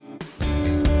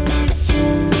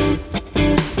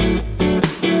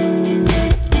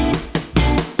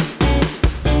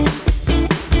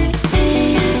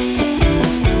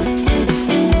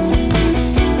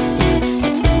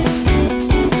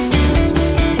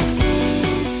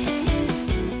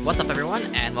What's up,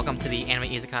 everyone, and welcome to the Anime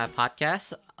Izakaya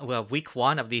podcast. Well, week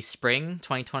one of the spring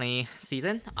 2020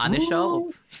 season. On this show,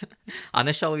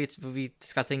 we'll be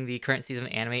discussing the current season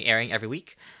of anime airing every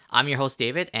week. I'm your host,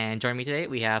 David, and joining me today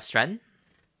we have Stren.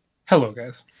 Hello,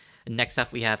 guys. Next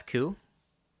up, we have Ku.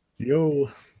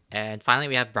 Yo. And finally,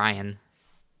 we have Brian.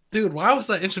 Dude, why was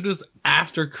I introduced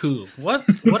after Ku? What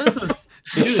is this?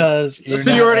 Because you're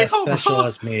Seniority. not as special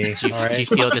as me. Do All you right.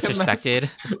 feel disrespected?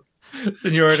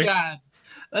 Seniority. God,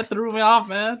 that threw me off,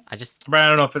 man.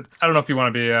 Brian, I don't know if you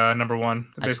want to be number one.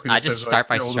 It I just says, start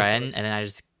by your oldest Stren, one. and then I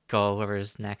just go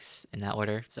whoever's next in that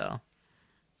order. So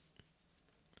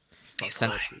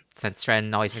since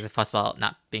Stren always makes a fuss about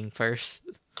not being first,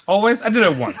 Always, I did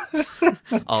it once.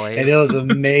 always. And it was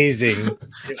amazing.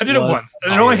 I did it was once,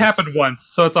 and it only always. happened once,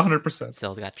 so it's 100%.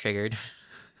 Still got triggered.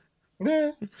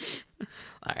 Yeah.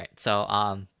 All right,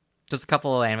 so just a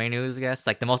couple of anime news, I guess.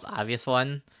 Like the most obvious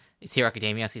one is Hero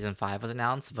Academia season 5 was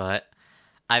announced, but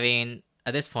I mean,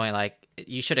 at this point, like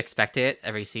you should expect it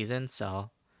every season. So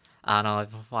I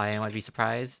don't know why anyone would be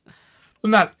surprised. Well,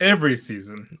 not every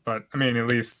season, but I mean, at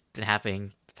least. It's been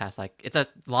happening the past it's a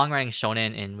long-running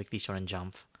shonen in Weekly Shonen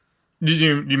Jump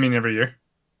You mean every year?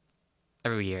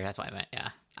 every year. That's what I meant. Yeah,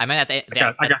 I meant I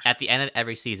got you. at the end of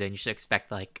every season, you should expect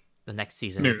like the next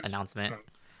season News. announcement. Oh.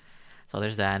 So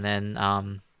there's that, and then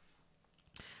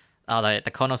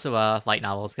the Konosuba light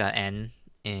novels got end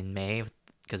in May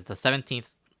because the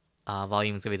 17th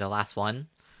volume is gonna be the last one.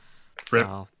 Rip.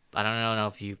 So I don't know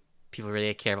if people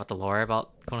really care about the lore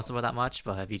about Konosuba that much,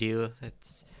 but if you do,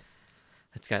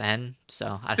 it's got end.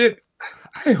 So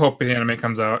I hope the anime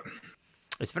comes out.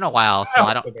 it's been a while, so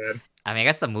I don't. So bad. I mean, I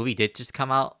guess the movie did just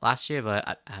come out last year, but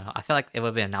I don't know. I feel like it would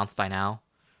have been announced by now.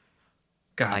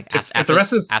 God, Like if the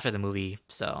rest is after the movie,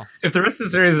 so if the rest of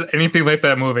the series is anything like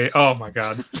that movie, oh my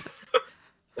god.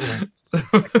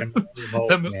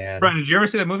 Oh, man. Brian, did you ever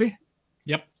see that movie?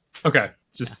 Yep. Okay,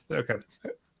 okay.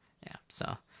 yeah. So,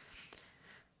 and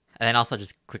then also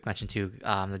just quick mention too,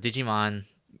 the Digimon.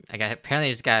 Apparently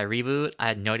they just got a reboot. I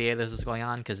had no idea this was going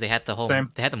on because they had Same.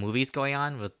 they had the movies going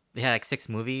on. They had like 6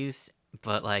 movies,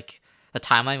 but like the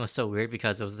timeline was so weird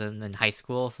because it was in high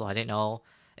school, so I didn't know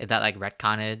if that like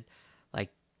retconned like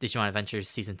Digimon Adventures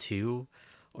season 2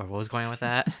 or what was going on with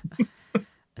that.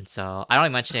 And so I don't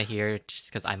even mention it here just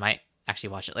because I might actually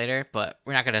watch it later, but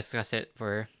we're not gonna discuss it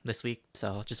for this week.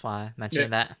 So just want to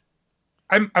mention that.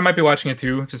 I might be watching it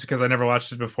too, just because I never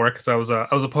watched it before, because I was a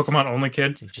Pokemon only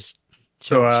kid. Dude, just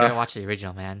So, should watch the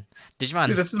original, man. Digimon.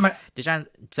 Dude, this is my Digimon,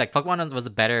 like Pokemon was the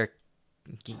better,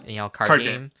 card Card game.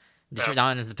 game.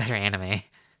 Digimon is the better anime.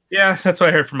 yeah. That's what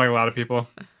I heard from like a lot of people.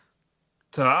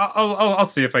 So I'll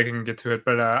see if I can get to it,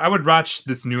 but I would watch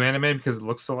this new anime because it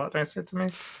looks a lot nicer to me.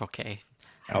 Okay,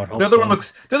 I would hope The other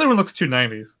so. one looks too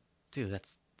 90s. dude, that's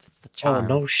the Oh, charm.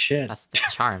 no shit. That's the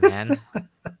charm, man.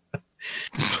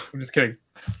 I'm just kidding.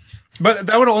 But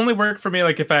that would only work for me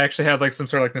like if I actually had like some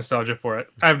sort of like nostalgia for it.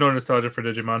 I have no nostalgia for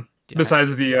Digimon Dude,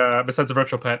 besides the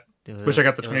virtual pet. dude, Wish I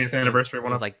got the it was- 20th anniversary it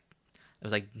one was up.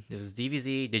 it was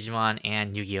DBZ, Digimon,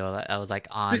 and Yu-Gi-Oh. That was like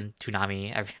on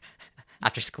Toonami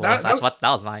after school. That that was what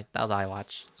I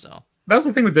watched. So That was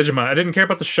the thing with Digimon. I didn't care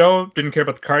about the show, didn't care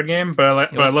about the card game, but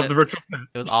I was love the virtual pet.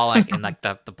 it was all like in like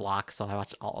the block, so I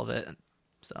watched all of it.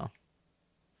 So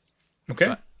Okay.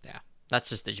 but, yeah, that's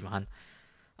just Digimon.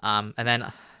 And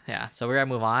then so we're gonna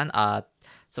move on.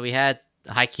 So we had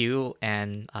Haikyuu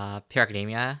and Hero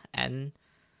Academia and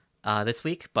this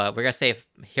week, but we're gonna save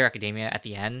Hero Academia at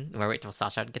the end. We're wait till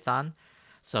Sasha gets on.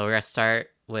 So we're gonna start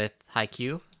with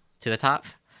Haikyuu to the top,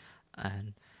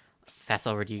 and pass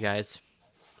over to you guys.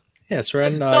 Yes,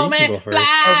 Ren, you can go first.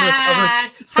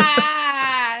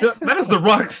 That is the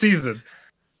wrong season.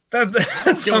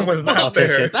 That song was I'll not take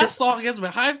there. it. That song gets me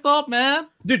hyped up, man.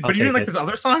 Dude, I'll but you didn't take like it. his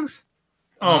other songs?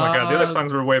 Oh my god, the other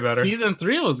songs were way better. Season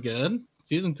 3 was good.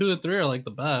 Season 2 and 3 are like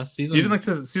the best. You didn't like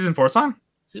the season 4 song?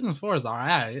 Season 4 is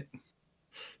alright.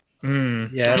 Yeah, I I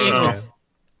don't mean, it know. was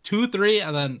 2, 3,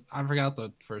 and then I forgot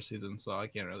the first season, so I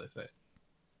can't really say.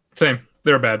 Same.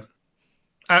 They were bad.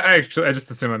 I just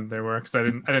assumed they were because I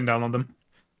didn't download them.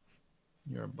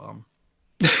 You're a bum.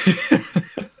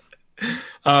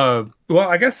 Well,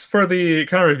 I guess for the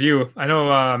kind of review, I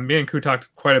know me and Ku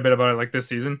talked quite a bit about it like this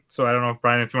season. So I don't know if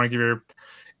Brian, if you want to give your,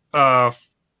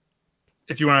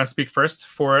 if you want to speak first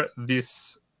for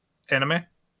this anime.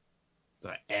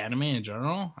 The anime in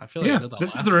general, I feel like I Yeah, did that this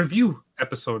is last the week. review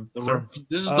episode. sir.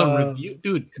 This is the review,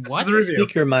 dude. This is What? the review.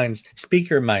 Speak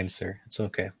your mind, sir. It's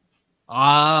okay. First,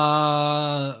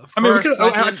 I mean, we could-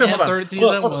 second, actually, and hold on. third season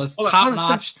Hold on, was hold on. top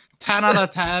notch, 10 out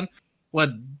of 10.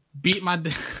 What beat my.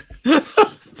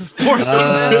 4 seasons.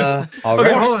 All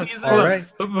Okay, right. hold on, seasons. hold on. All right.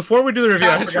 But before we do the review,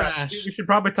 I Kinda forgot. trash. We should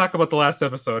probably talk about the last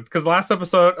episode because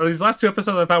these last 2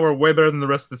 episodes, I thought were way better than the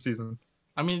rest of the season.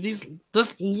 I mean, this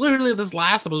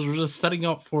last episode was just setting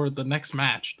up for the next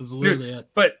match. This is literally it.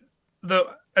 But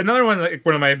another one, like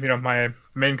one of my my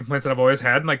main complaints that I've always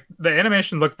had, like the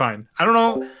animation looked fine. I don't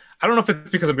know if it's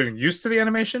because I'm getting used to the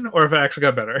animation or if it actually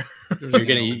got better. You're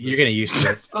getting used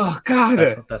to it. Oh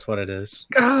God, That's what it is.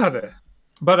 God.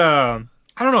 But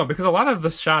I don't know, because a lot of the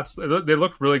shots they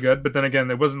look really good, but then again,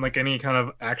 there wasn't like any kind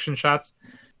of action shots.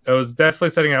 It was definitely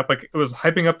setting up, like it was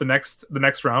hyping up the next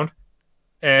round,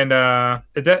 and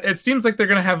it seems like they're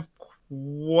gonna have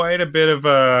quite a bit of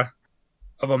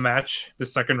a match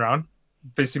this second round.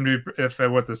 They seem to be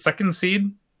the second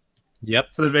seed, Yep.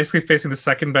 so they're basically facing the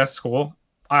second best school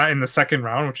in the second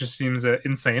round, which just seems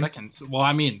insane. Second. Well,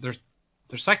 I mean,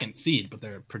 they're second seed, but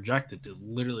they're projected to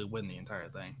literally win the entire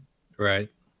thing. Right.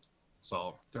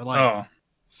 So they're like Oh,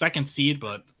 second seed,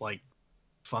 but like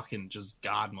fucking just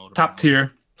God mode. top around.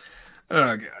 tier.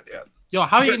 Oh God, yeah. Yo,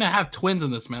 how are you gonna have twins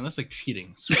in this, man? That's like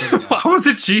cheating. Swear to God. How was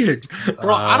it cheating?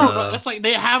 Bro, I don't know. That's like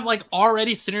they have like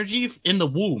already synergy in the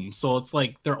womb, so it's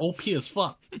like they're OP as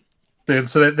fuck. Dude,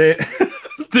 so they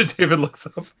David looks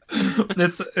up.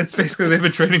 It's basically they've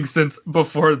been training since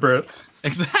before birth.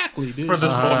 Exactly, dude. For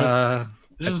this moment.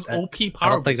 This is I- OP I power.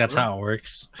 don't think that's bro. how it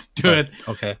works. Dude,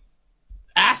 but okay.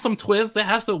 ask some twins. They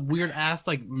have some weird ass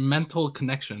like mental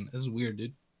connection. It's weird,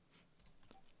 dude.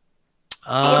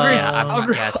 I'll agree. Yeah, I'll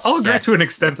agree, yes, I'll agree yes. to an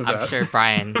extent of I'm that. sure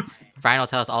Brian will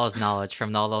tell us all his knowledge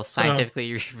from all those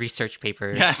scientifically researched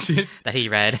papers Yeah, dude. that he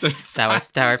read So it's that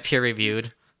were peer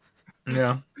reviewed.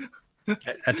 Yeah.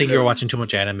 I think you're watching too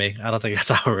much anime. I don't think that's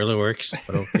how it really works.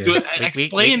 But okay. Dude, we-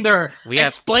 explain their. we have-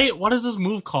 explain what is this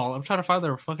move called? I'm trying to find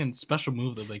their fucking special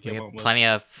move that they We came have up with. plenty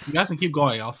of You guys can keep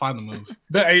going. I'll find the move.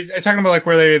 Are you talking about like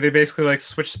where they basically like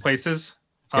switched places?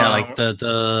 Yeah, like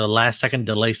the last second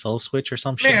delay soul switch or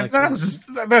some shit. man,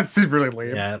 Like that's really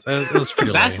lame. yeah, it was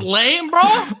pretty That's lame. lame, bro.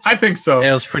 I think so.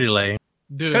 It was pretty lame.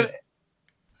 Dude,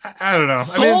 I don't know.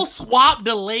 soul swap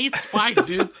delayed spike,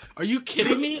 dude. Are you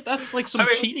kidding me? That's like some I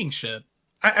mean- cheating shit.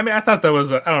 I mean, I thought that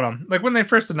was I don't know. Like when they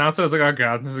first announced it, I was like, oh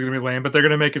god, this is gonna be lame. But they're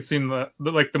gonna make it seem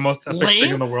like the most epic thing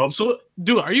Lame? in the world. So,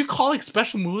 dude, are you calling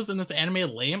special moves in this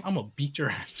anime lame? I'm gonna beat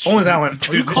your ass. Only that one.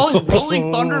 Are you calling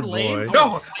Rolling Thunder Oh, lame? boy.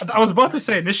 No, I was about to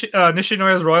say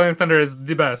Nishinoya's Rolling Thunder is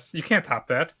the best. You can't top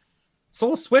that.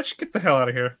 Soul Switch, get the hell out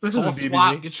of here. This Soul isn't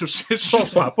swap, DBZ. get your shit. Soul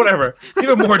Swap, whatever.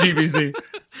 Even more DBZ.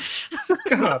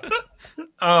 God.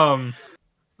 I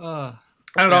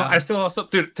don't know. Yeah. I still also,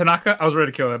 dude, Tanaka. I was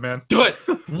ready to kill that man. Do it.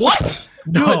 What?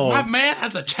 No. Dude, my man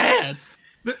has a chance.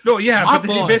 No, yeah, My but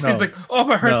then he boy. basically No. is like, oh,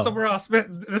 my heart's No. somewhere else.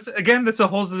 Man, this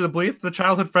holds the belief the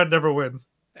childhood friend never wins.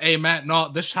 Hey, Matt, no,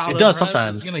 this child It does is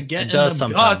sometimes. gonna get It in does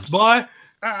them guts, sometimes. boy.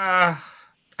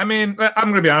 I mean, I'm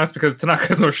gonna be honest because Tanaka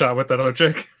has no shot with that other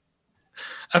chick.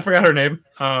 I forgot her name.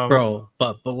 Bro,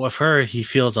 but with her, he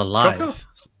feels alive. Coco?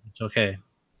 So it's okay.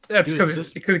 Yeah, it's Dude,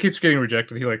 because he keeps getting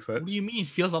rejected. He likes that. What do you mean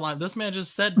feels alive? This man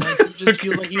just said that he just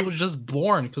feels like he was just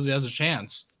born because he has a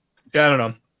chance. Yeah, I don't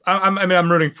know. I mean, I'm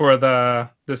rooting for the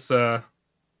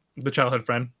childhood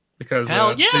friend because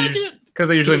Hell yeah, dude. because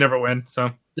they usually Dude. never win.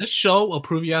 So This show will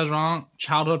prove you guys wrong.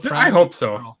 Childhood friend. I hope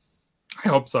so. I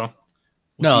hope so.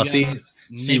 No, You see, guys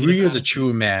see, negative Ryu's a attitude.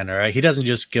 true man, all right? He doesn't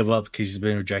just give up because he's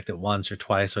been rejected once or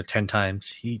twice or 10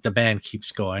 times. The band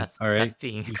keeps going, That's all right? that's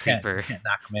being a You can't creeper.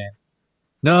 knock a man.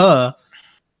 No.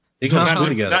 They go to No, school no,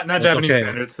 together. Not That's Japanese okay.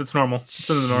 standards. It's normal. It's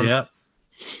in the norm. Yep.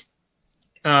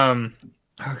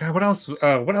 Oh god, what else?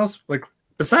 What else? Like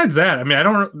besides that, I mean, I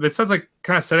don't. Besides like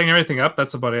kind of setting everything up,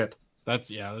 that's about it. That's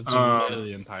that's Um, literally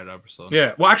the entire episode.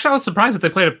 Yeah. Well, actually, I was surprised that they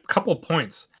played a couple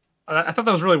points. I thought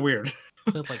that was really weird.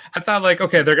 Like, I thought like,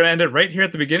 okay, they're gonna end it right here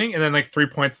at the beginning, and then like 3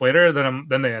 points later, then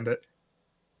they end it.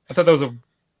 I thought that was a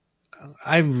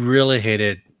I really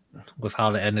hated with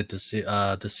how they ended the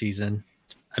season.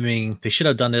 I mean, they should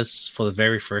have done this for the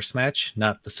very first match,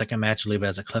 not the second match. Leave it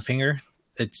as a cliffhanger.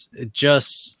 It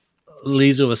just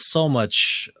leaves it with so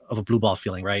much of a blue ball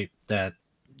feeling, right? That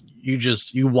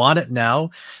you want it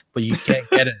now, but you can't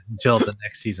get it until the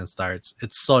next season starts.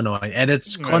 It's so annoying, and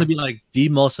it's Yeah. going to be like the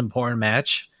most important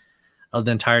match of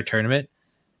the entire tournament.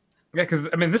 yeah. Because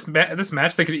I mean, this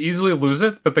match they could easily lose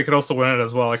it, but they could also win it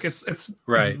as well. Like it's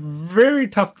Right. very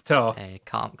tough to tell. Hey,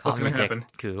 calm What's your gonna dick, happen?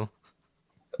 Koo.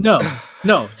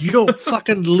 No, you don't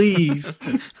fucking leave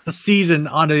a season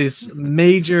on this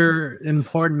major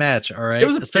important match, all right? It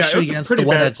was a Especially pretty against the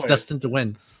one bad that's play. destined to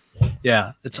win.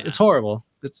 Yeah, it's horrible.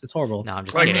 It's horrible. No, I'm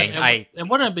just Like, kidding. it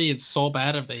wouldn't be so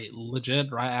bad if they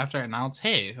legit right after announce,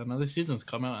 hey, another season's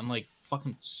coming out in like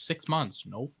fucking 6 months.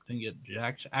 Nope, didn't get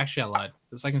jack. Actually, I lied.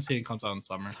 The second season comes out in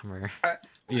summer. Summer. I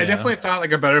definitely thought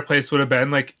like a better place would have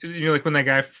been like, you know, like when that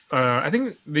guy, I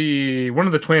think one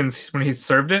of the twins, when he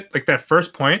served it, like that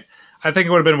first point, I think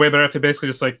it would have been way better if they basically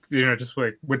just like, you know, just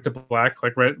like went to black,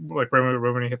 like right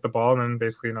when he hit the ball, and then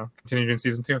basically, you know, continued in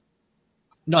season 2.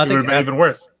 No, I It would have think been even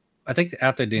worse. I think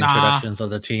after the introductions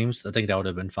of the teams, I think that would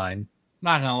have been fine.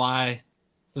 Not gonna lie,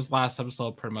 this last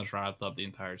episode pretty much wrapped up the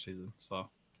entire season, so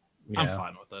I'm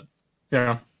fine with it.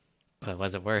 Yeah. But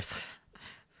was it worth?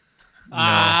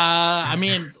 I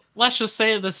mean, let's just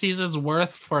say the season's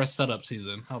worth for a setup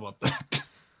season. How about that?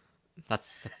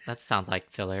 That sounds like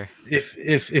filler.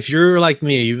 If you're like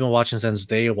me, you've been watching since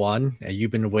day one, and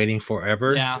you've been waiting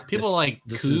forever. Yeah, people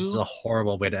this is a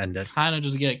horrible way to end it. Kind of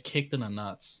just get kicked in the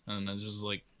nuts, and then just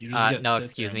like you just get no, sit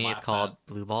excuse there and me. It's laugh called at.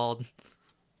 Blue Balled.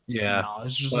 Yeah, No,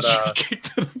 it's just but,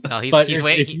 kicked in the nuts. No, he's but he's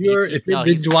waiting. if you're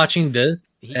binge watching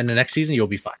this, he- and the next season, you'll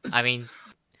be fine. I mean,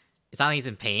 it's not like he's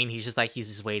in pain. He's just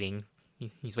waiting.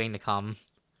 He's waiting to come.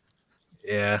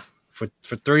 Yeah, for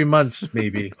 3 months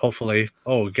maybe, hopefully.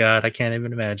 Oh God, I can't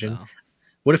even imagine. So,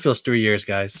 What if it was 3 years,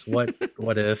 guys? What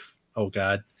if? Oh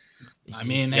God. I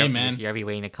mean, you're- hey, man. you're be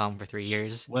waiting to come for 3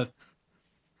 years.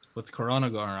 with Corona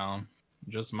going around,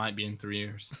 it just might be in 3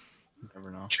 years. You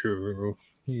never know. True.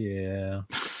 Yeah.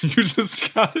 You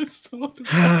just got it so.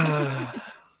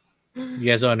 You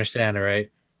guys don't understand, all right?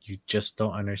 You just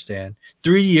don't understand.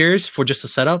 3 years for just a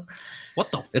setup.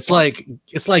 What the? It's fuck?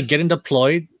 like getting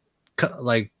deployed,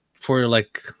 like for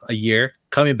like a year,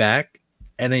 coming back,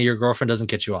 and then your girlfriend doesn't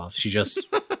get you off. She just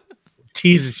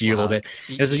teases you a little bit.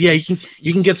 And says, yeah,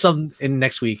 you can get some in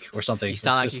next week or something. You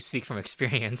sound like It's you just- speak from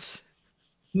experience.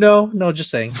 no, just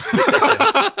saying.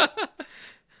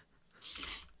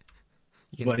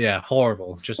 You can- But yeah,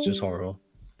 horrible. Just horrible.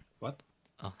 What?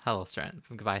 Oh, hello, Strand.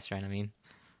 Goodbye, Strand. I mean,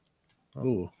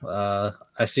 Ooh,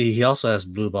 I see. He also has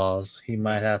blue balls. He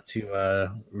might have to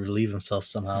relieve himself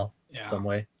somehow, Yeah, some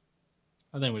way.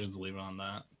 I think we just leave it on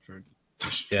that. For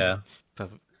Yeah.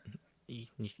 but you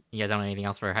guys don't know anything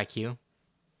else for Haikyuu?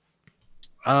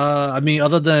 I mean,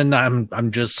 other than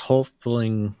I'm just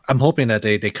hoping that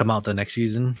they come out the next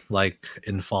season, like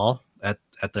in fall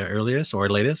at the earliest or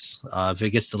latest. If it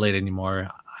gets delayed anymore,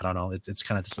 I don't know. It's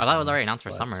kind of. I thought it was already announced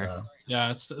for summer.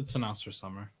 yeah, it's announced for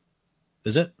summer.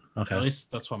 Is it? Okay. At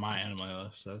least that's what my anime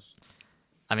list says.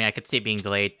 I mean, I could see it being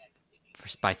delayed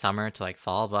by summer to like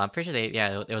fall, but I'm pretty sure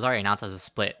it was already announced as a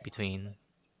split between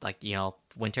like, you know,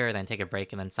 winter, then take a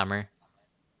break, and then summer.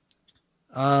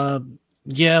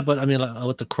 Yeah, but I mean, like,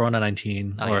 with the Corona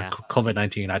 19 Oh, or yeah.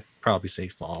 COVID-19, I'd probably say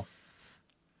fall.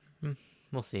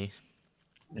 We'll see.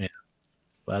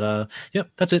 But yep,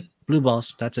 that's it. Blue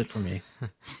balls. That's it for me.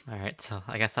 All right, so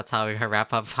I guess that's how we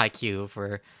wrap up Haikyuu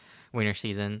for winter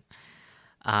season.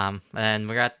 And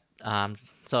we're at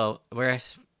so we're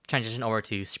transitioning over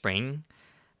to spring,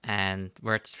 and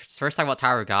we're first talking about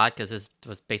Tower of God because this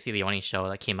was basically the only show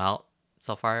that came out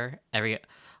so far. A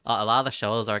lot of the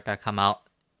shows are gonna come out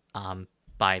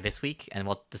by this week, and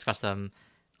we'll discuss them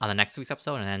on the next week's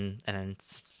episode. And then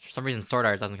for some reason Sword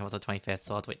Art doesn't come out the 25th,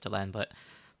 so I'll have to wait till then. But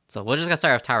so we're just gonna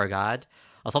start with Tower of God.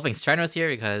 I was hoping Stren was here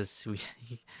because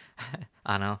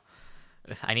I don't know.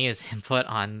 I need his input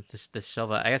on this show,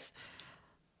 but I guess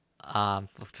the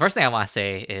first thing I want to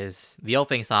say is the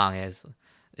opening song is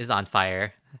on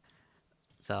fire.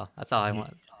 So that's all I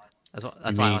want. That's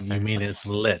why I want to say. You mean it's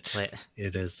lit? Lit.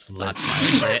 It is It's on lit.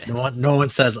 fire. Lit. No one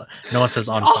says on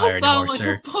All fire sound anymore, like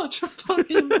sir. a bunch of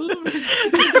fucking movies.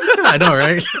 I know,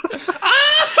 right?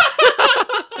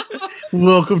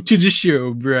 Welcome to the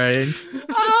show, Brian.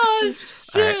 Oh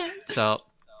shit! All right, so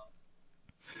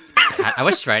I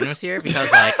wish Stren was here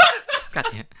because like,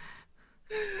 goddamn.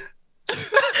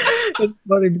 It's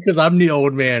funny because I'm the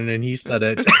old man and he said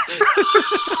it.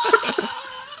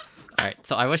 All right,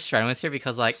 so I wish Stren was here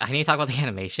because like I need to talk about the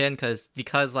animation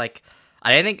because like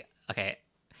I didn't think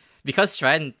because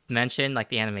Stren mentioned like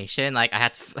the animation, like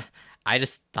I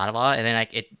just thought about it, and then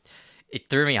like it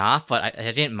threw me off, but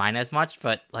I didn't mind as much.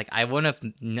 But like I wouldn't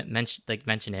have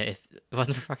mentioned it if it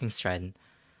wasn't for fucking Stren.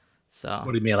 So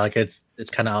What do you mean? Like it's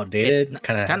kind of outdated, It's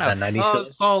kind of kinda- 90s. feel?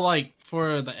 So like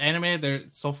for the anime, they're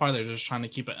just trying to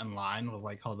keep it in line with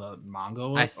like how the manga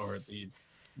was, or the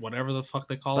whatever the fuck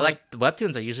they call but it. like the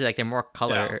webtoons are usually like they're more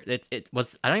color. It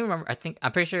was I don't even remember.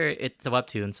 I'm pretty sure it's a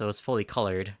webtoon, so it's fully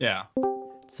colored. Yeah,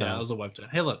 So yeah, it was a webtoon.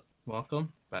 Hey, look,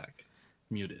 welcome back.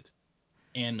 Muted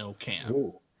and no cam.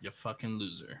 Ooh. You fucking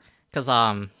loser. because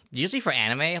usually for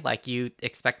anime like you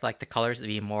expect like the colors to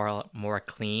be more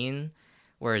clean,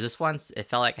 whereas this one it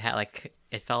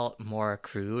felt more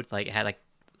crude. Like it had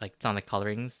like some of the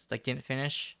colorings like didn't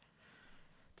finish.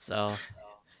 So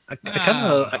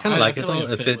I kind of like it feel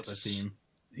though. If fit with the it's theme.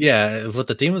 yeah, with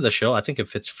the theme of the show, I think it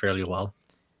fits fairly well.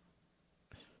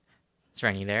 Is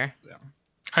Rennie there?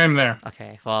 I am there.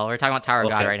 Okay. Well, we're talking about Tower of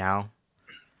God Okay. right now.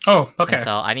 Oh, okay. And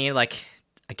so I need like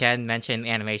again mention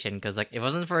animation because like if it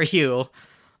wasn't for you,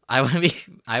 I wouldn't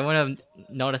have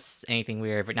noticed anything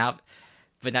weird. But not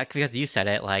because you said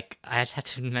it. Like I just had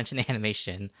to mention the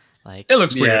animation. Like It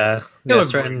looks weird. Yeah, looks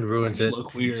Stratton weird. ruins You it,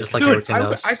 look weird. just like Dude, everything I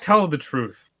else. tell the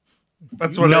truth.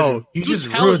 That's what it no, is. you just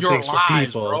tell ruin your things for lies,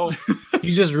 people. bro.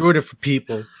 You just ruin it for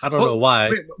people. I don't know why.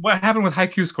 Wait, what happened with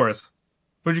Haikyuu scores?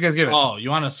 What did you guys give it? Oh,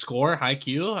 you want to score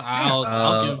Haikyuu? I'll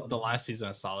Uh, give the last season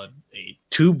a solid 8.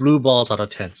 2 blue balls out of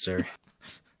 10, sir.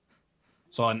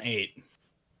 So an 8.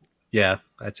 Yeah,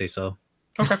 I'd say so.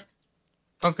 Okay.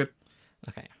 Sounds good.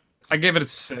 okay. I gave it a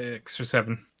 6 or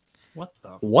 7. What the?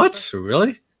 What?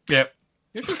 Really? Yeah.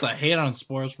 You're just a hate on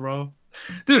sports, bro.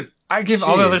 Dude, I gave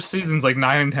all the other Jeez. seasons like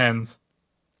 9 and 10s.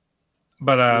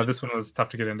 But this one was tough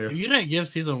to get If into. you didn't give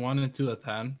season 1 and 2 a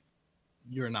 10,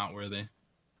 you're not worthy.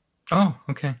 Oh,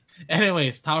 okay.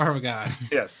 Anyways, Tower of God.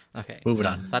 Yes. Okay. Moving so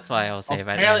on. That's why I will say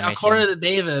about Apparently, animation. according to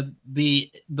David,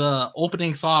 the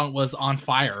opening song was on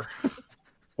fire.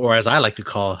 Or as I like to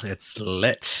call it's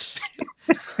lit.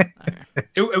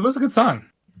 It was a good song.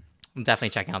 I'm definitely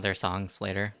checking out their songs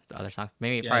later. The other songs,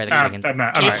 maybe Yeah, probably the I'm second.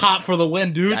 not. K-pop for the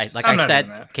win, dude. Like I'm I not said,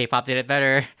 doing that. K-pop did it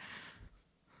better.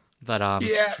 But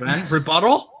Yeah. Trent,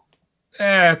 rebuttal?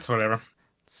 It's whatever.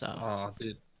 So Oh,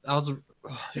 dude, that was.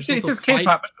 He says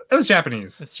K-pop. It was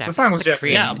Japanese. It's The song was It's a Japanese.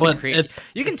 Korean. Yeah, It's a but Korean- it's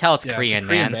you can tell it's yeah, Korean, it's a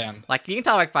Korean man. band. Like you can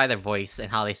tell like by their voice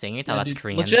and how they sing. You can tell Yeah, that's dude,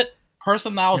 Korean. Legit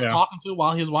person that I was Yeah. talking to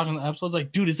while he was watching the episode was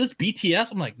like, dude, is this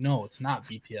BTS? I'm like, no, it's not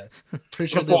BTS.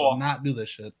 Pretty sure they Before. will not do this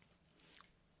shit.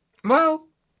 Well,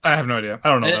 I have no idea. I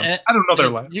don't know them. Eh, eh, I don't know their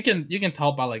life. You can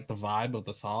tell by like the vibe of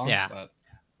the song. Yeah. But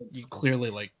it's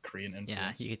clearly like Korean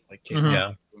influence. you could- like Mhm.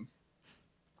 Yeah. influence.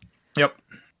 Yep.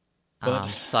 But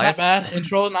So I not guess bad.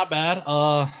 Intro, not bad.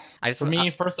 I just For me,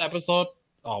 first episode.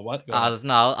 Oh, what? Go I ahead. was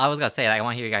gonna say like, I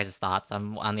want to hear your guys' thoughts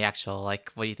on the actual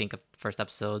like what do you think of the first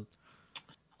episode?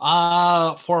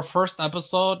 For first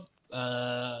episode,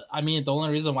 I mean, the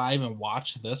only reason why I even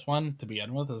watched this one to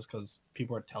begin with is because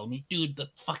people are telling me, dude, the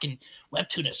fucking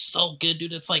webtoon is so good,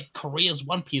 dude. It's like Korea's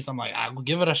One Piece. I'm like, I will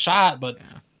give it a shot, but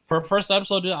Yeah. for first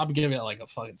episode, dude, I'm giving it like a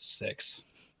fucking 6.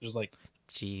 Just like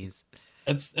Jeez,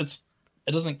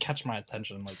 it doesn't catch my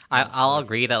attention. Like I'll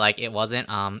agree that like it wasn't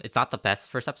it's not the best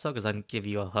first episode because I didn't give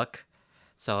you a hook.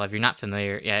 So if you're not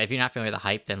familiar with the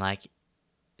hype, then like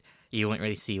you wouldn't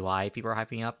really see why people are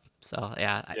hyping up. So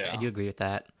yeah, I Yeah. do agree with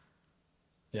that.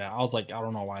 Yeah, I was like, I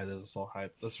don't know why this is so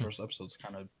hype. This first episode's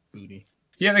kind of booty.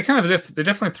 Yeah, they kind of they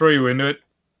definitely throw you into it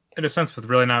in a sense with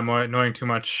really not knowing too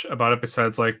much about it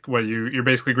besides like what you're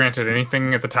basically granted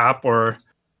anything at the top or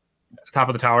top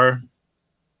of the tower.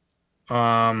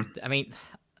 I mean,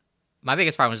 my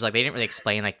biggest problem was like they didn't really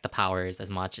explain like the powers as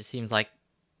much. It seems like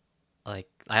I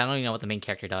don't even know what the main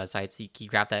character does. Right? So he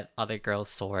grabbed that other girl's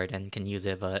sword and can use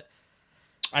it, but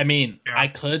I mean, Yeah. I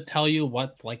could tell you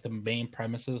what like the main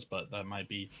premise is, but that might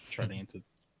be treading into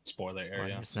spoiler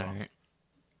area. spoilers, So. alright.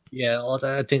 Yeah, well,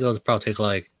 I think it'll probably take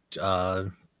like 3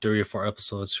 or 4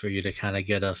 episodes for you to kind of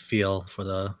get a feel for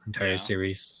the entire Yeah.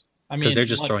 series I because mean, they're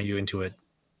just what- throwing you into it.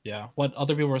 Yeah, what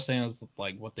other people were saying is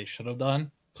like what they should have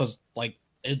done because like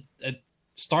it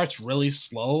starts really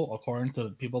slow according to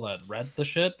the people that read the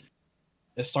shit.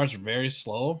 It starts very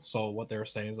slow, so what they were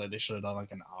saying is like they should have done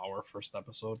like an hour first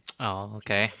episode, Oh,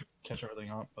 okay. catch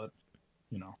everything up, but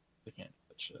you know they can't do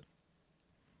that shit.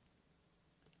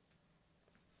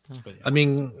 But yeah. I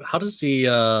mean, how does the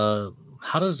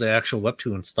actual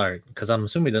webtoon start? Because I'm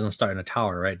assuming it doesn't start in a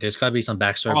tower, right? There's got to be some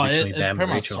backstory between it Bam and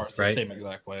pretty much Rachel, starts right? the same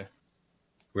exact way.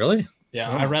 Really? Yeah,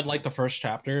 Oh. I read like the first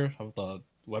chapter of the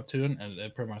webtoon, and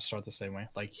it pretty much starts the same way.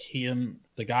 Like he and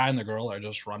the guy and the girl are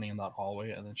just running in that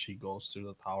hallway, and then she goes through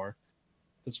the tower.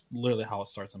 It's literally how it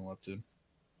starts in webtoon.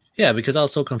 Yeah, because I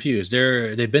was so confused.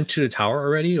 They've been to the tower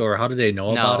already, or how did they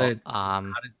know about No, it?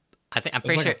 I'm It's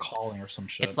pretty like sure a calling or some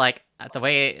shit. it's like the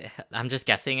way I'm just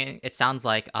guessing. It sounds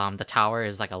like the tower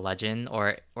is like a legend,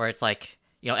 or it's like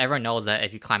everyone knows that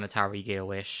if you climb the tower you get a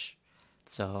wish.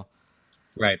 So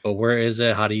Right, but where is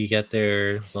it? How do you get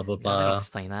there? Blah blah they don't blah.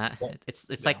 explain that. Well, It's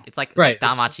yeah. like Right, it's-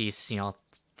 Damachi's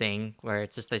thing where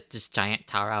it's just this giant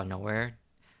tower out of nowhere,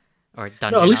 or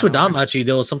dungeon. No, at least out with of nowhere. Damachi,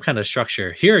 there was some kind of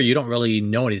structure. Here, you don't really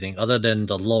know anything other than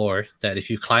the lore that if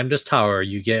you climb this tower,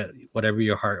 you get whatever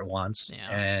your heart wants, Yeah.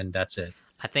 and that's it.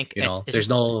 I think You know, it's there's just-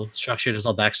 no structure, there's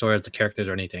no backstory of the characters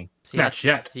or anything. See, Not that's,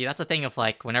 yet. See, that's the thing of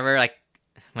like whenever anime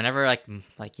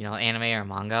or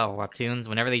manga or webtoons,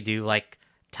 whenever they do like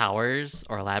towers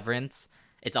or labyrinths,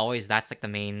 it's always that's like the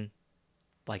main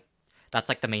like that's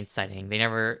like the main setting. They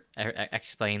never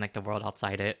explain like the world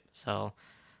outside it, so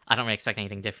I don't really expect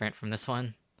anything different from this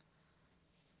one.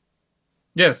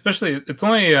 Yeah, especially it's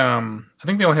only I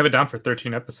think they only have it down for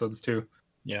 13 episodes too.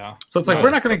 Yeah. So it's like Right. we're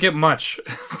not going to get much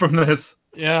from this.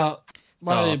 Yeah.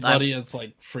 My So, buddy is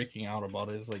like freaking out about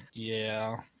it. He's like,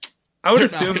 yeah. I would They're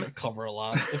assume not gonna cover a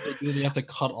lot. If they do, they have to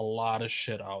cut a lot of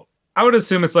shit out.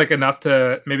 it's like enough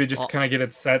to maybe just Well- kind of get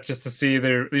it set just to see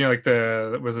their like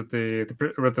the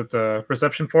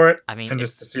reception for it, I mean, and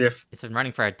just to see if it's been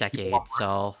running for a decade,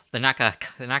 so they're not gonna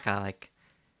like,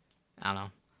 I don't know.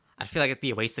 I feel like it'd be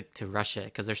a waste to rush it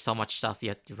because there's so much stuff you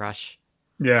have to rush.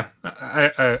 yeah,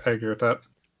 I agree with that.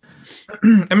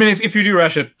 I mean, if you do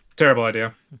rush it, terrible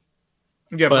idea.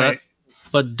 Yeah,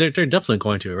 But they're definitely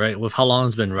going to, right? With how long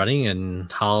it's been running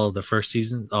and how the first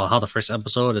season, or how the first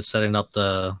episode is setting up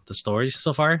the stories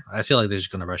so far, I feel like they're just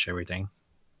going to rush everything.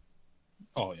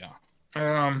 Oh yeah. I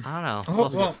don't know. Oh,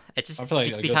 well, it just I feel like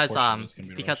a good because portion is gonna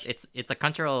be because rushed. it's a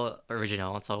Crunchyroll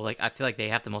original, and so like I feel like they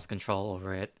have the most control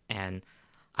over it, and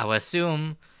I would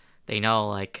assume they know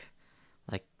like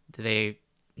they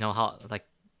know how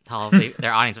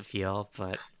their audience would feel,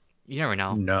 but you never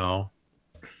know. No.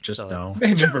 Just So- no.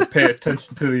 they never pay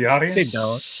attention to the audience. They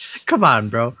don't. Come on,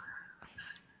 bro.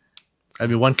 I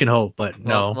mean, one can hope, but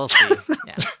no. We'll see.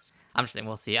 Yeah, I'm just saying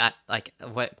we'll see.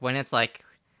 When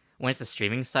it's a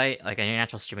streaming site, like an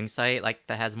international streaming site, like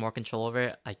that has more control over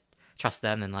it, I trust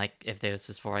them than like if this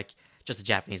is for like just a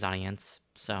Japanese audience.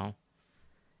 So,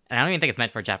 and I don't even think it's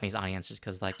meant for a Japanese audience, just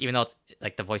because like even though it's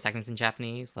like the voice acting's in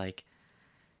Japanese, like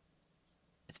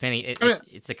it's mainly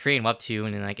it's a Korean webtoon,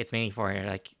 and like it's mainly for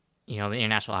like the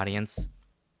international audience.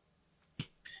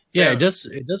 Yeah, it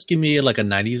does give me like a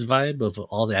 90s vibe of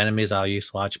all the animes I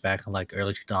used to watch back in like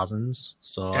early 2000s.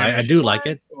 So I do like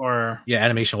it. Or Yeah,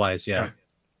 animation wise, yeah. Okay.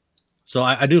 So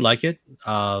I do like it.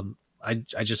 I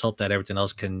just hope that everything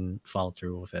else can follow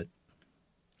through with it.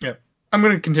 I'm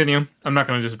going to continue. I'm not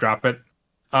going to just drop it.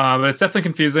 But it's definitely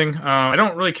confusing. I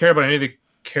don't really care about any of the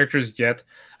characters yet.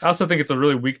 I also think it's a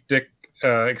really weak dick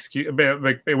excuse,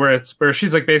 like where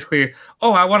she's like basically,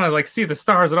 oh, I want to like see the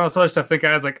stars and all this other stuff. The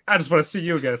guy's like, I just want to see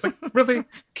you again. It's like, really?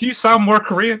 Can you sound more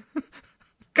Korean?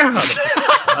 God.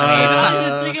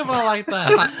 I didn't think about it like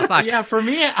that. It's not- Yeah, for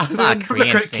me, I it's not a mean,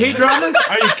 Korean thing. K dramas?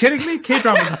 Are you kidding me? K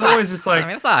dramas is always just like I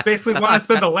mean, that's not, basically that's want to not-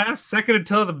 spend the last second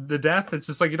until the death. It's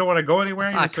just like you don't want to go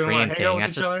anywhere. That's You not a just want Korean to hang out thing.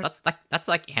 with each other. That's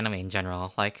like anime in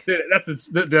general. Like Dude,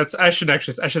 that's I should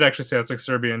actually say that's like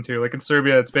Serbian too. Like in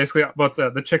Serbia, it's basically about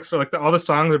the chicks are like all the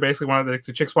songs are basically one of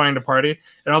the chicks wanting to party,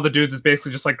 and all the dudes is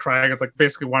basically just like crying. It's like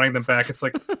basically wanting them back. It's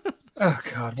like, oh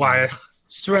god, why?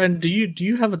 Seren, do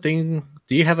you have a thing?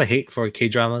 Do you have a hate for K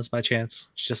dramas by chance?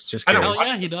 Just I don't curious. oh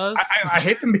yeah, he does. I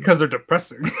hate them because they're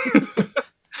depressing.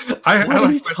 I What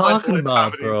are you like my slice of talking life about,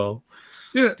 comedies. bro?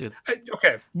 Yeah. Dude.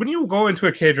 Okay, when you go into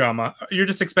a K drama, you're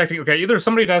just expecting either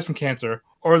somebody dies from cancer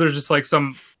or there's just like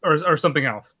some or something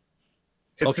else.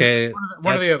 It's Okay, just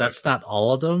one or the other. that's not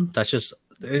all of them. That's just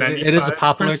it is a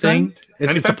popular 95%? thing.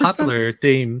 It's a 95%? popular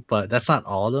theme, but that's not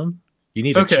all of them. You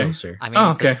need Okay. a closer. I mean, Oh,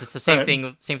 okay. it's the same Alright.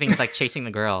 thing. Same thing with like chasing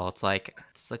the girl. It's like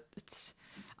it's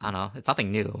I don't know. It's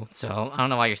nothing new. So I don't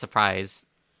know why you're surprised.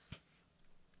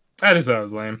 I just thought it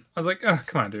was lame. I was like, oh,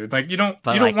 come on, dude. Like you don't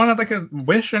But, don't like- want like a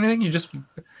wish or anything. You just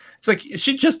it's like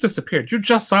she just disappeared. You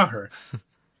just saw her.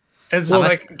 It's Well,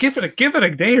 like give it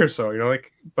a day or so. You know,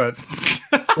 like but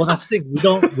Well, that's the thing.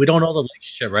 We don't know the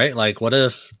relationship, right? Like, what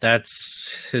if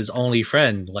that's his only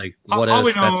friend? Like, what All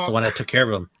we if that's know- the one that took care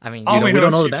of him? I mean, All You know, we we know don't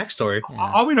is know she- the backstory.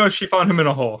 yeah. all we know is she found him in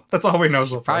a hole. That's all we know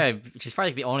so far. she's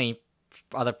probably the only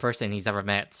other person he's ever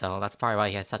met. So that's probably why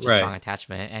he has such a Right. strong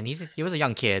attachment. And he was a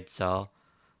young kid, so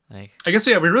like I guess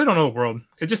we really don't know the world.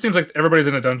 It just seems like everybody's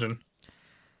in a dungeon.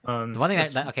 the one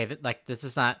thing like this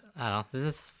is not I don't know, this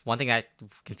is one thing that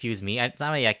confused me. It's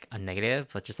not really like a negative,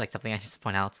 but just like something I just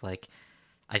point out. It's like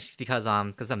because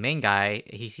the main guy,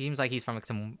 he seems like he's from like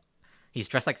he's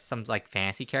dressed like some like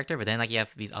fantasy character, but then like you have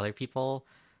these other people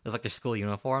with like their school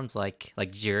uniforms, like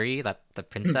Juri, the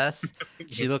princess.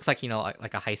 She looks like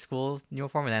like a high school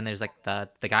uniform, and then there's like the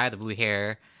guy with the blue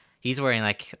hair. He's wearing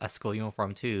like a school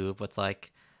uniform too, but it's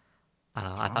like I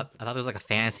don't know. I thought it was like a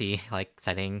fantasy like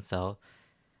setting, so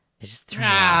it just threw me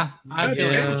off. Yeah, I It's, feel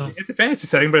a Yeah. fantasy, it's a fantasy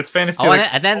setting, but it's fantasy. Oh,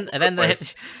 like, and then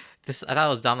place. this I thought it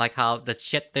was dumb, like how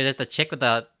there's the chick with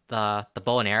the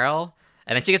bow and arrow,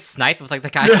 and then she gets sniped with like the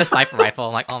guy with the sniper rifle.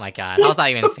 I'm like, oh my god, how's that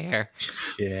even fair?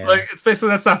 Yeah. like it's basically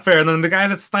that's not fair. And then the guy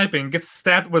that's sniping gets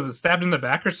stabbed. Was it stabbed in the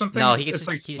back or something? No, It's- he gets it's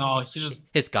like no, he just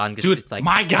his gun gets dude, it's like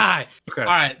my guy. okay. All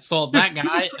right, so that Dude,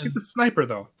 guy it's a is sniper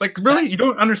though. Like really, you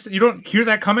don't understand. You don't hear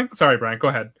that coming. Sorry, Brian. Go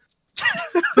ahead.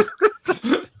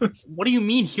 What do you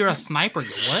mean? You're a sniper?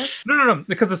 What? No,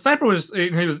 because the sniper was he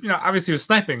was obviously he was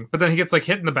sniping, but then he gets like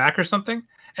hit in the back or something.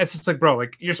 It's just like, bro,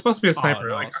 like you're supposed to be a sniper.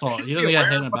 no. Like, So you should he be doesn't get aware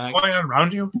hit of in the what's back. going on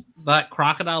around you. That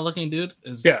crocodile looking dude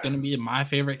is Yeah. gonna be my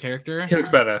favorite character. He looks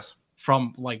badass.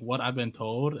 From like what I've been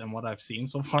told and what I've seen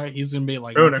so far, he's gonna be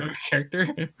like Oh, my no. favorite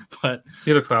character. But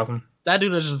He looks awesome. that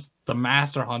dude is just the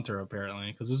master hunter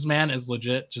apparently, because this man is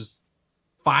legit just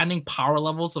finding power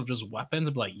levels of just weapons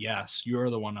and be like, yes, you're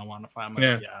the one I want to find. I'm like,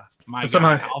 Yeah. yeah, my And guy,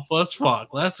 somehow- alpha as fuck.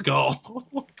 Let's go.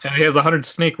 And he has 100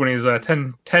 sneak when he's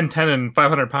 10, and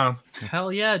 500 pounds.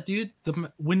 Hell yeah, dude.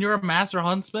 When you're a master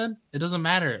huntsman, it doesn't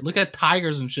matter. Look at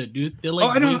tigers and shit, dude. They're Oh,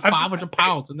 like I know. weigh 500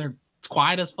 pounds and they're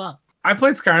quiet as fuck. I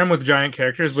played Skyrim with giant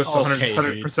characters with Okay,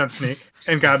 100% sneak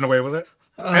and gotten away with it.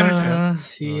 I understand.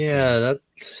 Yeah,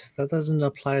 that doesn't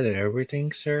apply to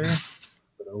everything, sir.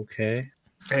 But okay.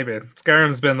 Hey man,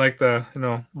 Skyrim's been like the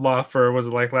law for was it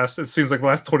like last? It seems like the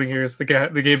last 20 years. The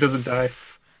game doesn't die.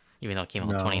 Even though it came out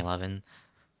in No. 2011.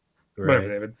 Whatever, Right.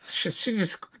 David. She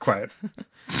just quiet.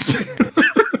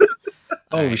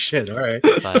 Oh Alright. shit! All right.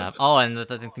 But and the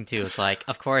thing too is like,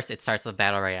 of course, it starts with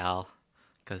battle royale,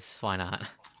 because why not?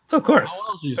 So of course.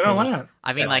 How else are you I don't supposed why to- not.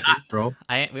 I mean, That's like, bro.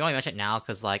 we only mention it now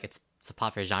because like it's a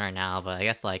popular genre now, but I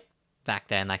guess like back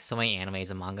then, like so many animes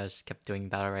and mangas kept doing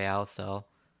battle royale, so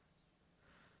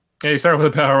Yeah, you start with a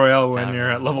battle royale when Battle you're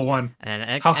at royale. level 1.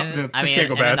 and How- I this mean, can't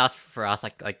go and bad. then that's for us,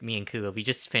 like me and Ku, we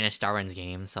just finished Darwin's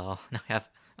game, so now we have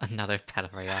another battle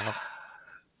royale.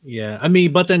 Yeah, I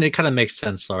mean, but then it kind of makes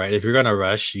sense, all right. If you're gonna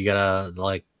rush, you gotta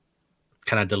like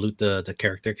kind of dilute the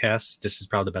character cast. This is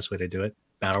probably the best way to do it.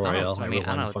 Battle I don't know, royale. so I mean,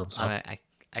 I everyone don't for know. themselves.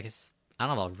 I guess I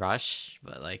don't know about Rush,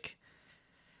 but like,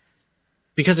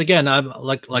 Because again, I'm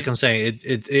like I'm saying,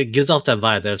 it gives off that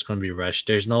vibe that it's going to be rushed.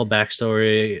 There's no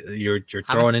backstory. You're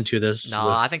I'm thrown ass- into this. no,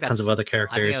 with I think tons that's- of other I think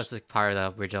characters. it was like part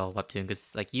of the original webtoon because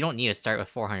like you don't need to start with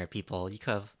 400 people. You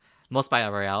could have most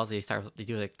battle royales they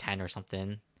do like 10 or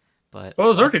something, but Well, it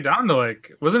was already down to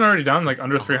like wasn't it already down like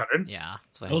under Oh, 300? yeah,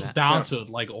 something It like was that. down Yeah.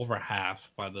 to like over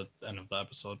half by the end of the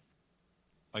episode.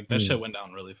 Like that Hmm. shit went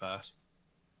down really fast.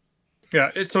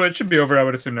 Yeah, so it should be over. I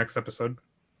would assume next episode.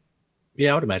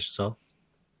 Yeah, I would imagine so.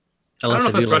 don't Unless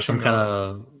know they if do that's like some rushing, kind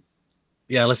of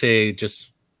unless they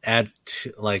just add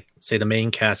like say the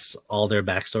main cast all their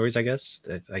backstories. I guess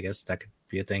that could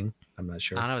be a thing. I'm not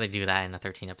sure. I don't know if they do that in a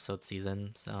 13 episode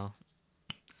season, so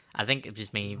I think it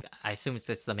just maybe I assume it's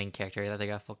the main character that they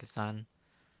got focused on.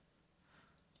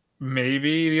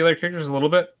 Maybe the other characters a little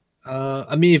bit.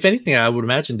 I mean, if anything, I would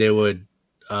imagine they would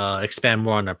expand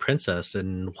more on the princess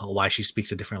and why she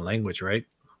speaks a different language, right?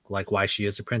 Like why she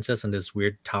is a princess in this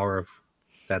weird tower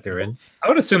that they're in. I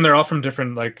would assume they're all from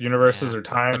different like universes Yeah, or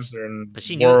times or But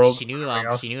she knew worlds. she knew or something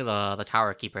else. she knew the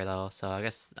tower keeper though, so I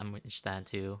guess I'm interested in that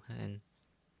too. And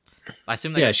I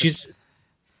assume like Yeah, the- she's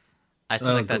I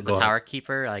assume like go the ahead. tower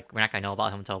keeper, like we're not gonna know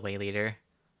about him until way later.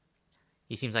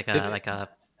 He seems like a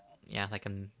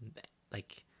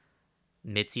like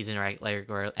mid season right like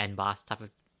or end boss type of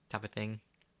thing.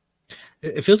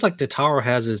 it feels like the tower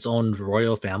has its own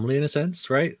royal family in a sense,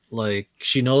 right? Like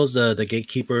she knows the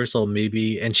gatekeeper, so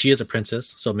maybe, and she is a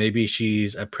princess, so maybe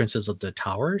she's a princess of the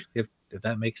tower, if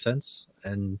that makes sense.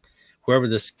 And whoever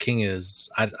this king is,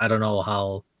 I don't know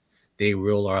how they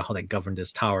rule or how they govern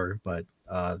this tower, but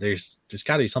there's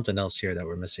got to be something else here that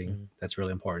we're missing Mhm. that's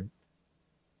really important.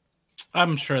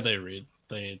 I'm sure they read.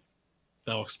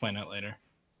 They'll explain it later.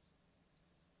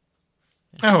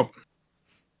 I hope.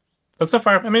 But so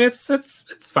far, I mean, it's fine.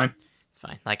 It's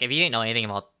fine. Like if you didn't know anything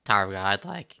about Tower of God,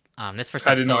 like this first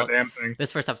I didn't know a episode, damn thing.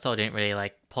 this first episode didn't really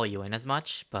like pull you in as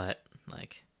much, but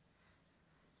like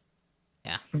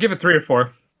Give it 3 or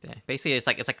 4. yeah, basically it's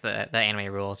like the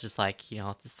anime rule. It's just like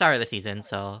it's the start of the season,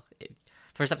 so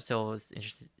first episode was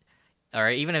interesting, or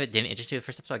even if it didn't interest you the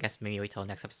first episode, I guess maybe wait till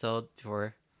next episode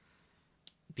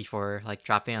before like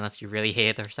dropping, unless you really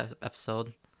hated the first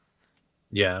episode.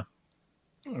 Yeah.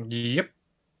 Yep.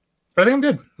 But I think I'm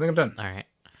good. I think I'm done. All right.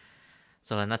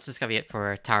 So then that's just gonna be it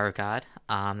for Tower of God.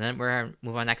 Then we're gonna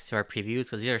move on next to our previews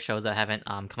because these are shows that haven't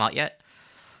come out yet.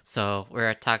 So we're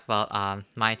gonna talk about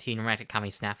My Teen Romantic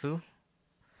Comedy Snafu.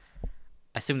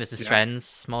 I assume this is Yeah.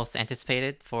 Trend's most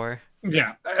anticipated for.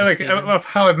 Yeah, like season.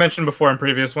 how I've mentioned before in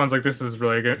previous ones, like this is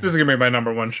really good. This is gonna be my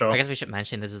number 1 show. I guess we should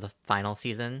mention this is the final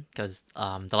season because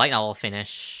the light novel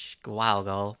finished a while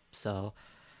ago. So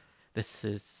this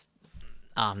is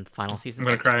the final season.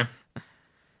 I'm gonna cry.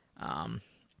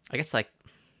 I guess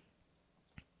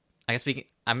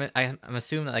I'm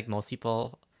assuming that like most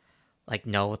people like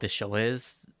know what the show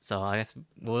is, so I guess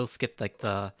we'll skip like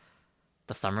the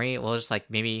summary. We'll just like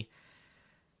maybe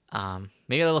a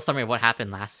little summary of what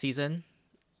happened last season,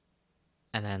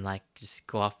 and then like just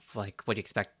go off like what do you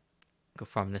expect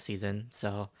from the season.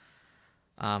 So,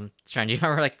 Sharon, do you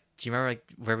remember like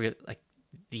where we like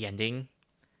the ending?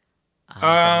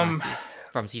 Um,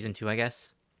 From season 2, I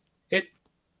guess. it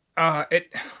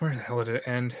where the hell did it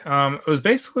end? It was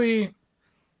basically,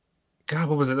 God,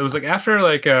 what was it? It was like after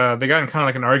like they got in kind of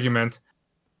like an argument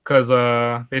because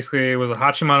basically it was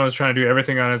Hachiman was trying to do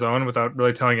everything on his own without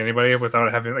really telling anybody,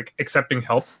 without having like accepting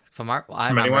help I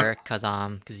from anyone. remember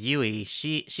because Yui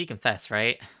she confessed,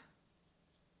 right?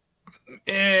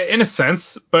 In a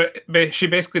sense, but she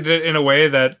basically did it in a way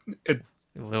that It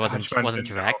Hachiman wasn't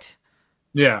didn't know. direct.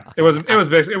 Yeah, Okay. it wasn't. It was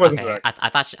basically it wasn't Okay, direct. I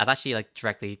thought she like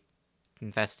directly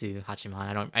confessed to Hachiman.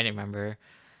 I didn't remember,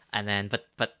 and then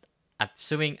but I'm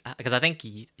assuming because I think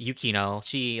Yukino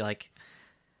she like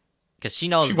because she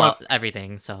knows She about wants.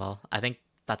 everything, so I think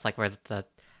that's like where the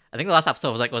I think the last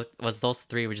episode was like was those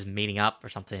three were just meeting up or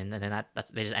something, and then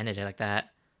they just ended it like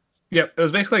that. Yep, it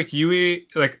was basically like Yui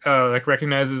like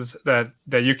recognizes that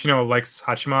Yukino likes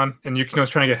Hachiman, and Yukino's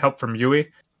trying to get help from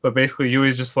Yui, but basically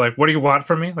Yui's just like, "What do you want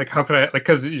from me? Like, how could I like?"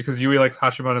 Because Yui likes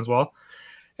Hachiman as well,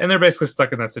 and they're basically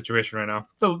stuck in that situation right now.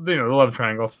 The love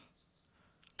triangle.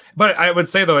 But I would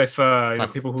say though, if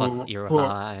people Plus who Iroha,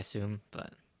 I assume,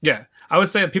 but yeah, I would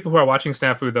say that people who are watching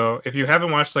Snafu though, if you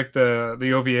haven't watched like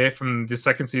the OVA from the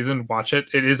second season, watch it.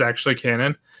 It is actually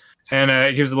canon, and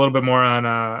it gives a little bit more on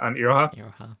Iroha.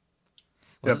 Iroha.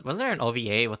 Yep. Was there an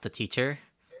OVA with the teacher?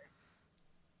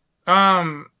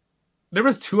 There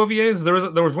was two OVAs.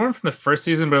 There was one from the first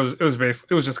season, but it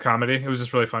was just comedy. It was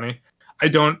just really funny.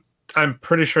 I'm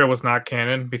pretty sure it was not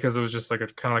canon because it was just like a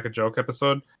kind of like a joke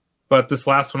episode. But this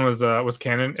last one was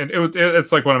canon, and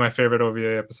it's like one of my favorite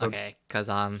OVA episodes. Okay, because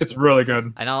It's really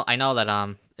good. I know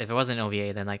that if it wasn't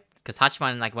OVA, then like because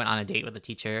Hachiman like went on a date with the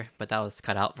teacher, but that was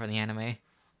cut out from the anime.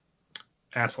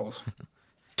 Assholes.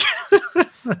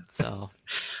 So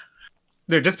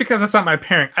Dude, just because it's not my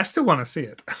parent, I still want to see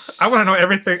it. I want to know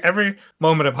everything, every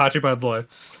moment of Hachiman's life.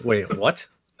 Wait, what?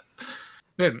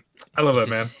 Dude, I love that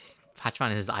man.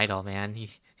 Hachiman is his idol, man.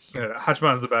 Yeah,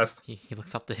 Hachiman's the best. He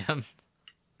looks up to him.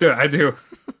 Dude, I do.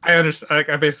 I understand.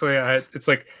 Like, it's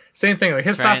like same thing. Like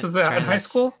his thoughts is that in high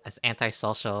school. As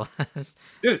antisocial.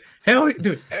 Dude,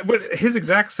 his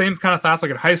exact same kind of thoughts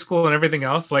like in high school and everything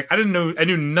else. Like I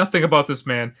knew nothing about this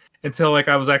man until like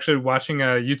I was actually watching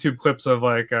YouTube clips of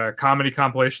like comedy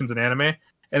compilations and anime.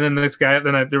 And then this guy,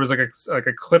 there was like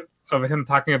a clip of him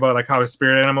talking about like how his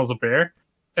spirit animal is a bear.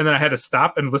 And then I had to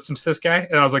stop and listen to this guy,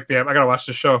 and I was like, damn, I gotta watch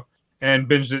this show, and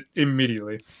binged it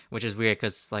immediately. Which is weird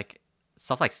because like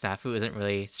stuff like Snafu isn't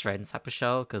really Shredden's type of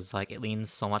show because like it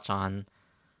leans so much on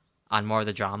more of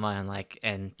the drama and like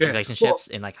relationships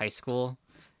in like high school.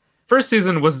 First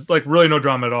season was like really no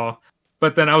drama at all,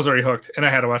 but then I was already hooked and I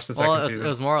had to watch the second season. It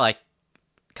was more like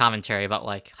commentary about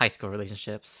like high school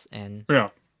relationships and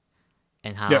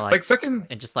how like second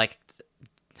and just like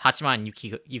Hachiman and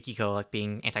Yukiko like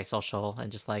being antisocial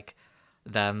and just like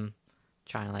them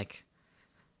trying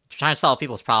to solve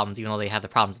people's problems even though they have the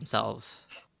problems themselves.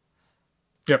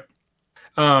 Yep.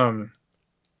 Oh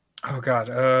god.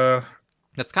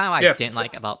 That's kind of what I didn't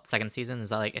like about second season is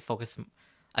that like I feel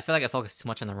like it focused too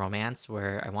much on the romance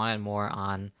where I wanted more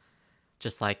on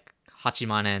just like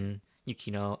Hachiman and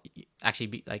Yukino actually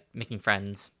be like making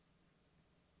friends.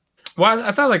 Well,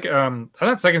 I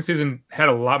thought second season had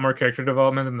a lot more character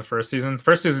development than the first season.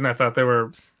 First season I thought they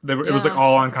were it was like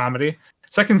all on comedy.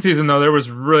 Second season though there was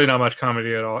really not much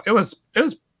comedy at all. It was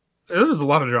a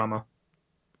lot of drama.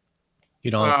 You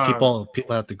know, people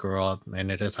have to grow up,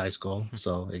 and it is high school,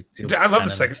 so I love the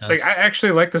second. Like, I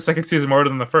actually like the second season more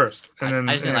than the first. And then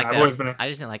I just didn't like I've that. always been. I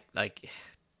just didn't like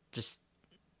just.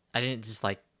 I didn't just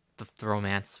like the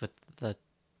romance with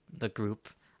the group.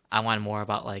 I wanted more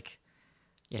about like,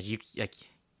 Hachiman,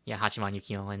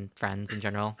 Yukino, and friends in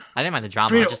general. I didn't mind the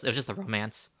drama. It was just the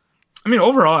romance. I mean,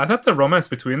 overall, I thought the romance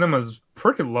between them was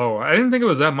pretty low. I didn't think it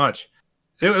was that much.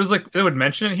 It was like they would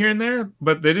mention it here and there,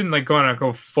 but they didn't like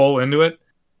go full into it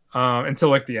until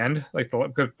like the end.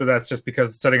 But that's just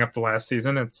because setting up the last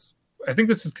season. I think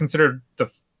this is considered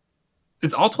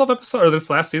is all 12 episodes or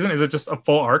this last season? Is it just a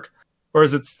full arc, or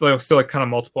is it still like kind of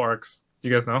multiple arcs? Do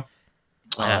you guys know?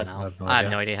 I don't know. I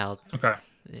have no idea how. Okay.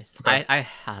 I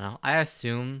don't know.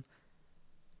 I'm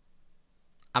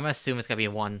gonna assume it's gonna be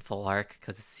one full arc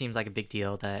because it seems like a big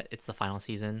deal that it's the final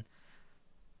season.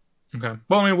 Okay.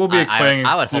 Well, I mean, we'll be explaining.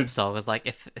 I would hope so. Because like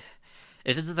if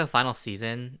this is the final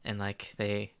season and like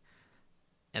they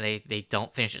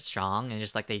don't finish it strong and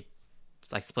just like they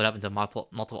like split up into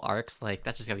multiple arcs, like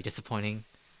that's just gonna be disappointing.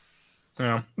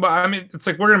 Yeah. But I mean, it's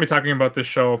like we're gonna be talking about this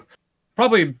show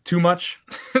probably too much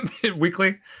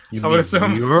weekly. I would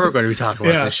assume you're going to be talking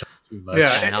about this show. Too much.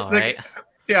 Yeah, I know, like, right?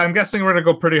 yeah, I'm guessing we're gonna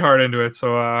go pretty hard into it,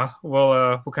 so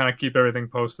we'll kind of keep everything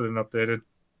posted and updated.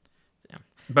 Yeah.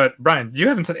 But Brian, you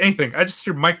haven't said anything. I just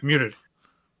hear Mike muted.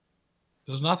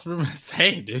 There's nothing for me to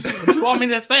say, dude. What do you want me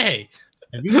to say?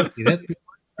 Have you seen it?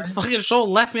 This fucking show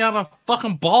left me on a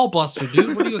fucking ball buster,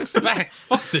 dude. What do you expect?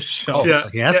 Fuck this show. Oh, Yeah, so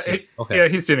he has yeah, seen it. Okay. Yeah,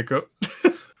 he's seen it go.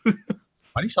 Why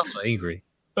do you sound so angry?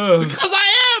 Because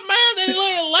I am, man. They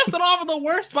literally left it off in the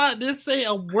worst spot and didn't say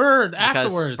a word Because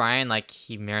afterwards. Brian, like,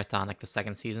 he marathon like the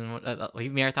second season, he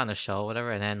marathon the show,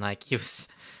 whatever, and then like he was,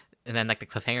 and then like the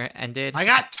cliffhanger ended, I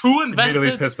got too invested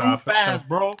Immediately pissed too off. fast,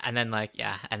 bro. and then like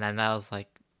yeah, and then that was like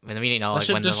when we didn't know That like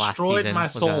shit when the last destroyed season my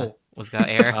was gonna, soul. was gonna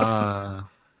air.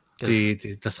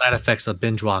 The side effects of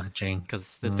binge watching.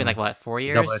 Because it's been like what 4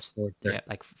 years? Double-edged sword there. Yeah,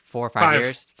 like 4 or 5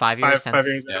 years. 5 years since 5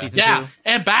 years, yeah. season Yeah, 2.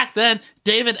 and back then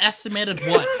David estimated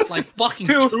what, like fucking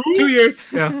two years.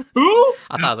 Yeah, Who?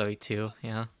 I thought it was gonna be 2.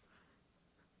 Yeah.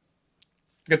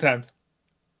 good times.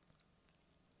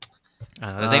 I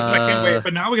don't know, does I can't wait. Uh,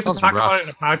 But now we get to sounds talk about rough. it in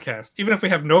a podcast. Even if we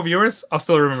have no viewers, I'll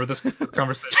still remember this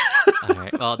conversation. all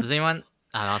right. Well, does anyone?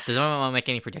 I don't know. Does anyone want to make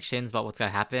any predictions about what's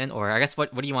gonna happen, or I guess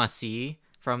what do you want to see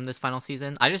from this final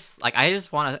season? I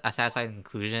just want a satisfying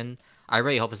conclusion. I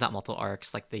really hope it's not multiple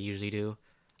arcs like they usually do.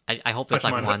 I hope it's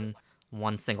like Hachiman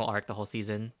one single arc the whole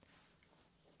season.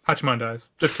 Hachiman dies.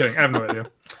 Just kidding. I have no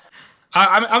idea.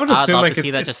 I'm gonna I'd assume love like to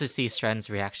see that it's. just to see Stren's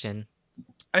reaction.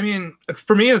 I mean,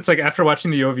 for me, it's like after watching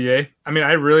the OVA. I mean,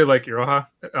 I really like Iroha.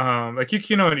 Like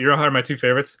Yukino and Iroha are my two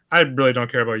favorites. I really don't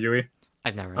care about Yui.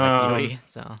 I've never liked Yui,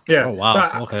 so Yeah. Oh, wow.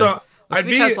 But, Okay. So it's I'd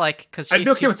because be like because I'd be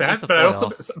okay with that, but I'd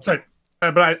also I'm sorry.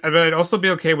 But I'd also be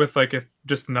okay with like if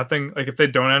just nothing, like if they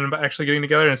don't end up actually getting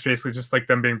together and it's basically just like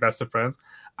them being best of friends.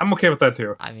 I'm okay with that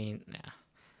too. I mean, yeah.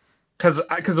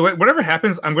 Because whatever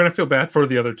happens, I'm gonna feel bad for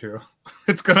the other two.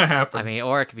 It's gonna happen. I mean,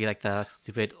 or it could be like the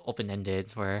stupid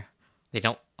open-ended where they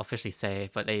don't officially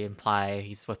say, but they imply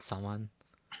he's with someone.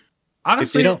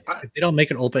 honestly, if they don't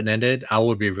make it open ended, I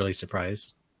would be really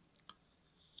surprised.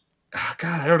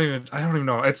 God, I don't even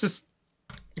know. It's just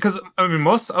because I mean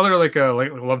most other like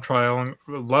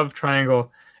love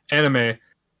triangle anime,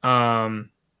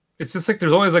 it's just like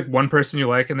there's always like one person you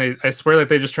like, and I swear that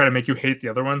they just try to make you hate the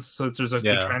other ones. So it's just like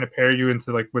they're trying to pair you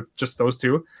into like with just those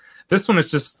two. This one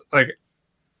is just like,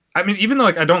 I mean, even though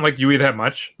like I don't like Yui that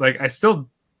much, like I still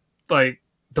like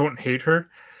don't hate her.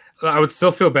 I would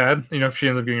still feel bad, if she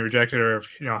ends up getting rejected or if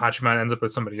Hachiman ends up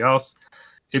with somebody else.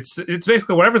 It's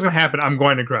basically whatever's gonna happen. I'm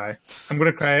going to cry. I'm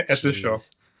going to cry at this show. Jeez.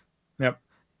 Yep.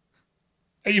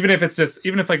 Even if it's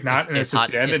like not, and it's just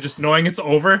hot- the end, and it's- just knowing it's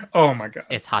over. Oh my god.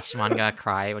 Is Hachiman gonna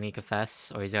cry when he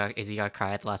confess, or is he gonna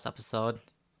cry at the last episode?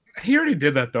 He already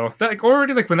did that though. That, like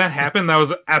already, like when that happened, that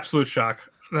was an absolute shock.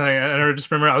 Like, I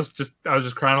just remember I was just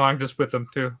crying along just with them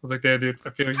too. I was like, "Yeah, dude,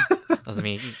 I feel you." Doesn't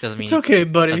mean It's okay,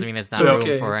 buddy. doesn't mean there's not It's room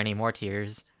okay. for any more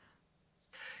tears.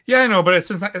 Yeah, I know, but it's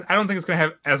just not, I don't think it's gonna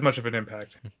have as much of an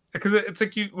impact because it's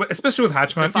like you, especially with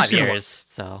It's been Hachiman. 5 years,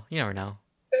 so you never know.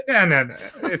 No.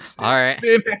 It's All right,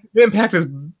 the impact is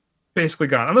basically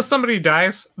gone unless somebody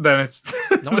dies. Then it's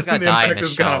no one's gonna the die in impact this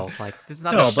is show. gone. Like this is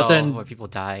not No, a show but then- where people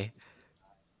die.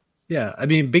 Yeah, I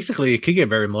mean, basically, it could get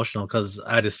very emotional because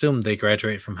I'd assume they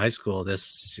graduate from high school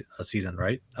this season,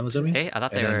 right? I'm assuming. Hey, I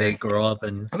thought And they then were they grow up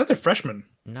and I thought they're freshmen.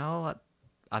 no.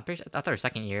 I'm pretty sure, I thought they were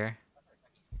second year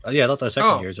yeah, I thought they're second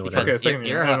Oh, years or because whatever. Okay, second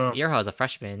year, I don't know. Yerha is a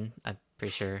freshman. I'm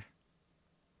pretty sure.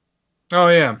 Oh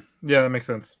yeah, that makes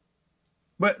sense.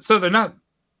 But so they're not.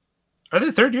 Are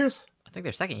they third years? I think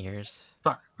they're second years.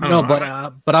 Fuck. I No, don't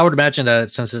know. but I would imagine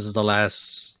that since this is the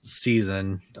last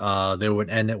season, they would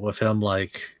end it with him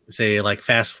like say like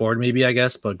fast forward maybe I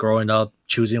guess, but growing up,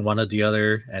 choosing one or the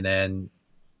other, and then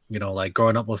like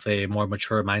growing up with a more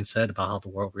mature mindset about how the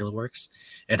world really works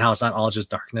and how it's not all just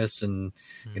darkness and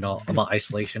about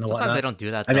isolation and Sometimes whatnot. they don't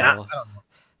do that. I mean, though. I don't know.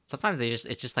 Sometimes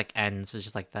it just like ends with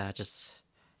just like that, just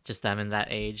them in that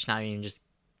age, not even just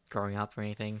growing up or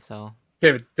anything. So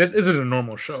David, this isn't a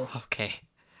normal show. okay,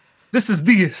 This is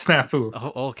the snafu.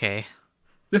 oh okay.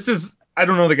 This is I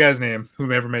don't know the guy's name who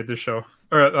ever made this show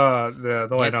or the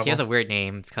He light has, novel. he has a weird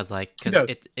name because He does.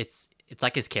 it's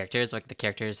like his characters. Like the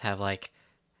characters have like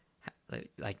they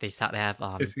have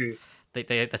Basically,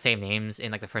 they have the same names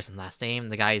in like the first and last name.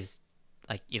 The guy's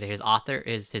like either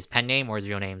his pen name or his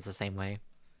real name is the same way.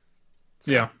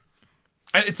 So, yeah,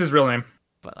 it's his real name.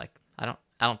 but like I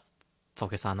don't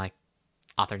focus on like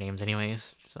author names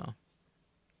anyways. So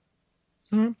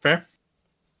Fair.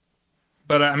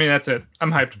 But I mean, that's it.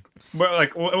 I'm hyped. Well,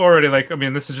 like already, like I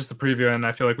mean, this is just a preview, and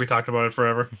I feel like we talked about it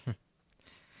forever.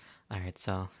 all right,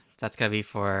 so that's gonna be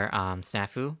for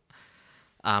Snafu.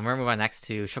 We're moving on next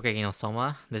to Shokugeki no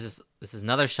Soma. This is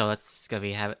another show that's gonna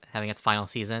be having its final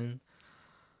season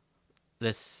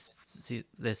this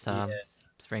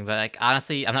spring. But like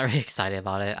honestly, I'm not really excited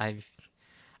about it. I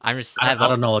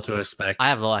don't know what to expect. I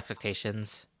have low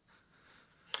expectations.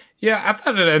 Yeah, I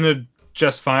thought it ended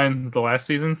just fine the last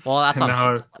season. Well, that's And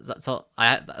what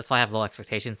now- that's why I have low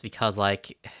expectations because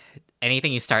like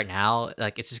anything you start now,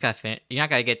 like it's just gonna you're not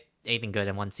gonna get anything good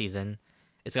in one season.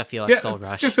 It's gonna feel like so it's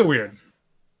rushed. gonna feel weird.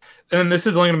 And this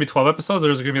is only gonna be 12 episodes,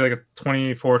 or is it gonna be like a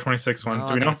 24, 26 one? No, Do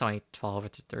I we think know? it's only 12 or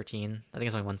 13. I think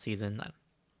it's only one season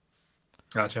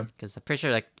Gotcha. because I'm pretty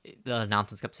sure like the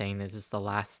announcements kept saying this is the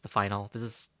final. This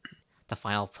is the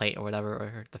final plate or whatever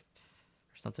or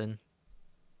something.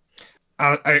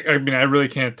 I mean, I really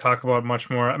can't talk about much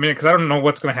more. I mean, because I don't know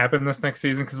what's going to happen this next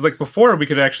season. Because like before, we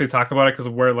could actually talk about it because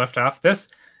of where it left off.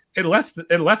 It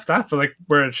left off for like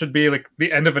where it should be like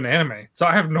the end of an anime. So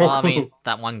I have no Well, I clue. mean,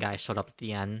 that one guy showed up at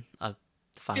the end of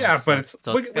the final. Yeah, but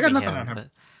episode, it's- we got gonna be nothing on him. but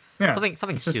Yeah, something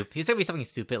it's just- stupid. He's gonna be something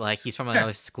stupid. Like he's from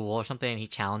another school or something. And he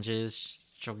challenges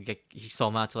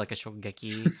Soma to like a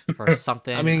Shokugeki for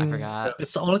something. I mean, forgot.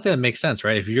 It's the only thing that makes sense,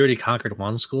 right? If you already conquered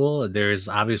one school, there's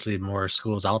obviously more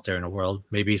schools out there in the world.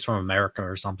 Maybe he's from America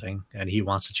or something, and he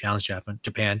wants to challenge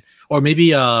Japan, or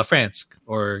maybe France,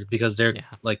 or because they're Yeah.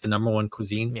 like the number one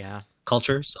cuisine Yeah.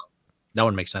 culture. So that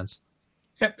would make sense.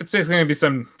 Yeah, it's basically gonna be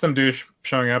some douche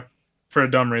showing up for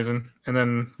a dumb reason, and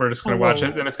then we're just gonna watch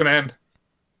it, and it's gonna end.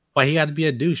 Why he got to be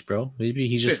a douche, bro? Maybe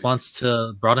he just Shit. wants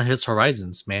to broaden his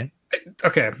horizons, man.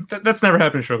 Okay, that's never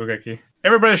happened in Shokugeki.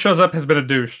 Everybody shows up has been a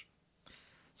douche.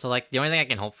 So like the only thing I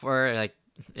can hope for like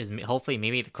is hopefully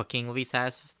maybe the cooking will be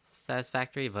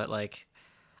satisfactory, but like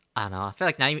I don't know. I feel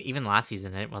like not even last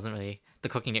season it wasn't really the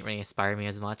cooking didn't really inspire me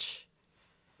as much.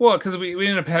 Well, because we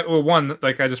ended up one,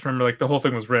 like I just remember like the whole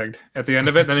thing was rigged at the end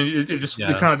of it. Then it just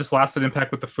Yeah. it kind of just lost its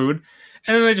impact with the food,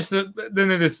 and then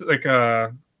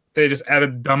they just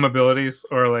added dumb abilities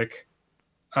or like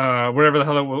whatever the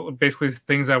hell it was, basically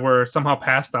things that were somehow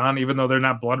passed on, even though they're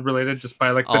not blood related, just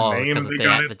by like the name because they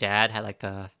got it. the dad had like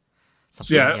the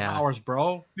something. Yeah. Yeah. Powers,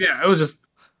 bro. Yeah, it was just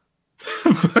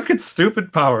fucking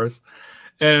stupid powers,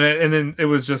 and then it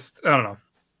was just I don't know.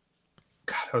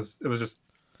 God, it was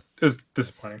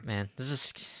disappointing. Man, this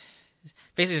is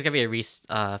basically just gonna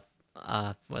be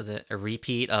was it a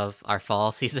repeat of our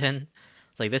fall season?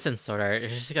 It's like this and Sword Art.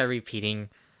 It's just repeating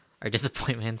our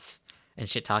disappointments and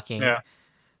shit talking. Yeah.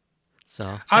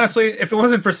 So Honestly, if it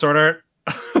wasn't for Sword Art,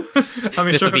 I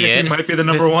mean, this would be Shokugeki it. might be the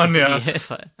number one. This Yeah, would be it,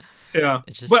 but yeah.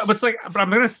 it's just But it's like, but I'm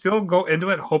gonna still go into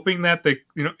it hoping that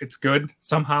it's good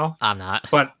somehow. I'm not.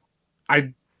 But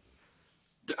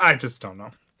I just don't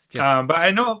know. Still, But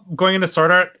I know going into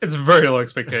Sword Art, it's very low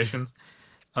expectations.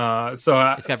 So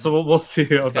we'll see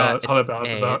how that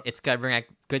balances out. It's gotta bring back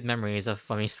good memories of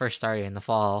when we first started in the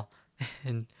fall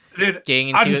and Dude,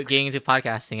 getting I into just- getting into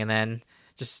podcasting and then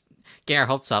just getting our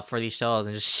hopes up for these shows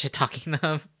and just shit talking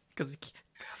them because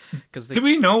do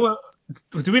we know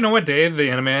what day the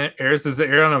anime airs? Does it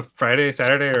air on a Friday,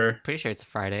 Saturday, or? pretty sure it's a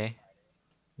Friday.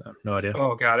 No idea.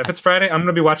 Oh god, if it's Friday, I'm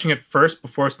gonna be watching it first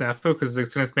before Snafu because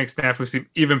it's gonna make Snafu seem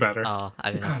even better. Oh,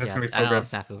 I didn't know. God, it's Yeah, gonna be so I don't know good.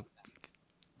 if Snafu.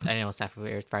 I didn't know Snafu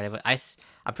aired Friday, but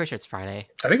I'm pretty sure it's Friday.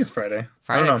 I think it's Friday. I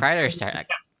Friday, don't know. Friday or Saturday.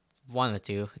 One of the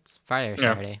two. It's Friday or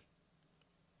Yeah. Saturday.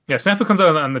 Yeah, Snafu comes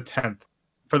out on the 10th.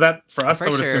 For us, I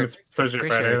pretty would assume sure- it's Thursday or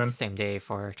Pretty Friday sure then. it's the same day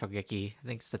for Shokugeki. I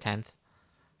think it's the 10th.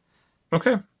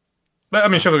 Okay. But I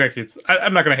mean, Shokugeki,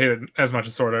 I'm not gonna hate it as much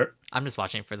as Sword Art. I'm just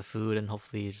watching for the food and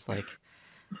hopefully just like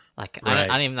I Right,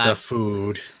 don't even the know.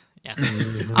 food. Yeah.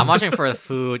 I'm watching for the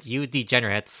food. You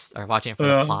degenerates are watching for the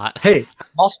Yeah. plot. Hey, I'm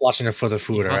also watching it for the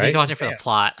food, all Well, right? he's watching for Yeah. the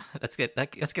plot. Let's get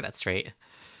that straight.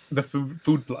 The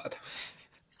food blood.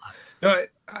 No,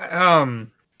 I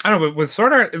don't know, but with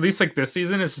Sword Art, at least like this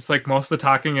season, it's just like most of the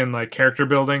talking and like character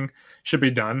building should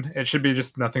be done. It should be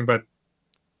just nothing but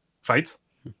fights.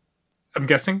 I'm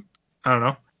guessing. I don't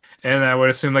know. And I would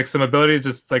assume like some abilities,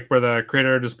 just like where the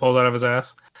creator just pulled out of his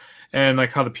ass, and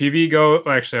like how the PV go.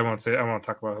 Well, actually, I won't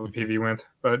talk about how the PV went,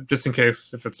 but just in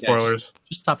case if it's Yeah, spoilers,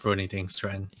 Just stop ruining things,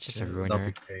 Trent. It's just a That'll be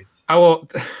ruiner. great. I will.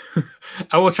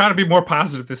 I will try to be more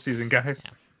positive this season, guys.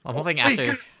 I'm hoping We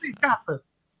after got this.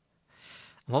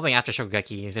 I'm hoping after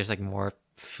Shokugeki there's like more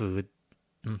food.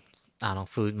 I don't know,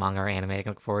 food, manga, or anime I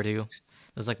can look forward to.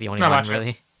 There's like the only Not one much.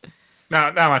 really.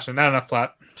 No, not much. Not enough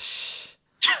plot.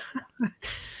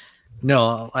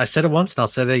 No, I said it once and I'll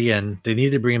say it again. They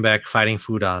need to bring back fighting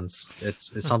foodons.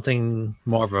 It's something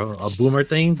more of a boomer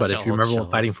thing, but Such if an you old remember show.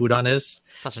 what fighting foodon is,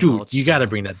 Such an dude, old you got to show.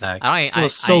 bring that back. I It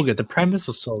was so good. The premise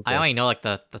was so good. I only know like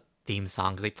the theme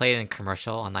songs. They play it in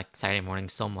commercial on like Saturday morning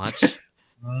so much.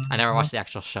 I never watched the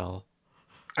actual show.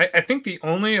 I think the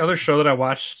only other show that I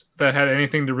watched that had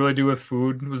anything to really do with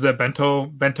food was that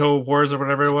Bento Wars or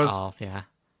whatever it was. Oh yeah,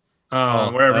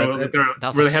 Where that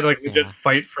was where they had like yeah. legit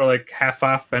fight for like half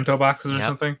off bento boxes or Yep.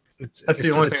 something. It's, That's the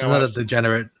it's, only it's thing I another watched.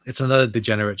 degenerate. It's another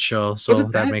degenerate show, so Was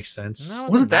it that that? makes sense. No,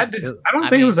 Was it that? bad. I don't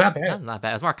think mean, it was that It bad. was not bad.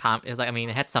 It was more it was like, I mean,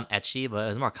 it had some etchy, but it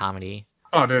was more comedy.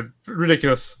 Oh, dude,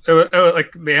 ridiculous!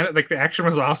 Like the action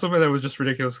was awesome, and it was just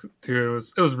ridiculous too.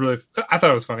 It was really. I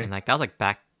thought it was funny. And like that was like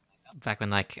back when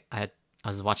like I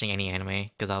was watching any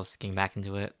anime because I was getting back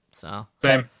into it. So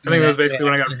Same. I think that was basically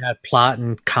when I got. It had plot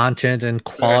and content and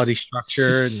quality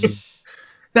structure. And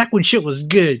back when shit was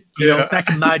good, you know, Yeah. back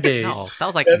in my days. no, that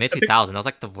was like I mid think- 2000. That was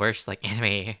like the worst like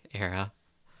anime era.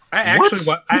 I actually,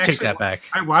 What? I You take actually, that back.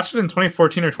 I watched it in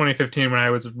 2014 or 2015 when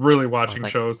I was really watching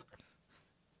like- shows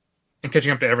and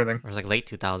catching up to everything. Or it was like late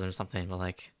 2000 or something. But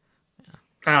like,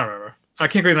 I don't remember. I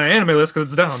can't create an anime list because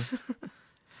it's down.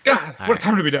 God, what a Alright.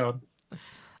 time to be down,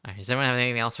 alright, does anyone have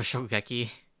anything else for Shokugeki?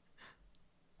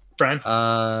 Brian.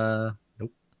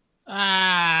 Nope.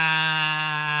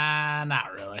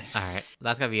 Not really. All right,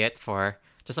 that's gonna be it for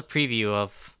just a preview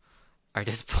of our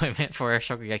disappointment for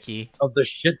Shokugeki. Of the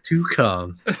shit to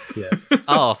come. Yes.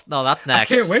 Oh no, that's next.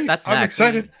 can't wait. That's I'm next.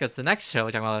 excited. Because the next show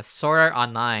we're talking about is Sword Art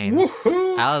Online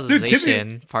Woohoo! Dude, Timmy,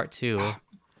 Alicization Part 2.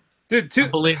 dude, I Tim,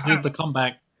 believe dude, the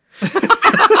comeback.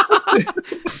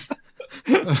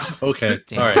 Okay.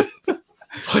 Damn. All right.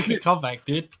 Fucking comeback,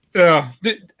 dude.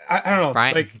 dude, I don't know.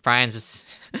 Brian, Like, Brian's just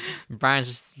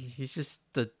he's just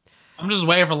the I'm just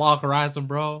waiting for Log Horizon,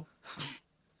 bro.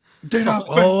 dude,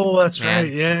 Oh, that's Man.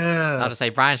 right. Yeah. I'll just say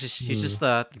Brian's just he's just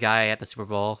the guy at the Super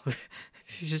Bowl.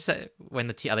 He's just when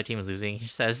the other team is losing, he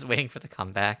says waiting for the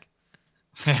comeback.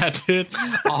 Yeah, dude.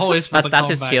 Always for the That's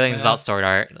his comeback, feelings man. about Sword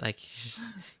Art. Like he's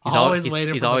Always he's,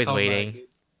 waiting he's for the always comeback, waiting. dude.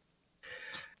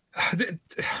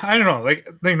 I don't know. Like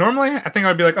normally, I think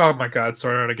I'd be like, "Oh my god,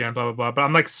 Sword Art again," blah blah blah. But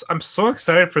I'm like, I'm so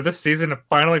excited for this season to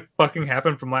finally fucking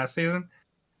happen from last season,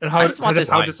 and I just want this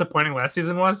how line. disappointing last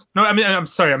season was. No, I mean, I'm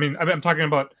sorry. I'm talking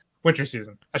about winter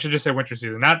season. I should just say winter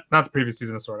season, not the previous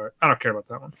season of Sword Art. I don't care about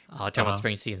that one. Oh, talking about Uh-huh.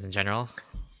 spring season in general.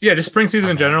 Yeah, just spring season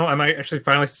in Okay. general. I'm actually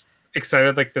finally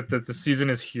excited like that the season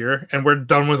is here and we're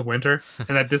done with winter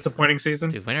and that disappointing season.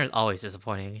 Dude, winter is always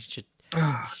disappointing. You should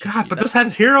Oh, God, but this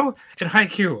had Hero and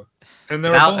Haikyuu, and they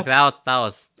were that, both. that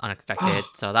was unexpected.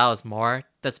 So that was more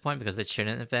disappointing because it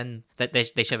shouldn't have been that they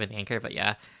should have been anchored. But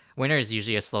yeah, winter is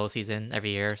usually a slow season every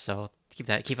year, so keep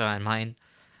that in mind.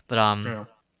 But Yeah.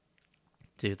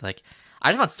 dude, like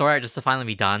I just want Sword Art just to finally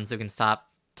be done so we can stop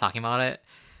talking about it.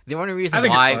 The only reason I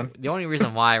think it's why fun.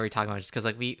 we're talking about it is because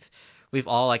like we've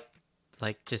all like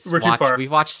just We're too far.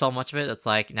 we've watched so much of it. It's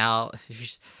like now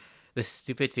this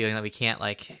stupid feeling that we can't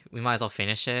like we might as well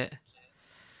finish it.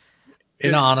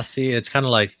 In all honesty, it's kind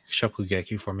of like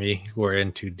Shokugeki for me. We're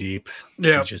in too deep.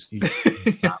 Yeah. You just you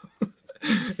stop.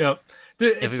 Yeah.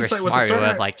 Dude, If it's we were just like with the smart, we Sword would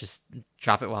have Art- like just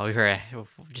drop it while we were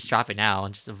just drop it now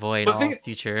and just avoid But all think-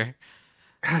 future.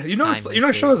 You know, time a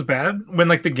show wasted. is bad when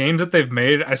like the games that they've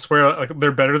made. I swear, like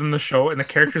they're better than the show, and the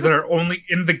characters that are only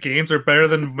in the games are better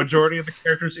than majority of the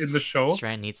characters in the show.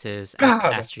 Strand needs his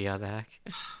God. Astria back.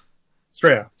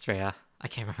 Straya, Straya. I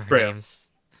can't remember her Straya. names.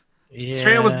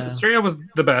 Straya was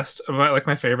the best of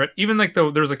my favorite. Even like there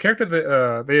was a character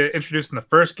that they introduced in the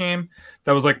first game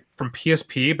that was like from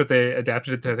PSP, but they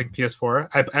adapted it to I think PS4.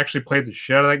 I actually played the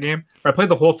shit out of that game. Or I played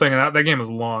the whole thing, and that game was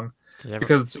long Dude,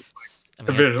 because it's just I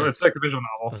the mean, visual. It's like the visual it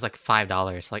novel. was like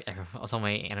 $5. Like so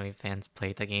many anime fans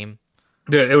played the game.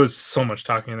 Dude, it was so much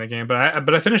talking in the game, but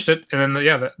I finished it, and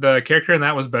then the character in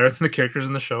that was better than the characters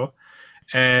in the show,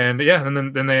 and yeah, and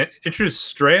then they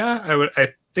introduced Straya. I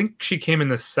think she came in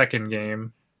the second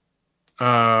game.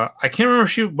 I can't remember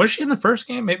if she in the first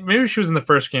game. Maybe she was in the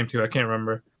first game too. I can't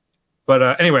remember,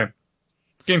 but anyway,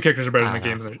 game characters are better than the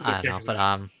games. I don't know, but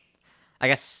I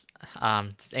guess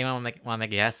does anyone want to make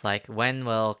a guess? Like when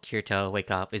will Kirito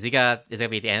wake up? Is it gonna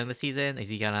be the end of the season? Is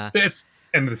he gonna It's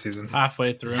end of the season.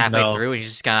 Halfway through. halfway No. through and he's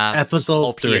just gonna Episode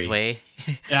OP his 3. way?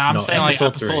 Yeah, I'm No, saying like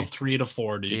episode episode 3. 3 to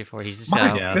 4, 3 or dude. 4. He's just My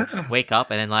gonna Yeah. God. wake up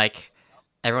and then like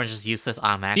everyone's just useless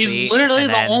automatically. He's literally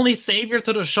and the then- only savior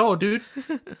to the show, dude.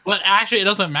 But actually, it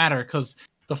doesn't matter because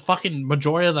the fucking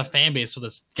majority of the fan base for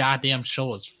this goddamn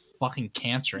show is fucking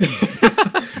cancer. anyways.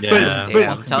 Yeah.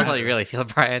 Damn, tell us how you really feel,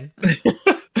 Brian.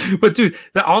 But dude,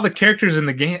 all the characters in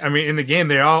the game. I mean, in the game,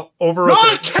 they're all over. no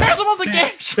one cares about the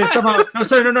game. They somehow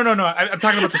no. I'm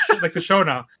talking about the show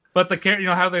now. But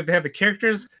how they have the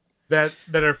characters that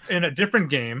are in a different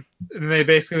game, and they're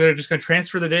just going to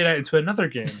transfer the data into another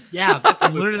game. Yeah, that's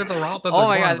literally the route that they're Oh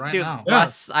my going god, right dude! now.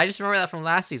 Yeah. I just remember that from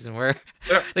last season where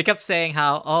Yeah. they kept saying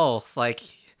how like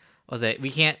was it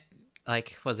we can't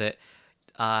like was it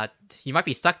you might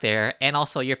be stuck there, and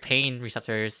also your pain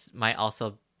receptors might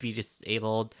also be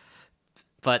disabled.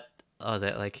 But what was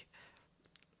it like?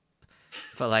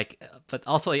 But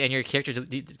also, and your character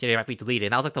they might be deleted.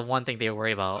 And that was like the one thing they would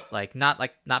worry about, like not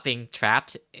being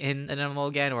trapped in an MMO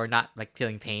again, or not like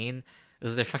feeling pain. It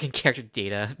was their fucking character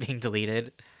data being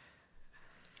deleted.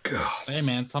 God, Hey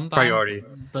man, sometimes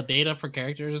Priorities. the data for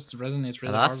characters resonates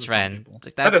really Oh, hard that's with some Stren. people. It's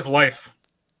like that is life.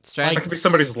 Stren. That could be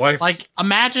somebody's life. Like,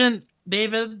 imagine,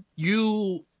 David,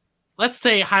 you, let's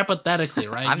say hypothetically,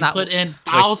 right? I'm you not- put in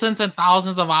thousands and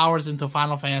thousands of hours into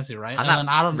Final Fantasy, right? I'm and not then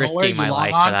out of risking nowhere, you my log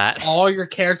life for on, that. all your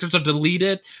characters are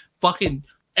deleted. Fucking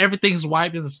everything's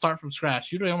wiped and start from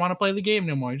scratch. You don't even want to play the game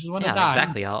anymore. You just want to Yeah, die.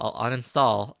 exactly. I'll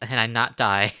uninstall and I not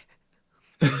die.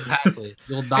 Exactly.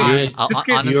 You'll die. I'll This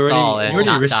game- You uninstall already, and you already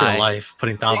not risked die. your life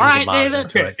putting thousands Alright, of hours David.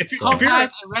 into it. If you- so- if you're-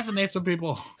 Sometimes it resonates with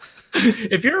people.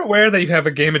 If you're aware that you have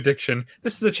a game addiction,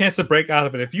 this is a chance to break out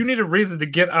of it. If you need a reason to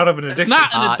get out of an It's addiction,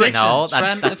 not an addiction. no,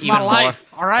 that's- Stren. that's it's even my more- life.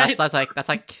 All right. That's like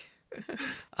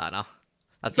I don't know.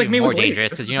 That's it's like even me more with weed.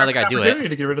 dangerous This because is you a know they perfect gotta do opportunity it.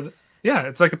 to get rid of it. Yeah,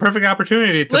 it's like a perfect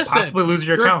opportunity to Listen, possibly lose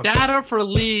your Your account. data for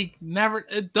League never.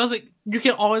 It doesn't. You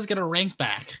can always get a rank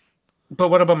back. But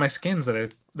what about my skins that I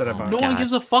Oh bought? No God. one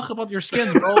gives a fuck about your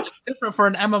skins, bro. It's different for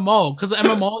an MMO because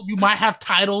MMO you might have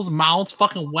titles, mounts,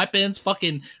 fucking weapons,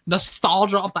 fucking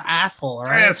nostalgia up the asshole. All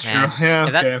right. That's true. Yeah. Yeah.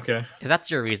 If that- Okay. If that's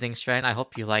your reasoning, Stren, I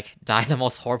hope you like die the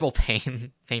most horrible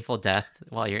painful death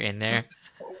while you're in there.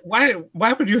 Why?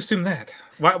 Why would you assume that?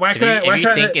 Why If could you, I? if Why you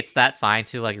could think I, it's that fine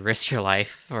to like risk your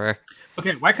life for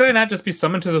okay, why could I not just be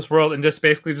summoned to this world and just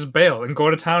basically just bail and go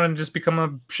to town and just become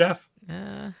a chef?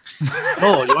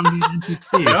 Oh, you want to be an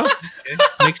NPC? You know?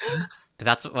 Okay, makes sense. if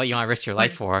that's what you want to risk your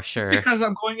life for, Just sure. because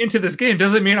I'm going into this game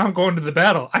doesn't mean I'm going to the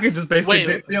battle. I could just basically Wait,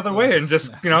 dip the other way and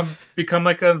just become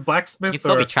like a You blacksmith can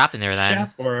still or be trapped in there then.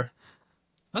 chef or.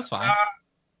 That's fine.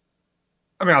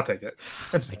 I mean, I'll take it.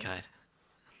 That's Oh my fine. god.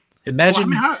 Imagine,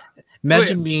 Well, I mean,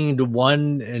 imagine being the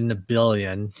one in a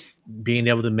billion, being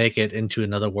able to make it into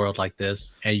another world like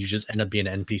this, and you just end up being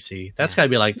an NPC. That's Yeah. gotta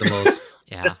be like the most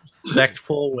Yeah.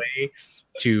 respectful way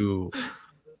to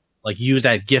like use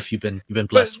that gift you've been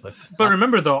blessed with. But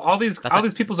remember though, all these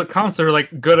That's a- people's accounts are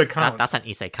like good accounts. That's an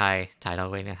isekai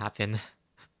title waiting to happen,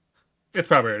 It's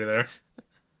probably already there.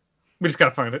 We just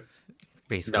gotta find it.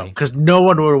 No, basically. because no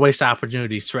one would waste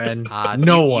opportunities, friend.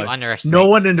 No you one. underestimate. No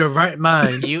one in their right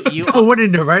mind. You No one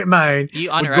in their right mind you would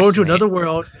go underestimate. to another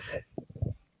world.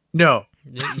 No.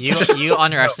 You Just- you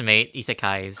underestimate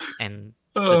isekais and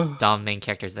the Ugh. dumb main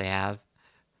characters they have,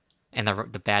 and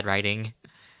the bad writing.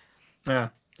 Yeah,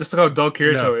 just look how dull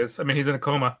Kirito No. is. I mean, he's in a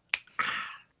coma.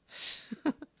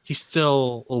 He's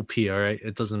still OP, all right?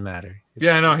 It doesn't matter.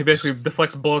 Yeah, I know. He basically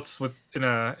deflects bullets in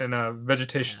a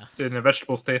vegetation in a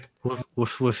vegetable state.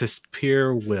 With his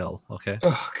pure will, okay?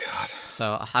 Oh God.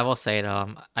 So I will say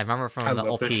though, I remember from I the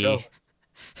love this OP, show.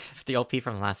 the OP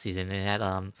from last season. It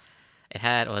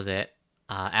had was it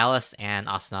Alice and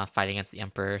Asuna fighting against the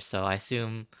Emperor. So I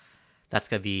assume that's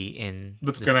gonna be in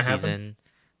That's this gonna happen? season.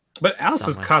 But Alice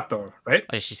is Someone- caught though, right?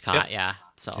 Oh, she's caught, yeah.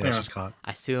 So Yeah, Yeah. she's caught.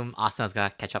 I assume Asuna's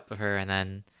gonna catch up with her, and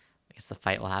then I guess the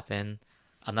fight will happen.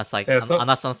 Unless like Yeah, so-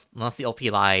 unless the OP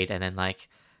lied, and then like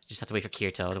you just have to wait for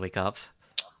Kirito to wake up.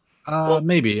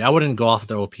 Maybe I wouldn't go off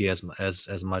the OP as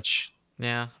much.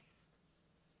 Yeah,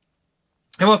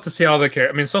 And we'll have to see how they care.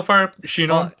 I mean, so far Shino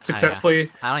Well,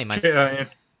 successfully. I only mentioned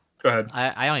Go ahead.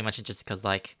 I only mentioned just because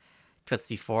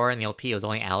before in the OP it was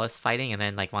only Alice fighting, and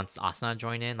then like once Asuna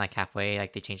joined in, like halfway,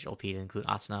 like they changed the OP to include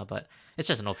Asuna, but it's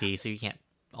just an OP, so you can't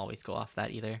always go off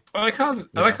that either. I like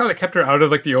how they kept her out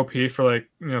of like the OP for like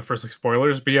for like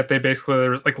spoilers, but yet they basically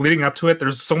there was like leading up to it.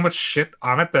 There's so much shit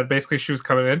on it that basically she was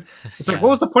coming in. It's like, Yeah. what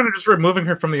was the point of just removing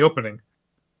her from the opening?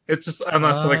 It's just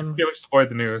unless to like Um, just avoid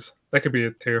the news. That could be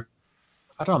it too.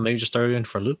 I don't know. Maybe just throw you in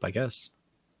for a loop. I guess.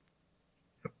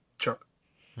 Sure.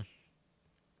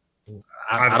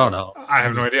 I don't know. I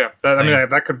have no idea. I mean,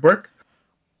 that could work.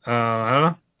 I don't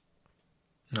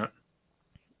know. No.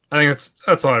 I think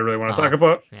that's all I really want to talk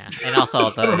about. Yeah, and also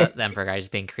the Emperor guy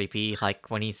just being creepy, like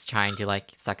when he's trying to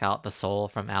like suck out the soul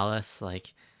from Alice,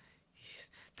 like he's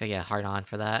gonna get hard on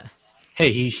for that.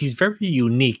 Hey, he's very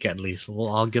unique. At least,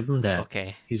 well, I'll give him that.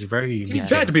 Okay, He's very unique. He's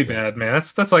bad to be bad, man.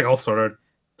 That's like all sword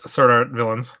art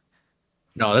villains.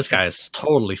 No, this guy is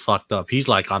totally fucked up. He's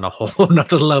like on a whole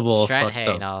nother level. Of Stren, fucked hey,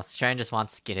 up. no, Stren just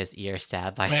wants to get his ear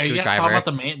stabbed by a Man, you guys talk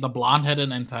screwdriver. about the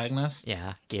blonde-headed antagonist?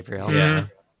 Yeah, Gabriel. Yeah.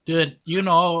 Dude, you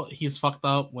know he's fucked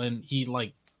up when he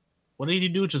like, what did he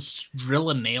do? Just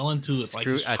drill a nail into it, like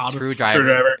his A childhood-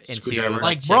 Screwdriver. into Screwdriver.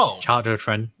 Like, chicks. bro. Childhood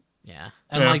friend. Yeah,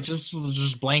 and Yeah. like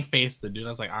just blank faced the dude. I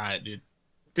was like, all right, dude.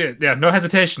 Dude, yeah, no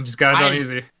hesitation. Just got it done I-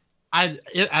 easy.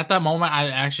 At that moment,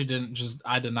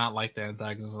 I did not like the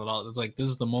antagonist at all. It's like, this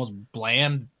is the most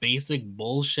bland, basic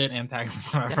bullshit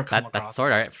antagonist I've ever come That's across.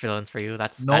 Sword Art villains for you.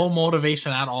 That's No that's,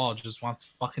 motivation at all. Just wants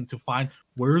fucking to find,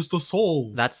 where's the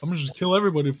soul. That's- I'm gonna just kill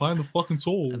everybody, find the fucking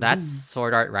soul. That's Ooh.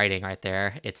 Sword Art writing right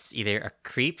there. It's either a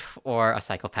creep or a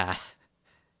psychopath.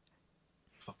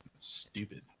 Fucking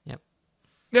stupid.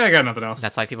 Yeah, I got nothing else.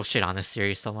 That's why people shit on this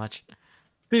series so much.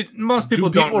 Dude, most people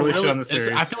don't really shit on the it's-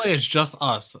 series. I feel like it's just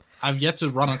us. I've yet to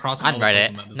run across On another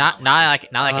person Reddit, that does not like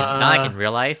it. not like in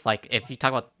real life. Like if you talk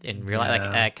about in real life, like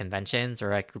Yeah. at conventions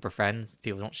or like group of friends,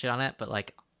 people don't shit on it. But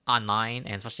like online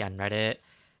and especially on Reddit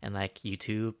and like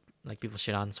YouTube, like people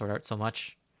shit on Sword Art so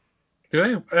much.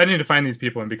 Do they? I need to find these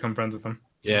people and become friends with them.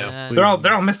 Yeah, Uh,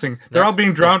 They're all missing. They're all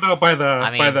being drowned out by the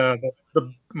I by mean-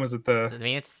 the was it I the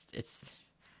mean, it's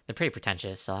they're pretty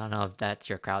pretentious, so I don't know if that's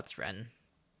your crowd's friend.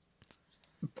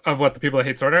 of what the people that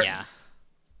hate Sword Art? Yeah.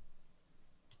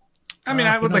 I mean,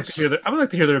 I would like to hear I would like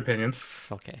to hear their opinions,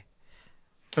 Okay.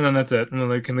 and then that's it. And then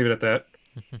we can leave it at that.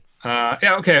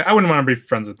 Yeah, okay. I wouldn't want to be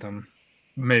friends with them.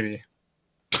 Maybe.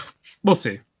 We'll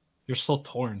see. You're so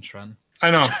torn, Trent.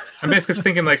 I know. I'm basically just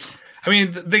thinking like, I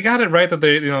mean, they got it right that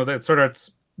that Sword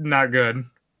Art's not good,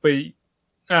 but I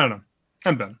don't know.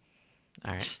 I'm done.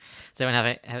 All right. Does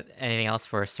anyone have anything else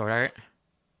for Sword Art?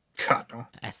 God no.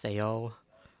 Sao.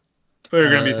 We're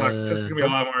gonna be talking. It's gonna be a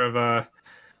lot more of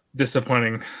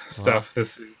disappointing stuff.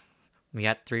 This We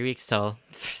got 3 weeks till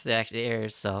it actually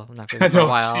airs, so I'm not I going to for a know.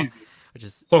 while, Jeez, which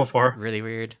is so far. really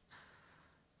weird.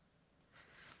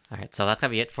 All right, so that's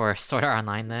gonna be it for Sword Art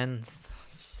Online then.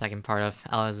 Second part of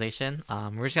Alicization.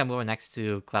 We're just gonna move on next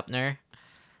to Glepner.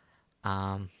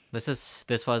 This was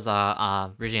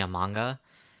originally a manga.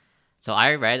 So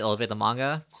I read a little bit of the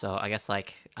manga. So I guess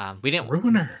like we didn't.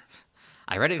 Ruiner.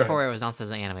 I read it Go before it was announced as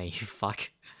an anime. You fuck.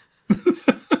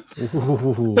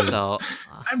 Ooh. So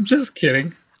I'm just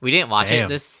kidding. we didn't watch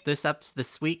Damn. it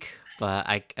this week, but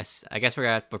I guess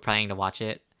we're planning to watch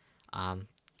it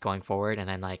going forward, and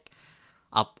then like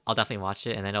I'll definitely watch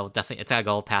it, and then it's gonna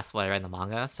go past what I read in the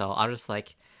manga. So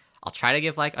I'll try to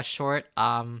give like a short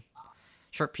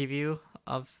preview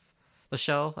of the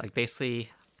show. Like basically,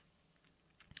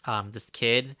 this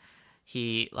kid,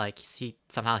 he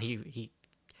somehow he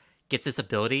gets this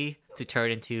ability to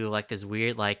turn into like this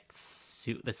weird like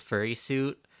suit, this furry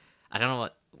suit. I don't know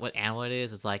what animal it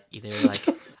is. It's like either like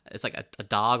it's like a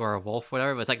dog or a wolf,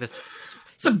 whatever. But it's like this.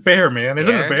 It's a bear, man.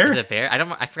 Isn't it a bear? Is it a bear?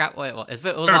 I forgot what it was.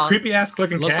 It was Or a all, creepy ass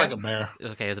looking Looks cat. like a bear.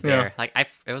 okay, it was a Yeah. bear. Like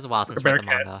it was a while since I bear read the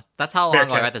cat. manga. That's how Bear long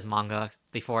ago I cat. read this manga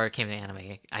before it came to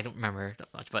anime. I don't remember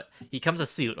that much, but he becomes a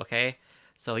suit. Okay,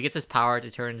 so he gets his power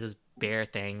to turn into this bear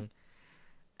thing,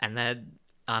 and then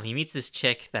he meets this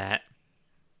chick that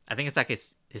I think it's like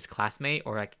his classmate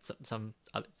or like some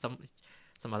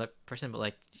other person, but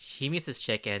like he meets this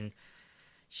chick and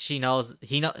she knows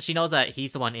that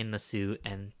he's the one in the suit,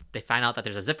 and they find out that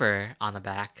there's a zipper on the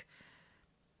back.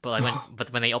 But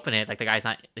like when they open it, like the guy's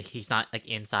he's not like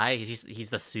inside. He's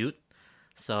the suit.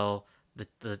 So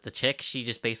the chick, she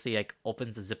just basically like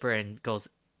opens the zipper and goes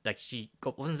like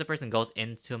opens the zippers and goes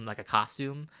into him like a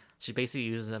costume. She basically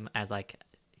uses him as like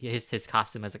his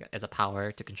costume as a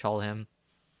power to control him.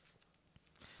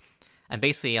 And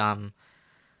basically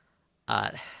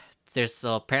there's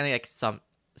apparently like some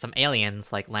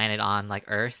aliens like landed on like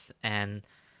Earth, and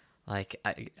like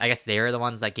I guess they were the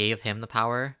ones that gave him the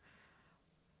power.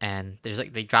 And there's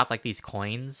like they drop like these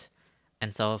coins,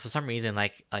 and so for some reason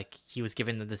like he was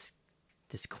given this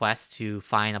quest to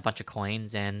find a bunch of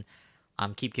coins and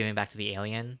keep giving back to the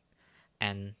alien.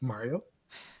 And Mario.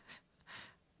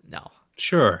 no,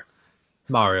 Sure,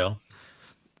 Mario.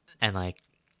 and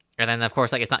then of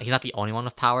course like he's not the only one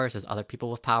with powers. There's other people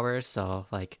with powers, so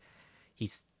like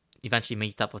he's eventually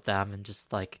meets up with them and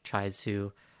just like tries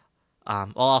to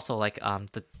also like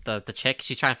the chick,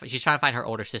 she's trying to find her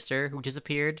older sister who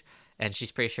disappeared, and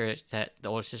she's pretty sure that the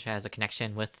older sister has a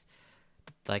connection with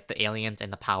like the aliens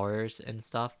and the powers and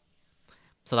stuff.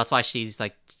 So that's why she's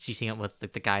seeing it with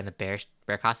like, the guy in the bear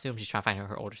costume. She's trying to find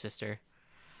her older sister.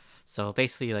 So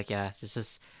basically like yeah, it's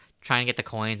just trying to get the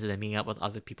coins and then meeting up with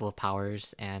other people with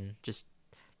powers and just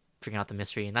figuring out the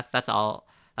mystery. And that's all.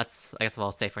 That's I guess what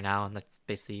I'll say for now, and that's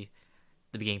basically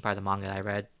the beginning part of the manga I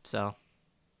read. So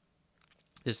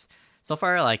there's so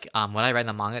far like what I read in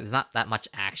the manga, there's not that much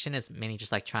action. It's mainly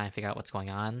just like trying to figure out what's going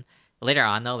on. Later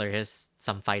on though, there is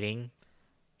some fighting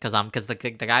because the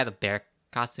guy the bear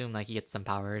costume, like he gets some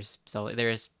powers, so there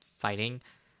is fighting.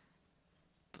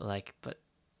 But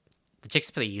the chick's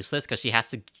pretty useless because she has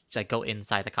to like go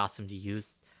inside the costume to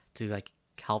use to like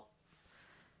help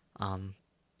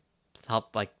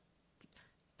help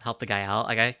the guy out.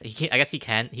 I guess he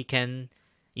can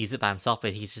use it by himself,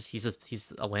 but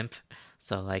he's a wimp.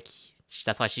 So like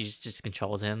that's why she just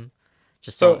controls him,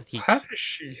 just so So he how does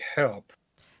she help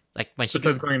like when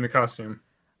besides going into costume?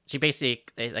 she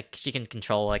basically like she can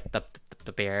control like the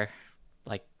bear,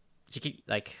 like she can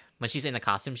like when she's in the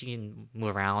costume she can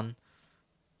move around.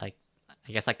 Like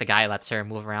I guess like the guy lets her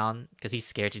move around because he's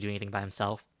scared to do anything by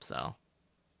himself. So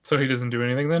So he doesn't do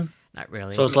anything then? not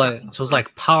really. So it's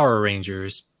like Power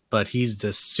Rangers, but he's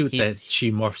the suit that He's-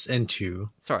 she morphs into,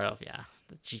 Sort of, yeah.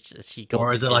 She goes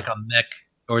or is it into- like a mech?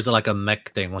 Or is it like a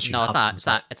mech thing once she No, hops it's not.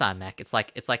 inside? It's not a mech. It's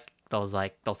like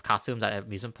those costumes at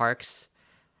amusement parks,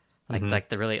 Mhm. like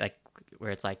the really like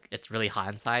where it's really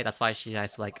hot inside. That's why she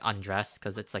has to like undress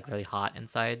because it's like really hot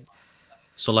inside.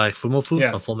 So like Fumofu from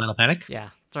Yes. Full Metal Panic. Yeah,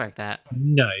 sort of like that.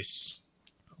 Nice.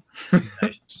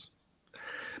 Nice.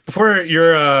 Before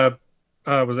your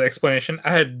was it explanation,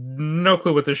 I had no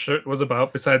clue what this shirt was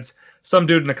about besides some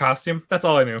dude in a costume. That's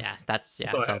all I knew. Yeah, all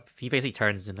I So had. he basically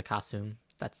turns in the costume.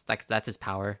 That's his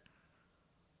power.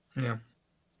 Yeah.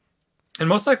 And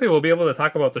most likely we'll be able to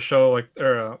talk about the show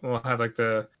we'll have like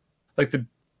the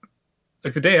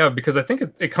day of because I think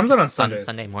it comes out on Sundays.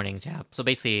 Sunday mornings. Yeah. So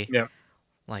basically, Yeah.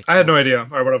 Like I had no idea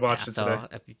or would have watched it so today.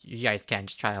 if you guys can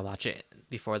just try to watch it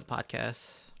before the podcast.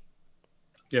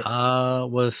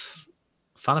 With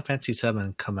Final Fantasy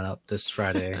VII coming up this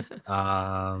Friday, Hey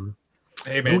no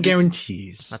man,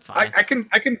 guarantees. That's fine. I can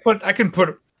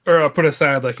put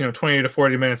aside like 20 to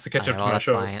 40 minutes to catch Alright, up to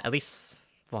well, my that's shows. fine.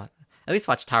 At least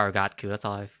watch Tower Gotku. That's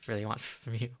all I really want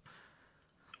from you.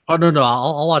 Oh no,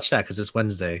 I'll watch that because it's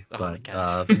Wednesday, Oh my but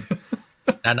gosh.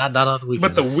 not on the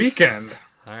weekend. But the weekend,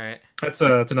 All right. that's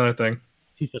another thing.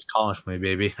 She's just calling for me,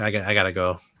 baby. I gotta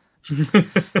go.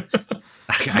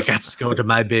 I got to go to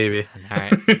my baby. All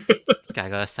right. Just gotta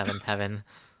go to Seventh Heaven.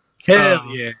 Hell Um,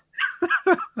 yeah!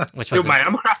 Which was Dude, my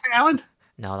Animal Crossing Island,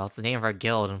 no, that's the name of our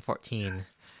guild in 14.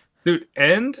 dude,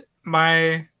 and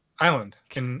my island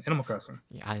in Animal Crossing.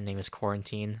 Yeah, our name is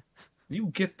Quarantine. You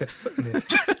get the.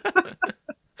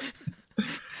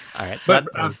 All right. So But,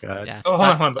 that, Oh god. yeah. Oh, so hold on,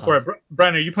 that- hold on. Before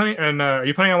Brian, are you planning on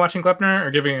watching Glepner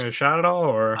or giving it a shot at all?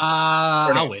 Or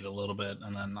I'll wait a little bit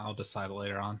and then I'll decide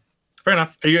later on. fair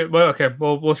enough. Are you well? Okay,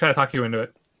 we'll try to talk you into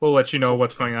it. We'll let you know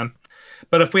what's going on.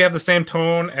 But if we have the same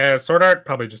tone as Sword Art,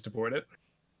 probably just avoid it.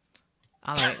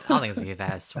 I don't think it's gonna be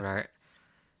bad as Sword Art.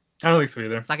 I don't think so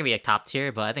either. It's not gonna be a top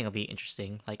tier, but I think it'll be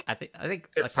interesting. Like I think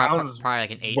It like, sounds probably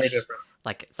like an H, Way different.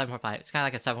 like 7.5. It's kind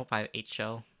of like a 7.5 H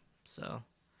show. So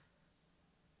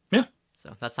Yeah.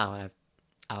 So that's how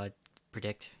I would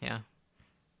predict. Yeah.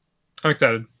 I'm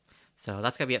excited. So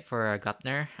that's gonna be it for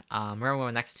Glepner. We're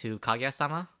going next to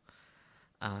Kaguya-sama.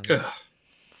 Ugh.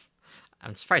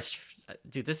 I'm surprised,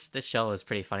 dude. This show is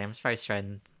pretty funny. I'm surprised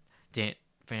Stren didn't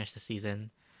finish the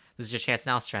season. This is your chance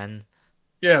now, Stren.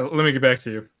 Yeah, let me get back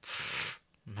to you.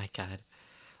 My God.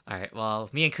 All right. Well,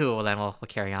 me and Ku we'll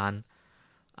carry on.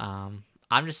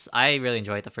 I really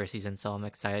enjoyed the first season, so I'm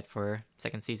excited for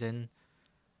second season.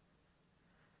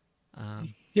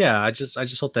 Yeah, I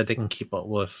just hope that they can keep up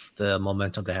with the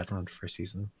momentum they had from the first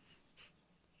season.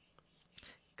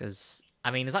 Because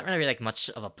I mean, it's not really like much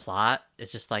of a plot.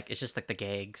 It's just like the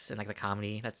gags and like the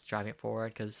comedy that's driving it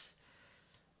forward. Because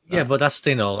Yeah, but that's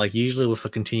the thing though. Like usually with a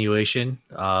continuation,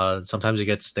 sometimes it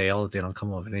gets stale if they don't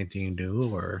come up with anything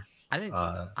new or I didn't.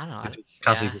 I don't know. it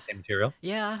constantly use the same material.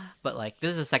 Yeah, but like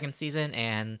this is the second season,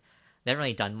 and they haven't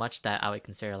really done much that I would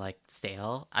consider like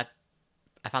stale. I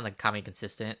found the comedy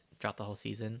consistent throughout the whole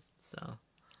season. So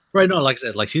Right, no, like I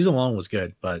said, like season one was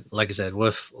good, but like I said,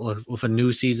 with a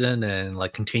new season and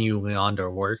like continuing on their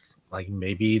work, like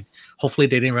maybe hopefully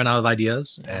they didn't run out of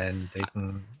ideas Yeah. and they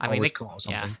can I mean, always they, come up with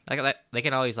yeah, something. like they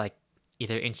can always like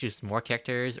either introduce more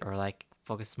characters or like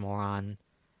focus more on.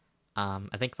 I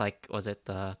think like was it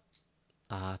the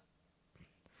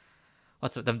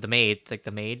what's it, the maid, like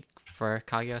the maid for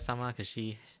Kaguya-sama, because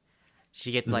she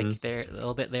gets like there a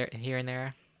little bit there here and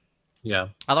there. Yeah.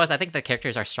 Otherwise, I think the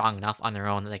characters are strong enough on their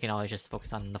own that they can always just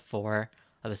focus on the 4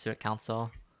 of the Student Council.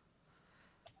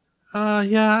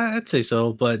 Yeah, I'd say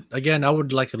so. But again, I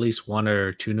would like at least one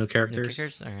or two new New characters,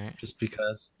 characters, all right. just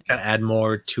because kind of add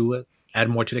more to it, add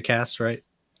more to the cast, right?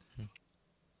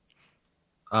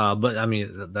 But I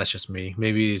mean, that's just me.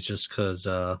 Maybe it's just because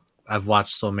I've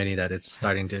watched so many that it's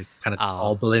starting to kind of Oh.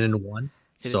 all blend into one.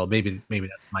 See, So maybe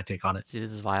that's my take on it. See,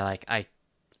 this is why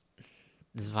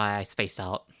I space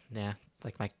out. Yeah,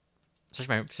 like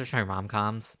especially my rom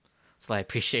coms, so I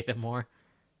appreciate them more.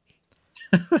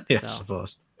 Yeah, So. I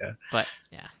suppose. Yeah. But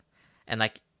yeah, and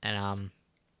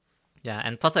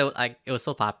plus it was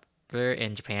so popular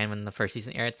in Japan when the first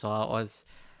season aired, so I was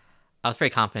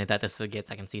pretty confident that this would get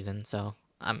second season. So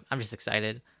I'm just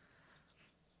excited.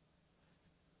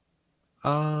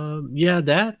 Yeah,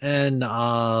 that and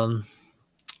I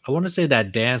want to say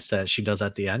that dance that she does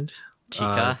at the end.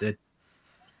 Chica.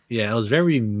 Yeah, it was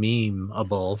very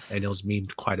memeable, and it was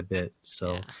memed quite a bit.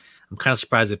 So Yeah. I'm kind of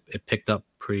surprised it picked up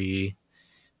pretty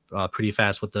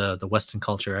fast with the Western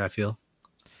culture. I feel.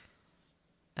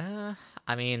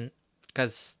 I mean,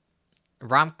 because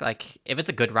like if it's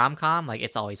a good rom com, like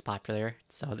it's always popular.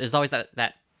 So there's always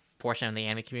that portion of the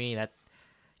anime community that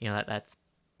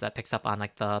that picks up on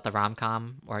like the rom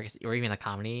com or even the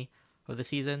comedy of the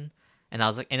season. And I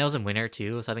was like, and it was in winter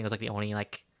too, so I think it was like the only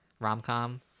like rom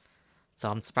com. So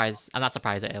I'm surprised. I'm not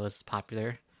surprised that it was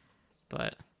popular,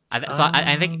 but I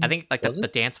think like Was the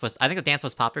it? dance was I think the dance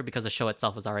was popular because the show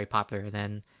itself was already popular.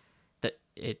 Then that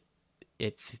it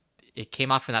it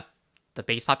came off from that the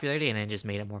base popularity and then just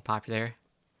made it more popular.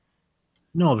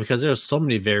 No, because there's so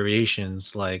many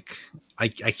variations. Like I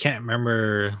can't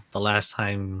remember the last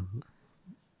time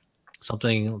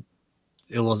something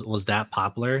it was that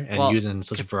popular and Well, using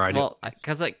such a variety of ways.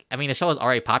 because like I mean the show was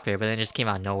already popular, but then it just came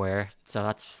out of nowhere. So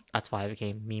that's why it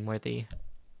became meme worthy.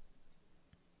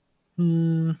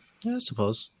 Yeah, I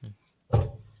suppose. I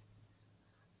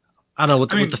don't know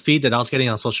with, I mean, with the feed that I was getting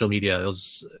on social media, it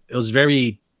was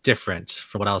very different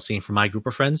from what I was seeing from my group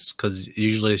of friends because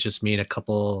usually it's just me and a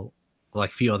couple,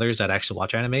 like few others that actually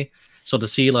watch anime. So to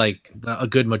see like a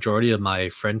good majority of my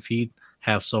friend feed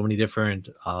have so many different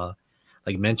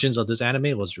like mentions of this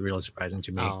anime was really surprising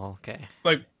to me. Oh, okay.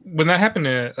 like when that happened,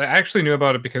 I actually knew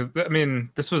about it because I mean,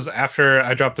 this was after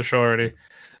I dropped the show already.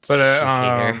 But You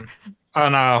hater.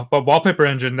 on but Wallpaper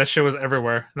Engine, that shit was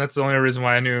everywhere, and that's the only reason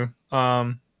why I knew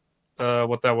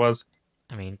what that was.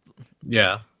 I mean,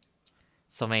 Yeah,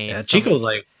 so many. yeah. So Chico's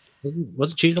many, like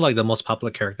wasn't Chico like the most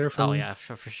popular character from? oh yeah,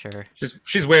 for sure.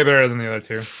 She's way better than the other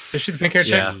two. Is she the pink hair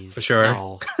chick? Yeah, Jeez, for sure.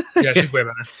 No. Yeah, she's way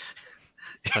better.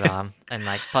 But and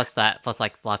like plus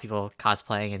like a lot of people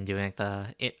cosplaying and doing like the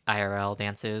IRL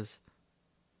dances.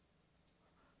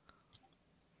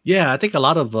 Yeah, I think a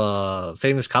lot of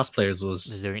famous cosplayers was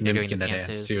Just doing they're doing the mimicking that dance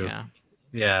dances. too. Yeah.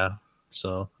 Yeah,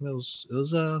 so it was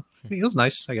I mean, it was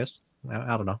nice, I guess.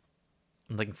 I don't know.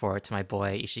 I'm looking forward to my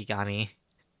boy Ishigami.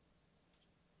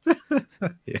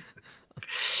 Yeah.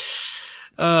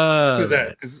 Who's Man.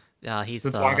 that? Is He's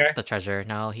the blonde guy? the treasure.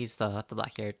 No, he's the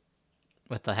black haired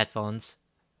with the headphones.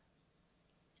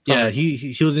 Yeah,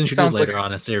 he was introduced sounds like later on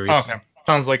in the series. Oh, okay.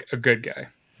 Sounds like a good guy.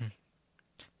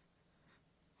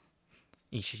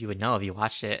 You would know if you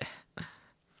watched it.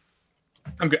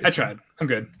 I'm good. I tried. I'm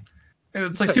good.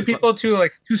 It's like But- two people too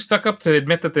stuck up to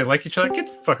admit that they like each other. Get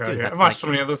the fuck out Dude, of here. that's I've watched like- so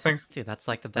many of those things. Dude, that's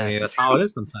like the I best. mean, that's how it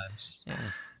is sometimes. Yeah.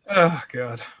 Oh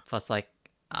god. Plus, like,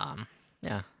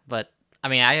 yeah. But I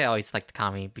mean, I always like the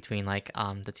comedy between like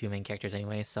the two main characters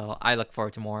anyway. So I look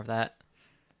forward to more of that.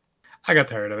 I got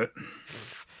tired of it.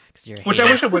 Because you're a Which I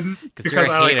hater. wish I wouldn't 'Cause because you're a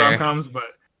I like hater. rom coms, but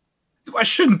I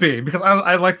shouldn't be because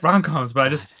I like rom coms, but I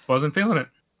just wasn't feeling it.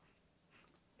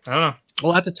 I don't know.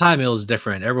 Well, at the time it was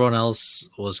different. Everyone else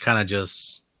was kind of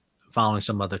just following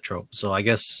some other trope. So I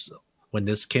guess when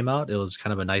this came out, it was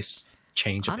kind of a nice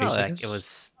change I of don't know, pace. I like it guess.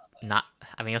 was not.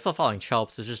 I mean, it was still following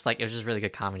tropes. It was just really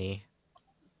good comedy.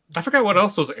 I forgot what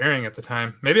else was airing at the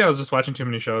time. Maybe I was just watching too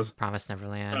many shows. Promise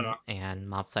Neverland know. and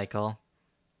Mob Psycho.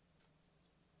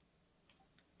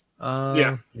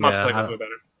 Yeah, Mob yeah, Psycho's way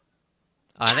better.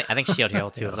 I think Shield Hero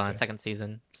too Yeah, was on okay. its second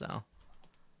season. So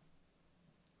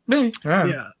Maybe. Yeah.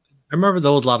 yeah. I remember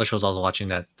there was a lot of shows I was watching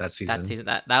that season. that season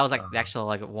that was like the Uh, actual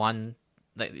like one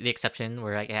the exception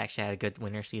where like, it actually had a good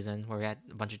winter season where we had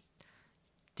a bunch of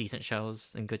decent shows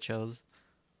and good shows.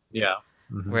 Yeah.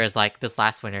 Mhm. Whereas like this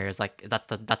last winter is like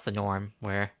that's the norm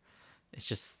where it's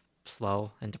just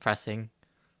slow and depressing.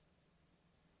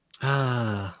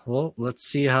 Well, let's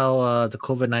see how the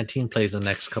COVID-19 plays the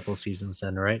next couple of seasons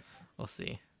then, right? We'll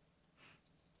see.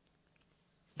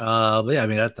 But yeah, I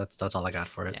mean that's all I got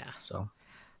for it. Yeah. So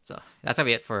So that's gonna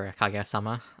be it for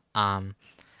Kaguya-sama.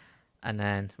 And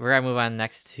then we're gonna move on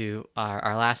next to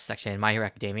our last section, My Hero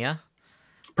Academia.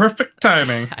 Perfect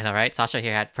timing. I know, right? Sasha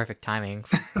here had perfect timing.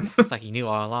 It's like he knew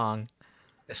all along.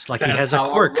 it's like he has a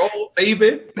quirk. roll,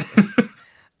 baby.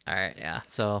 All right, yeah.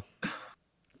 So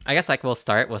I guess like we'll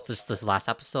start with just this last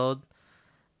episode,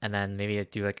 and then maybe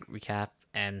do like a recap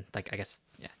and like I guess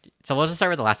yeah. So we'll just start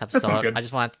with the last sounds episode. good. I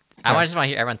just want to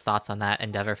hear everyone's thoughts on that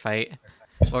Endeavor fight.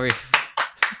 What were you...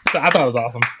 I thought it was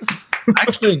awesome. I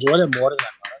actually enjoyed it more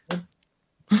than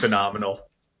Phenomenal.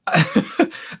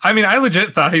 I mean, I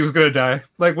legit thought he was gonna die.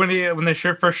 Like when they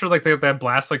first showed like that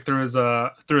blast like through his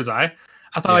eye.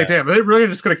 I thought like, damn, are they really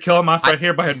just gonna kill him off right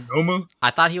here by a Nomu?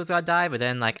 I thought he was gonna die, but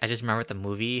then like I just remembered the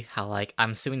movie how like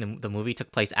I'm assuming the movie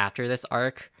took place after this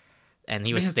arc, and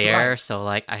he was Yes, there, right. so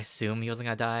like I assume he wasn't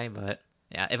gonna die, but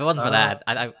Yeah, if it wasn't for that,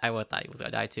 I would have thought he was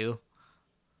gonna die too.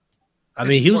 I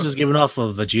mean, he was just giving off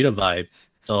a Vegeta vibe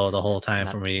the whole time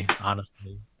Not- for me,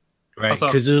 honestly. Right, Also-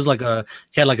 because it was like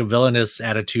he had like a villainous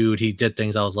attitude. He did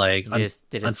things I was like He just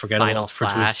did his unforgettable final for to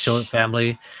his flash. children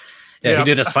family. Yeah, Yeah. he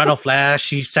did his final flash.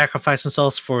 He sacrificed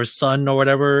himself for his son or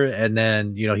whatever, and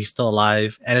then he's still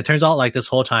alive. And it turns out like this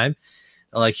whole time,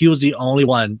 like he was the only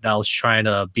one that was trying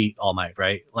to beat All Might,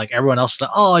 right? Like everyone else was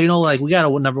like, oh, like we got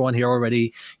a number one here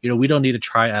already. We don't need to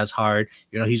try as hard.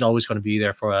 He's always going to be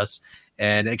there for us.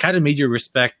 And it kind of made you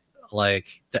respect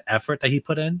like the effort that he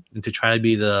put in and to try to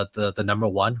be the number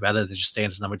one rather than just staying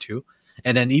as number two.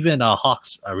 And then even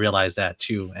Hawks realized that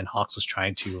too, and Hawks was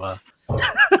trying to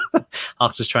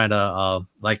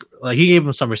like he gave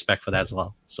him some respect for that as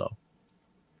well. So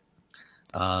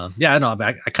yeah, I know.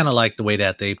 I kind of like the way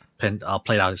that they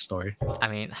played out his story. I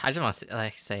mean, I just want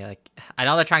to say I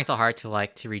know they're trying so hard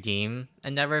to redeem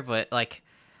Endeavor, but like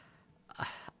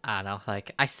I don't know,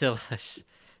 like I still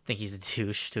think he's a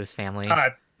douche to his family.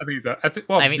 I think he's.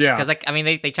 Well, I mean, yeah. because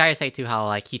they try to say too how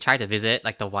like he tried to visit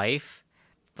like the wife,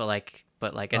 but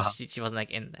she wasn't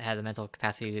like had the mental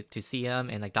capacity to see him,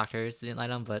 and like doctors didn't let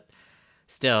him. But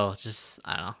still, just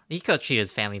I don't know, he could have treated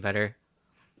his family better.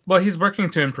 Well, he's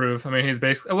working to improve. I mean, he's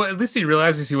basically. Well, at least he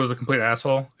realizes he was a complete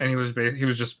asshole, and he was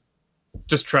just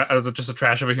a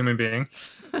trash of a human being.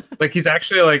 Like he's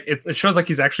actually like it shows like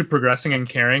he's actually progressing and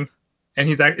caring, and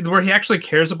where he actually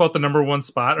cares about the number one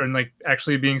spot, and like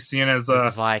actually being seen as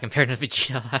This is why I compared him to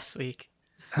Vegeta last week.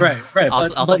 Right.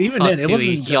 But even then, it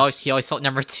wasn't he always felt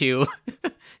number two.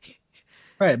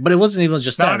 Right, but it wasn't even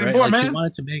just Not that, anymore, right?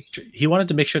 Like man. he wanted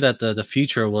to make sure that the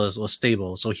future was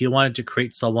stable. So he wanted to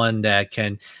create someone that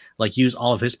can like use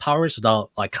all of his powers without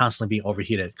like constantly being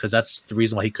overheated. Because that's the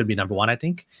reason why he could be number one, I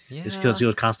think. Yeah. Is because he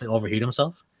would constantly overheat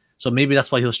himself. So maybe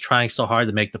that's why he was trying so hard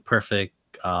to make the perfect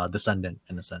descendant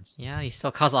in a sense. Yeah, he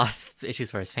still caused a lot of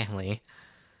issues for his family.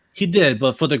 He did,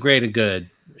 but for the greater good,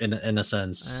 in a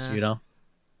sense,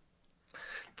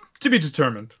 to be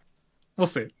determined. We'll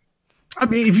see. I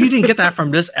mean, if you didn't get that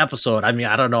from this episode, I mean,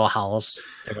 I don't know how else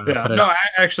they're gonna Yeah, put it. no,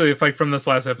 if like from this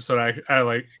last episode,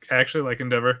 I actually like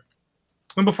Endeavor.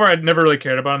 And before, I'd never really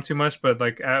cared about him too much, but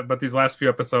but these last few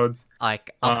episodes,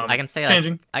 Like I can say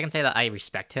changing. I can say that I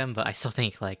respect him, but I still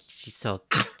think like he still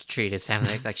treated his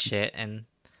family like shit, and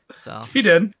so He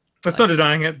did. I'm still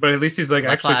denying it, but at least he's like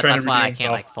that's actually why, trying that's to why redeem I can't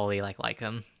himself. like fully like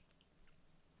him.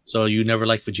 So you never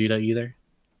liked Vegeta either?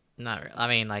 Not I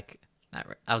mean like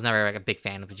I was never like a big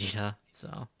fan of Vegeta,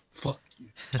 so Fuck.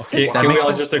 Okay, Can we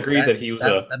all just agree that he was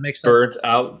a that makes sense. burnt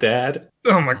out dad?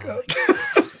 Oh my god.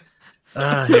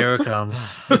 Here it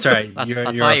comes. It's all right. that's You're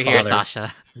why a you're here, father.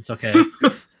 Sasha. It's okay.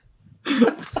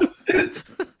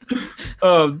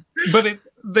 But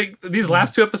these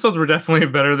last two episodes were definitely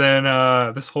better than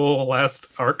this whole last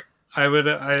arc.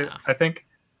 I think.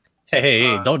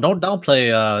 Hey, don't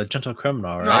downplay Gentle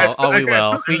Criminal, No, right? I We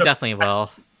will. still We ended up- definitely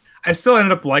will. I still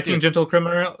ended up liking Gentle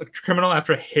Criminal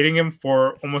after hating him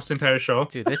for almost the entire show.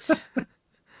 Dude, this.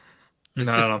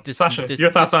 No. Sasha,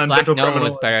 your thoughts this on Black Gentle Noah Criminal?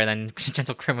 was better than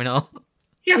Gentle Criminal.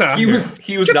 Yeah, He was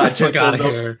Get the not fuck gentle Out of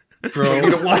enough. here, I bro.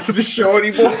 don't watch the show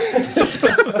anymore.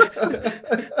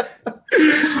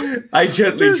 I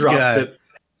gently This dropped guy. it.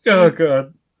 Oh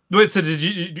god. Wait, so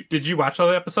did you watch all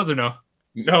the episodes or no?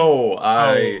 No,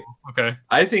 Okay.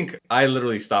 I think I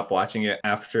literally stopped watching it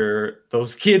after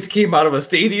those kids came out of a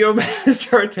stadium and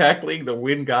started tackling the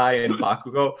Wind guy and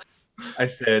Bakugo. I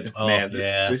said, Oh, man,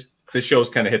 yeah. this show's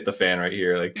kind of hit the fan right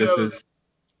here. Like, this Yeah. is...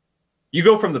 You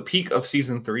go from the peak of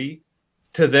season 3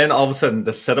 to then all of a sudden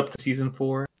the setup to season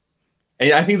 4.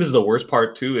 And I think this is the worst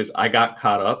part, too, is I got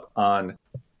caught up on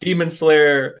Demon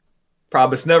Slayer,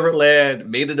 Promise Neverland,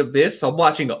 Made in Abyss. So I'm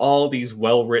watching all these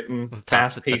well-written,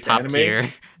 fast-paced top anime.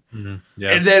 tier. Mhm,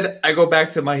 yeah. And then I go back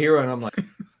to My Hero and I'm like,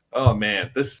 oh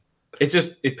man,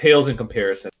 it pales in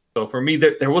comparison. So for me,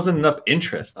 there wasn't enough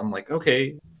interest. I'm like,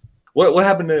 okay, what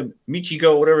happened to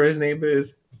Michigo, whatever his name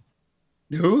is?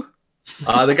 Who?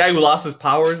 The guy who lost his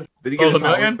powers. Did he get Oh, his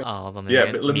powers Lemillion? back? Oh, the Yeah,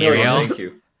 Lemillion, Mirio. thank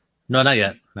you. No, not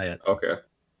yet. Not yet. Okay.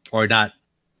 Or not.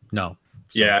 No.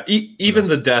 So- Yeah, even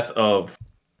the death of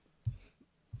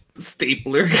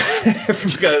Stapler. I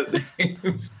forgot his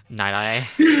name. Night Eye.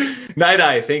 Night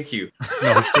Eye, thank you.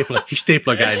 No, he's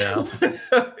stapler guy now.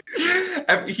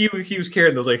 He was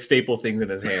carrying those like staple things in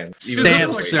his hand. Even Stamps, though,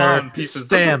 Stamps, like, like, sir. pawn pieces.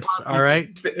 Stamps. Those are pawn All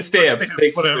right. Stamps. Stamps,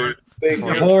 Thank whatever. you. Thank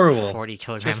They're you. horrible. 40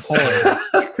 kilograms. Just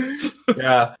horrible.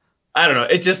 Yeah, I don't know.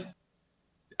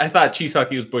 I thought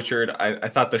Chisaki was butchered. I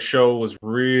thought the show was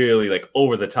really like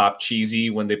over the top cheesy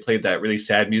when they played that really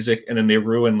sad music, and then they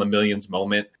ruined Lemillion's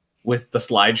moment with the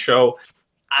slideshow.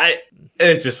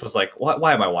 It just was like,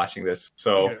 why am I watching this?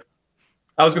 So Yeah.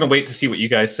 I was gonna wait to see what you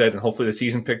guys said, and hopefully the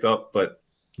season picked up, but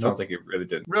it sounds like it really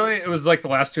did. Really, it was like the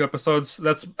last 2 episodes.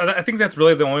 I think that's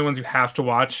really the only ones you have to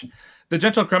watch. The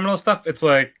Gentle Criminal stuff, it's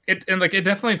like it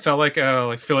definitely felt like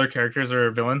filler characters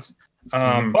or villains.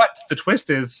 But the twist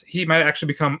is he might actually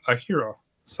become a hero.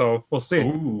 So we'll see.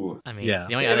 Ooh. I mean, Yeah.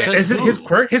 the only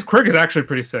His quirk is actually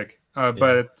pretty sick.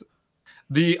 But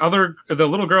the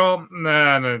little girl,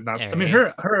 not. I mean,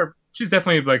 her she's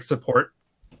definitely like support.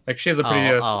 Like she has a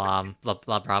pretty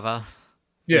La Brava.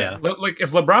 yeah. Like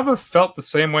if La Brava felt the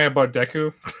same way about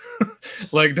Deku,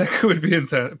 like Deku would be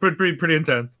intense, pretty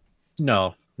intense.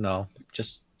 No,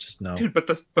 just no. Dude, but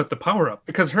the power up,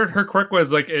 because her quirk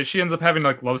was like she ends up having to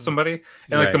like love somebody,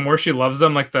 and like the Right. more she loves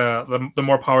them, like the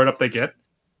more powered up they get.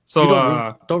 So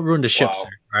You don't ruin the ship, wow. sir.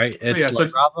 Right? So, It's yeah, so- La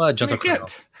Brava, Gentle I can't.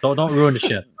 Criminal. Don't ruin the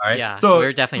ship. All right. Yeah, So,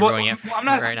 we're definitely well, ruining it well, I'm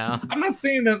not- right now. I'm not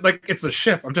saying that like it's a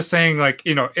ship. I'm just saying like,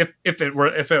 you know, if it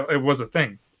was a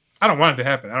thing. I don't want it to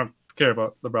happen. I don't care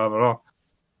about the Bravo at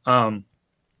all.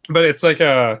 But it's like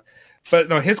but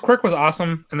no, his quirk was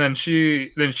awesome, and then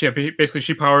she basically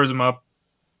she powers him up.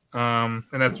 And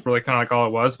that's really kind of like all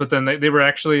it was. But then they were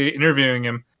actually interviewing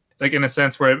him, like in a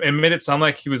sense where it made it sound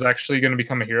like he was actually going to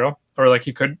become a hero, or like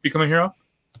he could become a hero,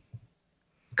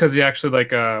 because he actually like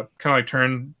kind of like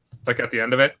turned like at the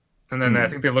end of it. And then I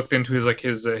think they looked into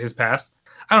his past.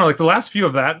 I don't know, like the last few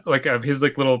of that, like of his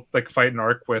like little like fight and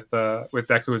arc with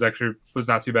Deku was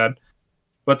not too bad.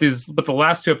 But the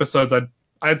last 2 episodes,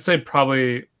 I'd say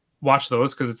probably watch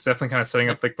those, because it's definitely kind of setting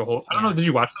up like the whole. I don't know. Did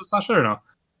you watch those, Sasha, or no?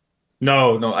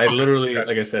 No, I literally,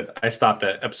 like I said, I stopped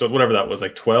at episode whatever that was,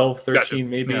 like 12, 13 Gotcha.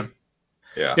 maybe.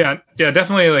 Yeah. Yeah. Yeah,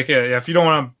 definitely. Like, yeah, if you don't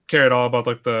want to care at all about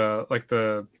like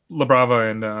the La Brava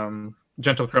and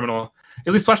Gentle Criminal,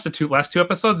 at least watch the last 2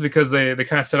 episodes, because they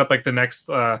kind of set up like the next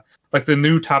like the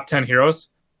new top 10 heroes,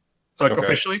 like Okay.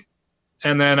 officially.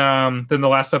 And then the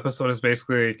last episode is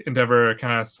basically Endeavor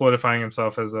kind of solidifying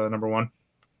himself as number 1,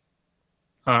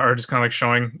 or just kind of like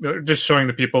showing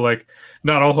the people like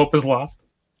not all hope is lost.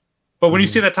 But when you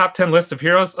see that top 10 list of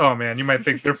heroes, oh man, you might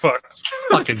think they're fucked.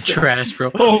 Fucking trash,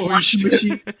 bro. Holy washing shit.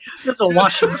 machine. There's a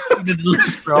washing machine in the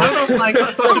list, bro. Like,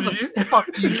 Sasha, how did you- the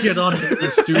fuck do you get on this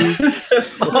list, dude?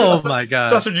 Oh my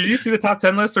god. Sasha, did you see the top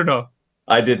 10 list or no?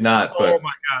 I did not, but Oh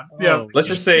my god. Yeah. Oh, let's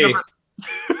just say Go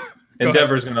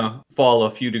Endeavor's gonna fall a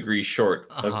few degrees short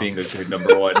of being a good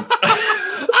number 1.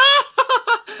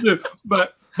 Dude,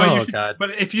 but Oh god. but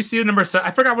if you see number 7,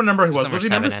 I forgot what number he was. Number Was he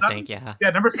 7, number 7? I think. Yeah.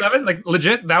 Yeah, number 7. Like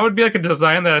legit, that would be like a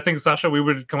design that I think Sasha we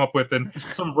would come up with in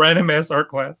some random ass art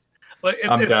class. Like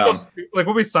I'm it's down. so, like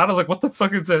when we saw it, I was like, "What the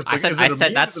fuck is this?" I Like, said is it a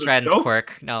meme? that's Is it a Stren's joke?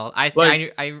 quirk. No, I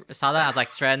saw that. I was like,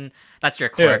 Stren, that's your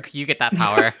Yeah. quirk. You get that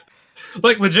power.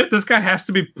 Like legit, this guy has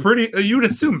to be pretty. You would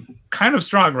assume kind of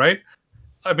strong, right?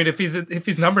 I mean, if he's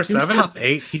number He's 7, top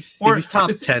 8. If Or he's top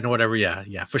it's- 10, whatever.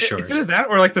 Yeah, for sure. It's either that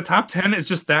or like the top 10 is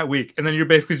just that weak, and then you're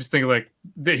basically just thinking like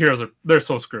the heroes they're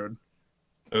so screwed.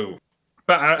 Oh,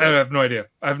 But I have no idea.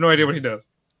 I have no idea what he does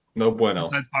no bueno.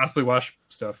 besides possibly wash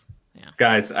stuff.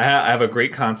 Guys, I have a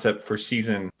great concept for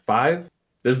season 5.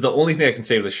 This is the only thing I can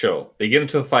say of the show. They get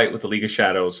into a fight with the League of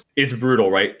Shadows. It's brutal,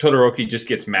 right? Todoroki just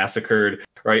gets massacred,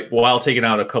 right? While taking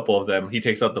out a couple of them, he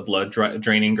takes out the blood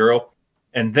draining girl.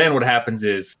 And then what happens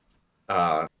is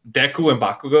Deku and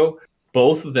Bakugo,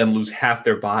 both of them lose half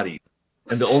their body.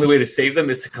 And the only way to save them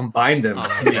is to combine them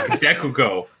Oh, to make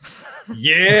Deku.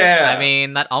 Yeah. I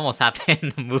mean, that almost happened in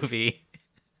the movie.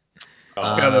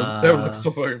 Oh, God, that would look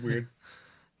so fucking weird.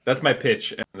 that's my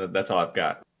pitch, and that's all I've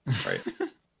got. Right.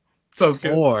 Sounds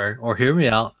good. Or hear me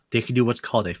out. They could do what's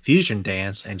called a fusion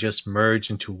dance and just merge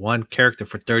into one character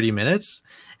for 30 minutes,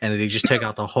 and they just take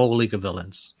out the whole League of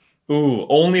Villains. Ooh,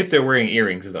 only if they're wearing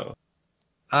earrings, though.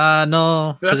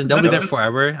 No, because That's- they'll be there that's-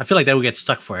 forever. I feel like they would get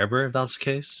stuck forever if that was the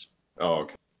case. Oh,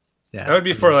 okay. Yeah, That would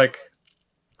be I for mean, like.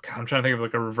 God, I'm trying to think of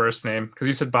like a reverse name, because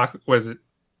you said Baku. Was it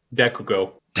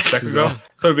Dekugo. Dekugo?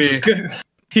 So it'd be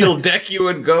He'll deck you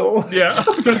and go. yeah,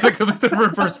 the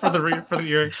reverse for the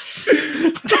earring.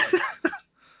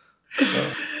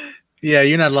 Yeah,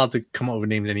 you're not allowed to come up with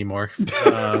names anymore. Dude,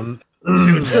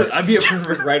 I'd be a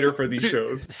perfect writer for these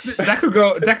shows.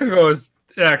 Dekugo is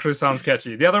it actually sounds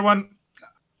catchy. The other one,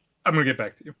 I'm gonna get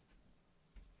back to you.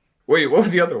 Wait, what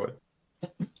was the other one? Oh,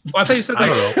 I thought you said I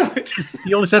like don't know.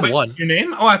 You only said wait, one. your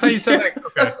name. Oh, I thought you said like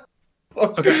okay.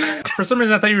 Okay. For some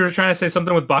reason, I thought you were trying to say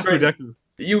something with Baku Sorry. Deku.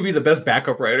 You would be the best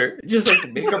backup writer. Just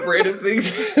like make up random things.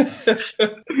 For,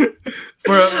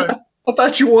 I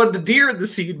thought you wanted the deer in the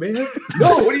scene, man.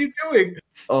 No, what are you doing?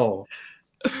 Oh.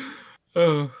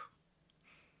 oh,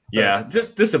 Yeah,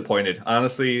 just disappointed.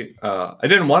 Honestly, I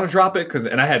didn't want to drop it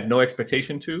and I had no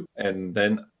expectation to, and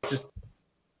then just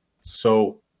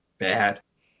so bad.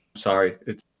 sorry.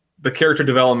 It's the character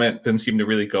development didn't seem to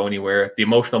really go anywhere. The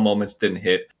emotional moments didn't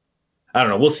hit. I don't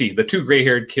know. We'll see. The two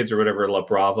gray-haired kids or whatever, La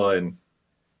Brava and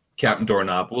Captain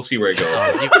Doorknob. We'll see where it goes.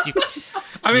 Oh,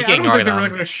 I mean, you I can don't think ignore they're really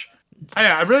them. going to.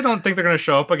 I really don't think they're going to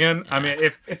show up again. I mean,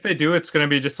 if they do, it's going to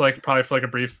be just like probably for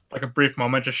like a brief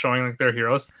moment, just showing like their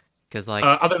heroes. Because like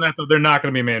Other than that, though, they're not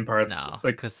going to be main parts. no,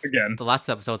 Like because again, the last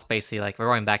episode's basically like we're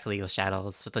going back to League of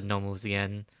Shadows with the no moves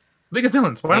again. League of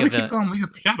Villains. Why do we League of keep calling League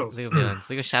of Shadows? League of Villains.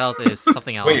 League of Shadows is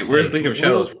something else. Wait, where's League of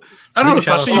Shadows? I don't know. League of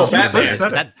Sasha, Shadows you is Batman. first Is said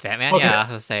it. that Batman? Okay. Yeah, I was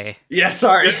gonna say Yeah,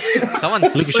 sorry.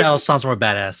 someone's League of Shadows sounds more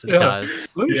badass. it Yeah. does.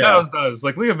 League of Yeah. Shadows does.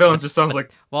 Like League of Villains just sounds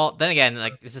like Well, then again,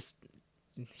 like it's just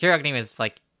Hero Academia is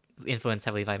like influenced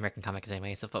heavily by American comics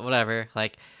anyway. So, but whatever.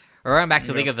 Like we're going back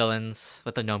to Yeah. League of Villains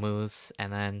with the Nomus,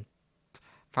 and then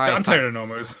probably I'm tired of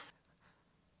Nomus.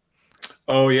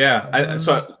 Oh yeah.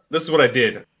 So this is what I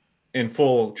did in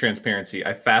full transparency.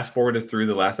 I fast forwarded through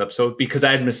the last episode because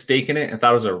I had mistaken it and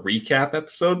thought it was a recap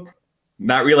episode,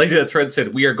 not realizing that Fred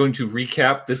said we are going to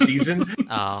recap the season.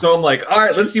 Oh, So I'm like, all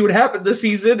right, let's see what happened this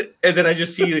season, and then I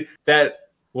just see that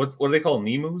what do they call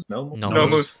Nemus? No,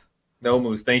 Nomus.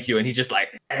 Nomus. Thank you. And he's just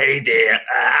like, hey there,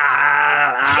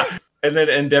 and then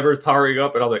Endeavor's powering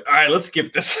up, and I'm like, all right, let's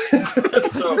skip this.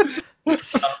 So I was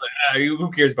like,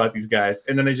 who cares about these guys?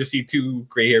 And then I just see two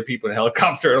gray hair people in a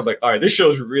helicopter, and I'm like, all right, this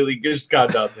show's really just gone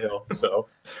downhill. So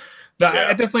No, Yeah.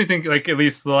 I definitely think like at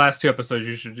least the last two episodes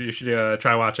you should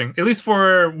try watching. At least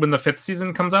for when the 5th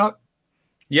season comes out.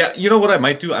 yeah, you know what I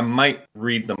might do? I might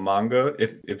read the manga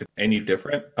if it's any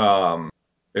different.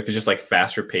 If it's just like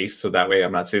faster paced, so that way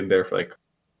I'm not sitting there for like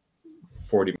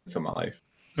 40 minutes of my life.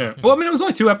 Yeah. Well, I mean, it was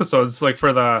only 2 episodes, like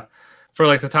for the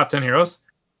top 10 heroes.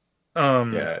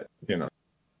 Yeah, you know.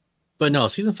 But no,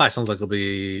 season 5 sounds like it'll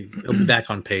be back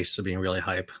on pace to being really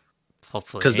hype.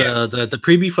 hopefully. Because the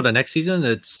preview for the next season,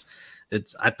 it's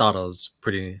I thought it was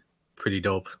pretty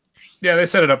dope. Yeah, they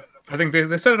set it up. I think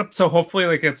they set it up so hopefully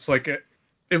like it's like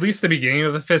at least the beginning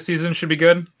of the 5th season should be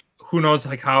good. Who knows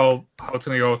like how it's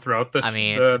gonna go throughout the I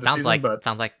mean, the it sounds season, but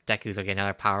sounds like Deku's gonna get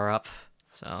another power up.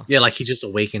 So Yeah, like he just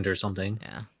awakened or something.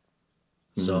 yeah.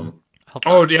 So Mhm. Hope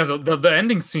oh not, yeah, the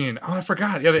ending scene. Oh, I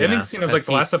forgot. Yeah, the ending Yeah. scene of like 'cause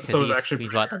the last he's- episode 'cause was he's- actually he's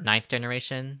pretty what, the good. 9th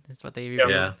generation is what they Yeah. revealed.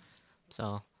 yeah.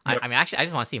 So Yep. I mean, actually, I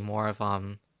just want to see more of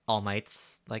All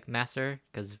Might's like master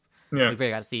because Yeah. we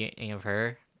barely got to see any of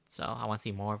her. So I want to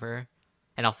see more of her,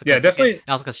 and also Yeah, definitely- and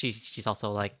also because she's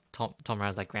also like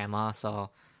Tomura's like grandma, so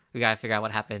we gotta figure out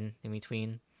what happened in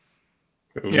between.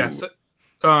 Yeah. Ooh.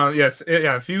 So, yes.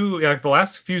 Yeah. If you the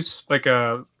last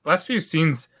few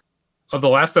scenes of the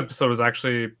last episode was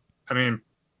actually, I mean,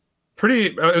 pretty.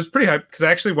 It was pretty hype because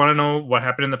I actually want to know what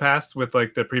happened in the past with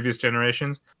like the previous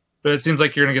generations. But it seems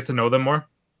like you're gonna get to know them more.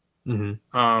 hmm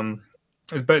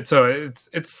But so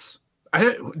it's.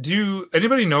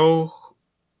 Anybody know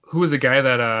who was the guy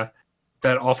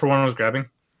that All for One was grabbing?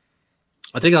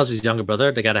 I think that was his younger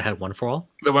brother. The guy that had One for All.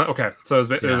 The one. Okay. So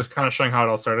it was kind of showing how it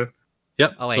all started.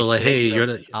 Yep. Oh, wait, so like, did they- hey, you're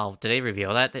the Oh, did they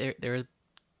reveal that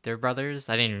they're brothers?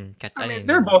 I didn't catch. I mean,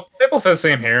 didn't, they both have the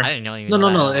same hair. I didn't know. Even no, know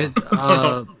no, that no, at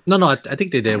all. no. I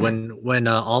think they did when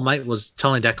All Might was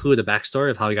telling Deku the backstory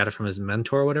of how he got it from his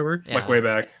mentor or whatever. Like way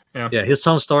back. Yeah. Yeah, he was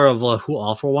telling the story of who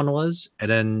All for One was, and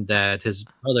then that his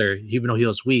brother, even though he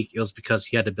was weak, it was because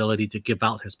he had the ability to give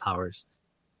out his powers.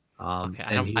 Okay,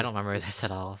 I and don't remember this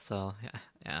at all. So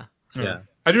yeah. Yeah,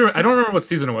 I don't remember what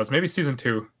season it was. Maybe season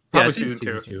 2. Probably I season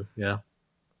think 2. Yeah,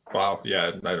 Wow. Yeah,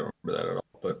 I don't remember that at all.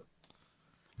 But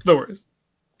No worries.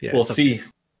 yeah. we'll it's okay. see.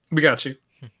 We got you.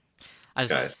 I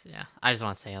just Guys. I just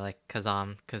want to say like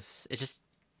because it's just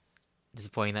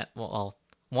disappointing that well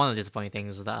one of the disappointing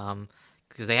things was that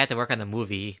because they had to work on the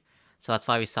movie, so that's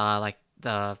why we saw like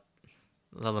the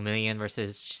Lemillion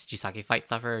versus Chisaki fight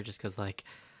suffer just because like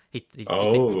they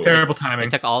Terrible they timing.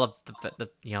 took all of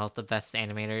the best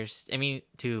animators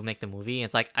to make the movie.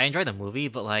 It's like I enjoyed the movie,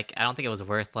 but like I don't think it was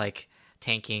worth like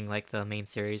tanking like the main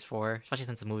series for, especially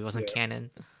since the movie wasn't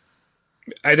canon.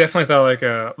 I definitely thought like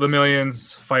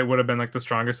Lemillion's fight would have been like the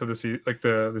strongest of the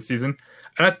season,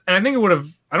 and I think it would have.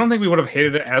 I don't think we would have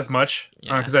hated it as much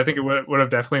because I think it would have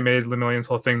definitely made Lemillion's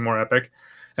whole thing more epic.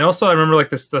 And also, I remember like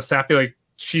the sappy like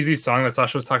cheesy song that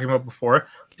Sasha was talking about before.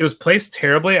 It was placed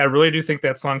terribly. I really do think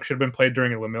that song should have been played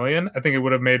during a Lemillion. I think it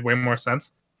would have made way more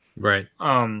sense. Right.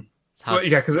 It's how- Well,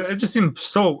 yeah, because it just seemed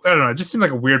so. I don't know. It just seemed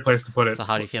like a weird place to put it. So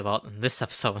how do you feel about this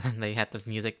episode when they had the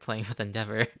music playing with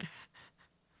Endeavor?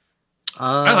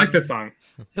 I like that song.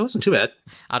 It wasn't too bad.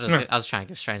 Yeah. I was trying to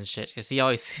give Stren shit because he's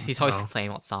always Oh.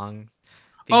 complaining about songs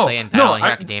being played in no, Battle in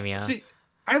Hero Academia. See,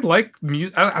 I like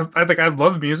music. I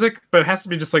love music, but it has to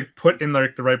be just like put in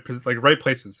like the right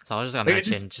places. So I was just gonna Like, it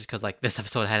mention just because like this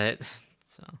episode had it.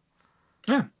 So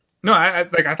No, I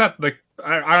thought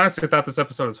I honestly thought this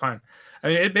episode was fine. I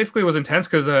mean, it basically was intense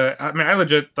because I mean, I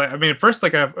legit I mean, at first I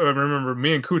remember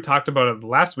me and Ku talked about it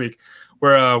last week,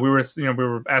 where we were we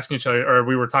were asking each other, or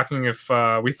we were talking if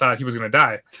we thought he was gonna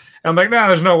die, and I'm like, nah,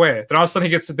 there's no way. Then all of a sudden he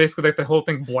gets basically like the whole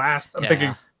thing blast. I'm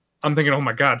thinking, oh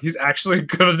my god, he's actually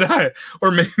gonna die,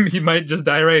 or maybe he might just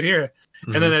die right here.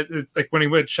 Mm-hmm. And then it, like when he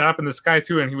went shot up in the sky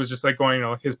too, and he was just like going,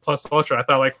 his plus ultra. I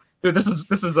thought like, dude, this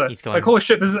is like holy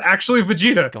shit, this is actually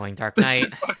Vegeta going Dark Knight.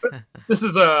 This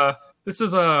is God,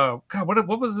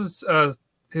 what was his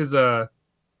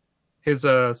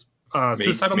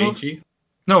suicidal move?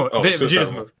 No,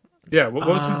 Vegeta's move. Yeah, what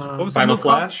was Final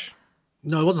Flash?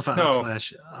 No, it wasn't Final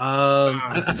Flash.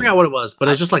 I forgot what it was, but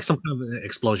it's just like some kind of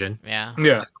explosion. Yeah.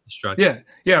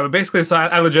 But basically, so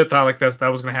I legit thought like that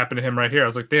was gonna happen to him right here. I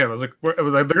was like, damn. I was like, they're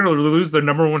gonna lose their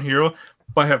number one hero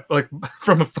by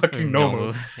from a fucking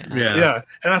Nomu. Yeah.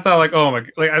 And I thought like, oh my,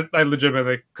 like I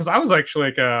legitimately, because I was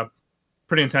actually like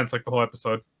pretty intense like the whole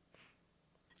episode.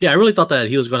 Yeah, I really thought that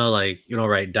he was gonna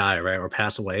die, right, or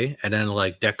pass away, and then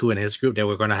like Deku and his group, they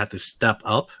were gonna have to step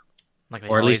up,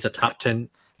 or at least the top 10.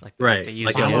 Right,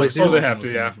 like they always do. They have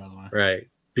to, yeah. Right,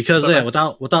 because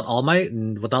without All Might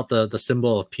and without the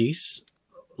symbol of peace,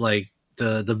 like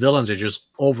the villains are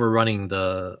just overrunning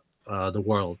the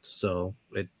world. So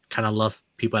it kind of left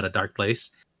people at a dark place.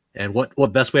 And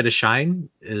what best way to shine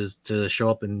is to show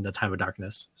up in the time of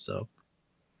darkness. So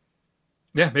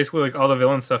yeah, basically like all the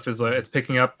villain stuff is it's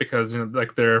picking up because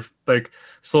like they're like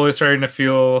slowly starting to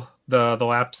feel the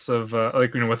lapse of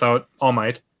without All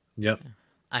Might. Yep.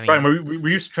 I mean, Brian, were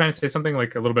you trying to say something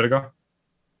like a little bit ago?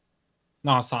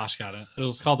 No, Sash got it. It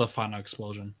was called the Final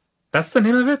Explosion. That's the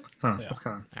name of it. Yeah. That's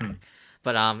kind of. Right.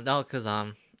 But no, because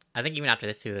I think even after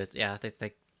this too,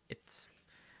 it's.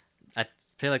 I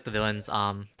feel like the villains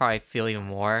probably feel even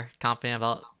more confident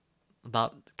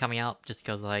about coming out just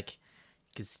because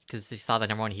because they saw the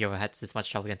number one hero had this much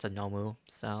trouble against a Nomu,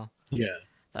 so yeah,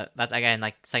 that's again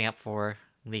like setting up for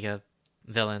League of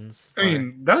Villains. I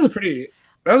mean, that was a pretty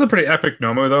epic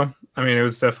Nomu, though. I mean, it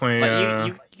was definitely. But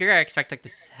you're gonna expect to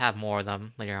have more of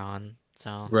them later on,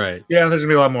 so. Right. Yeah, there's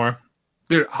gonna be a lot more.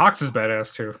 Dude, Hawks is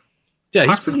badass too. Yeah,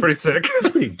 Hawks is pretty sick.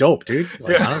 He's pretty dope, dude.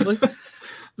 Honestly.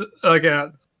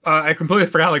 I completely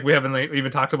forgot. Like we haven't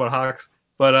even talked about Hawks,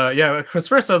 but because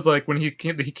first I was like when he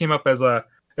came up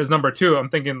as number 2, I'm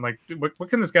thinking like, what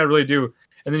can this guy really do?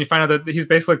 And then you find out that he's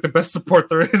basically like the best support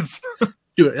there is.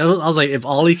 Dude, I was like, if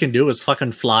all he can do is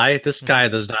fucking fly, this guy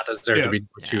does not deserve to be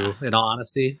number 2, in all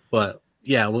honesty. But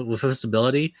yeah, with his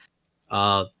ability,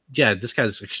 this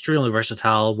guy's extremely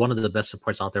versatile. One of the best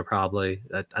supports out there, probably.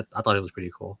 I thought it was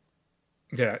pretty cool.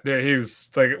 Yeah, he was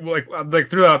like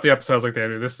throughout the episode, I was like,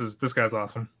 dude, this guy's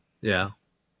awesome. Yeah.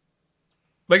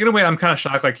 Like in a way, I'm kind of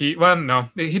shocked. Like he doesn't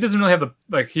really have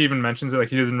he even mentions it. Like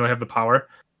he doesn't really have the power.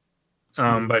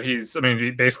 But he has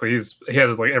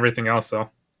like everything else though.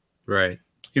 Right.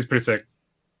 He's pretty sick.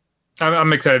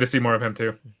 I'm excited to see more of him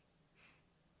too.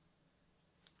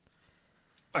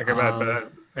 And I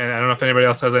don't know if anybody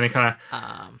else has any kind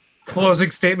of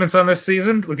closing statements on this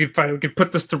season. We could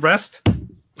put this to rest.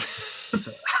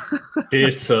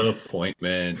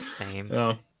 Disappointment. Same.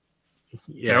 Oh.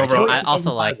 Yeah. Overall, I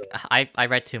also I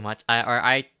read too much.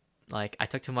 I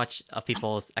took too much of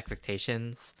people's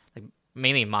expectations, like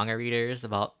mainly manga readers,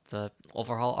 about the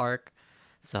overhaul arc.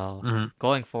 So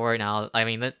going forward now, I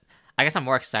mean, I guess I'm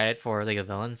more excited for League of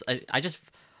Villains. I just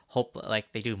hope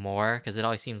like they do more because it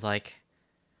always seems like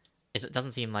it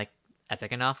doesn't seem like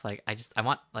epic enough. Like I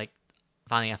want like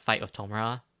finding a fight with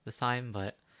Tomura this time,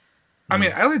 but. I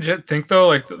mean, I legit think though,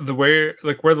 like the way,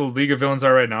 like where the League of Villains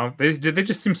are right now, they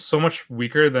just seem so much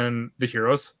weaker than the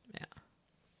heroes. Yeah.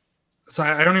 So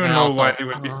I don't even know why they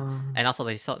would be. And also,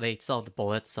 they still have the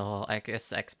bullets, so I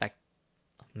guess I expect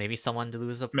maybe someone to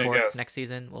lose a port next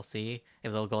season. We'll see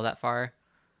if they'll go that far.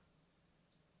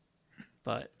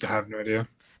 But I have no idea.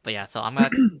 But yeah, so I'm gonna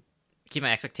keep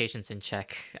my expectations in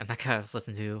check. I'm not gonna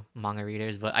listen to manga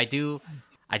readers, but I do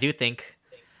think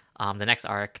the next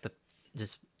arc,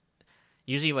 just.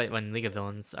 Usually when League of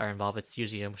Villains are involved, it's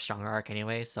usually a stronger arc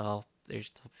anyway, so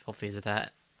there's hopefully is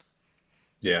that.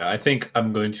 Yeah, I think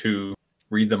I'm going to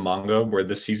read the manga where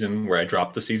I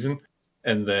dropped the season,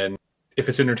 and then if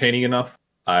it's entertaining enough,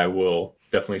 I will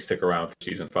definitely stick around for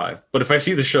season 5. But if I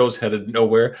see the show's headed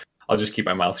nowhere, I'll just keep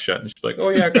my mouth shut and just be like, oh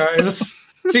yeah, guys,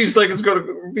 seems like it's going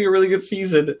to be a really good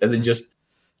season. And then just,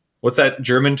 what's that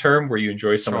German term where you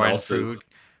enjoy someone else's?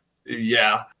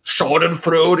 Yeah,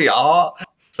 Schadenfreude, yeah.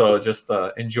 So just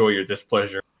enjoy your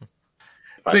displeasure.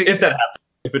 If that happens,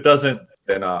 if it doesn't,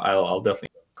 then I'll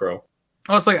definitely grow.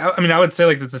 Well, it's like I mean, I would say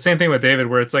like it's the same thing with David,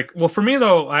 where it's like, well, for me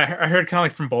though, I heard kind of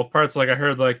like from both parts. Like I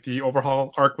heard like the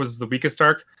overhaul arc was the weakest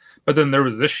arc, but then there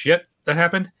was this shit that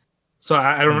happened. So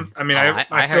I don't. I mean, I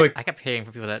I feel heard like I kept hearing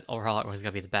from people that overall it was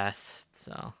gonna be the best.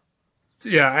 So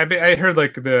yeah, I heard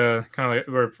like the kind of like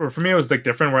where for me it was like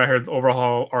different. Where I heard the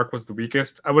overhaul arc was the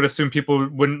weakest. I would assume people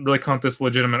wouldn't really count this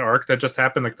legitimate arc that just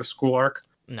happened, like the school arc.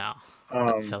 no,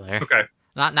 that's filler. Okay,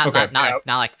 Not Okay, not yeah. like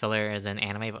not like filler as an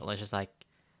anime, but just like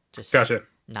just gotcha.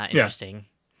 not Yeah. interesting.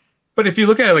 But if you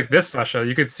look at it like this, Sasha,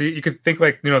 you could think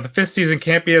like, you know, the fifth season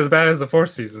can't be as bad as the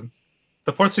fourth season.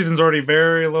 The fourth season's already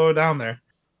very low down there.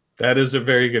 That is a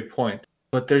very good point.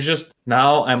 But there's just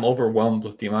now I'm overwhelmed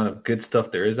with the amount of good stuff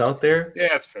there is out there. Yeah,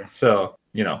 that's fair. So,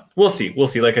 you know, we'll see. We'll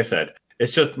see. Like I said,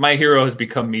 it's just My Hero has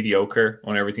become mediocre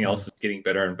when everything else is getting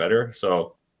better and better.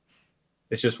 So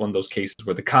it's just one of those cases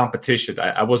where the competition,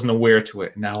 I wasn't aware to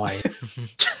it. Now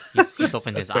He's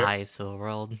opened his That's fair. eyes to the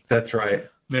world. that's right.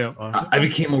 Yeah. I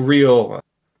became a real,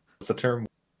 what's the term?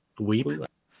 Weeb.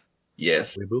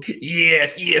 Yes. Weeaboo?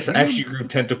 Yes. I actually grew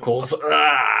tentacles.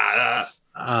 Ah.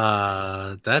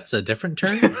 That's a different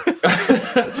term.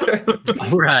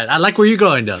 All right, I like where you're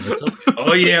going, though.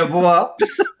 Oh, yeah, boy.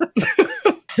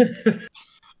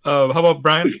 How about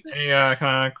Brian? Any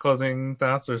kind of closing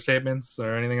thoughts or statements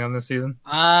or anything on this season?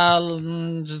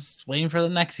 Just waiting for the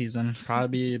next season. Probably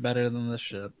be better than this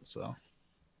shit. So,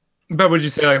 But would you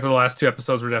say like the last two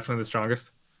episodes were definitely the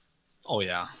strongest? oh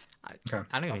yeah, I Okay.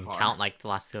 don't even far. count like the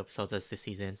last two episodes as this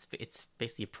season. It's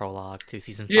basically a prologue to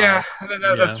season 5. Yeah,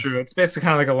 that's Yeah. true. It's basically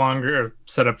kind of like a longer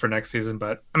setup for next season.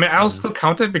 But I mean, I'll still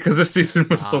count it because this season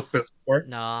was so piss poor.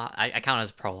 No, I count it as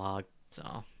a prologue.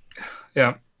 So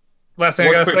Yeah. Last thing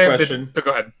One I gotta quick say. question.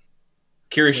 Go ahead.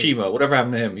 Kirishima, whatever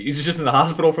happened to him? He's just in the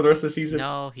hospital for the rest of the season?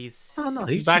 no, he's Oh no,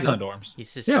 he's back in the dorms.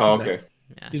 he's just Yeah, okay.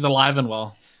 yeah. He's alive and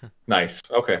well. Nice.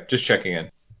 Okay, just checking in.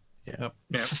 Yeah.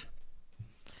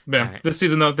 Alright. This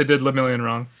season though, they did Le Million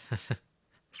wrong.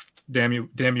 damn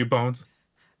you, Bones.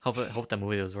 Hope the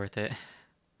movie was worth it.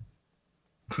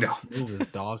 No. Move is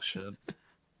dog shit.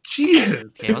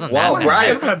 Jesus. Okay, it wasn't Wow, that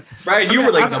bad. Ryan, Ryan, you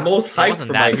were like the most It hyped wasn't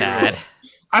for that My bad. Hero.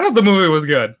 I thought the movie was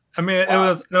good. I mean, it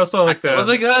was also like the Was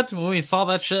it good when we saw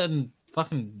that shit and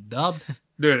fucking dubbed?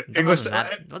 dude That English. wasn't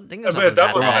that- English but wasn't that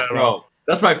that wasn't bad. bad. Bro,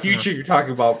 that's my future you're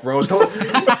talking about, bro. Don't-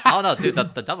 Oh no, dude, the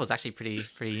dub was actually pretty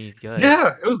good.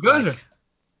 Yeah, it was good. Like,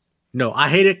 No, I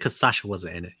hate it because Sasha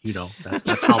wasn't in it. You know,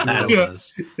 that's how bad it Yeah.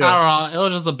 was. Yeah. I don't know. It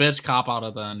was just a bitch cop out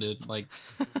at the end, dude. Like,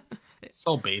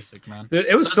 so basic, man. Dude,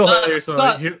 it was still hilarious. So,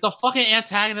 like, The fucking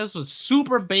antagonist was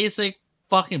super basic,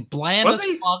 fucking bland Was as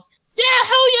he? fuck. Yeah,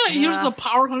 hell yeah. He was Yeah. just a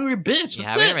power hungry bitch. yeah,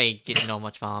 That's we it. didn't really get to know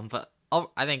much about him, but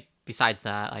I think besides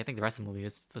that, I think the rest of the movie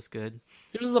was good.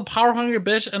 He was a power hungry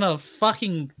bitch and a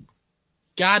fucking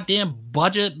goddamn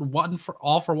budget one for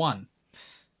all for one.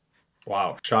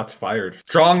 wow, shots fired.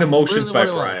 Strong emotions Really by what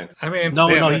it was. Brian. I mean, No,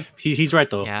 yeah, no, he's right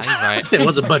though. Yeah, he's right. It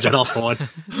was a budget off for one.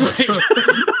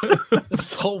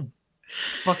 So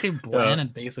fucking bland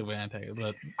and basic with antagonist.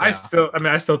 But I yeah.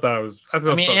 still thought it was. I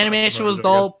mean, thought animation the was movie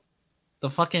really dope. The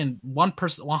fucking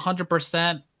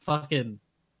 100% fucking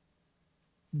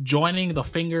joining the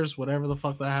fingers, whatever the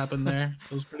fuck that happened there.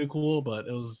 It was pretty cool, but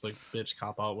it was like bitch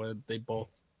cop out where they both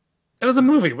good. It was a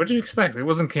movie. What did you expect? It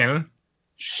wasn't canon.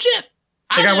 shit.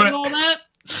 I Like, I didn't wanna- know that.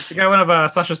 You got one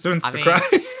of Sasha's students I to mean- cry.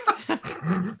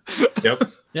 Yep.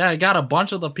 Yeah, I got a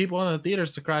bunch of the people in the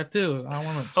theaters to cry too. I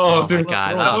want to. Oh, my dude,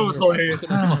 God, that that was was- hilarious.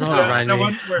 Oh, Yeah, Ryan, that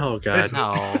one where- oh god.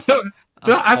 No, I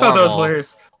thought that was horrible.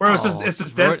 hilarious. Where it was just Oh, it's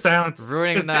just dead ru- silence.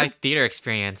 ruining It's the dead- theater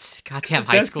experience. Goddamn it's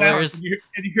high dead silence, schoolers.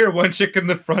 and you hear one chick in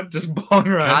the front just bawling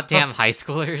her eyes Goddamn out. high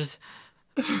schoolers.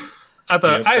 I thought Yep,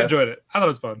 I that's- enjoyed it. I thought it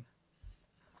was fun.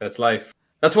 That's life.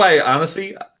 That's why,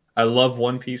 honestly, I love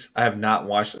One Piece. I have not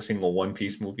watched a single One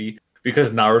Piece movie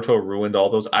because Naruto ruined all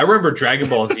those. I remember Dragon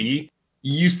Ball Z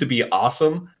used to be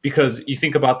awesome because you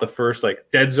think about the first, like,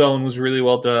 Dead Zone was really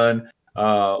well done.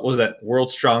 What was that?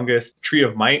 World's Strongest, Tree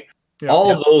of Might. Yeah.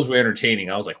 All of those were entertaining.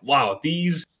 I was like, wow,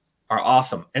 these are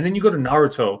awesome. And then you go to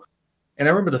Naruto, and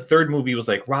I remember the third movie was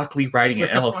like Rock Lee riding an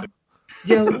Circus elephant.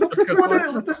 Yeah, Circus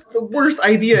one. that's the worst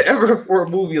idea ever for a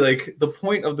movie. Like, the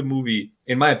point of the movie,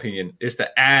 in my opinion, is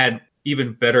to add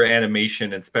even better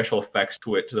animation and special effects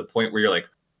to it to the point where you're like,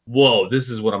 whoa, this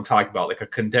is what I'm talking about. Like a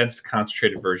condensed,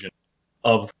 concentrated version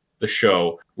of the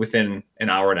show within an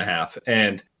hour and a half.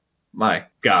 And my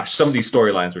gosh, some of these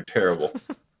storylines were terrible.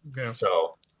 Yeah.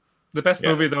 So, The best Yeah.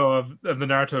 movie though of the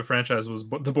Naruto franchise was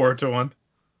the Boruto one.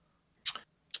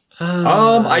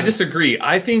 I disagree.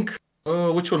 I think,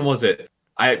 which one was it?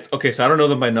 Okay, so I don't know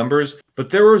them by numbers, but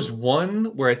there was one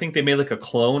where I think they made like a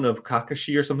clone of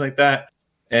Kakashi or something like that.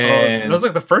 And that was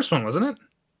like the first one, wasn't it?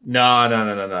 No.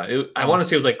 I want to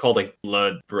say it was like called like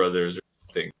Blood Brothers or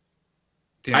something.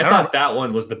 Damn, I don't thought that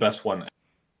one was the best one,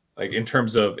 like in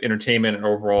terms of entertainment and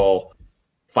overall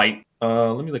fight.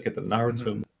 Let me look at the Naruto.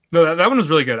 Mm-hmm. No, that one was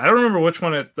really good. I don't remember which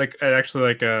one it actually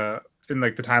like in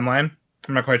like the timeline.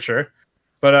 I'm not quite sure,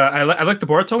 but I like the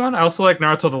Boruto one. I also like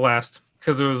Naruto the Last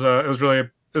because it was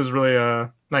really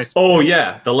nice. Oh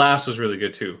yeah, the last was really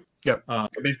good too. Yep. I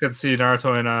basically got to see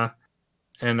Naruto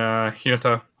and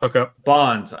Hinata hook up.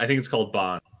 Bond. I think it's called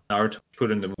Bond. Naruto put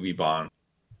in the movie Bond.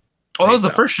 Oh, that was the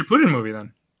first Shippuden movie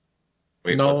then.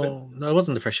 Wait, was it? No, it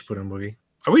wasn't the first Shippuden movie.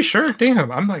 Are we sure?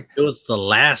 Damn, I'm like, It was the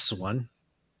last one.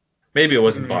 Maybe it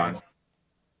wasn't Bond.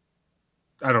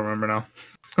 I don't remember now.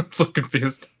 I'm so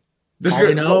confused. All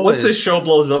we know Once is- this show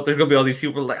blows up, there's gonna be all these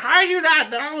people like, "How do you not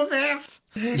know this?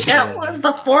 That was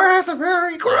the fourth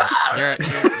very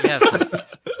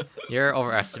You're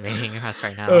overestimating us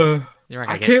right now. You're not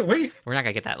I gonna can't wait. We're not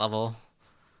gonna get that level.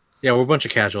 Yeah, we're a bunch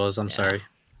of casuals. I'm Yeah. sorry.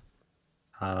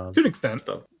 To an extent.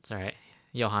 stuff." It's all right.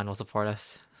 Johan will support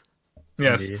us.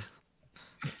 Yes. Indeed.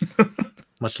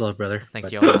 Much love, brother. Thanks,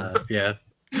 But, Johan. yeah.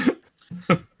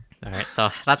 All right, so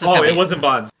that's just Oh, gonna it be- wasn't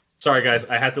Bond. Sorry, guys,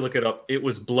 I had to look it up. It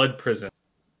was Blood Prison.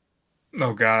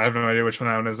 Oh god, I have no idea which one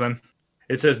that one is then.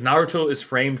 It says Naruto is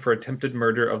framed for attempted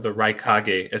murder of the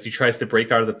Raikage. As he tries to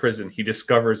break out of the prison, he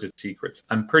discovers its secrets.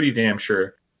 I'm pretty damn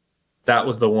sure that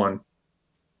was the one.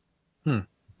 I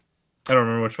don't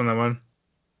remember which one that one.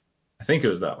 I think it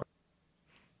was that one.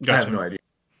 I Gotcha. have no idea.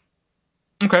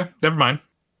 Okay, never mind.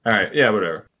 All right, yeah,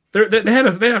 whatever. They had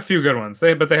a few good ones.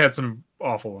 But they had some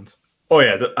awful ones. Oh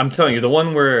yeah, I'm telling you, the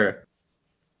one where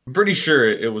I'm pretty sure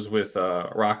it was with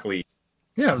Rock Lee.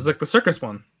 Yeah, it was like the circus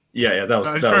one. Yeah, that was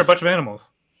I just that heard a was, bunch of animals.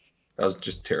 that was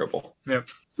just terrible. I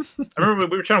remember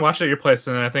we were trying to watch it at your place,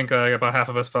 and I think about half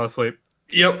of us fell asleep.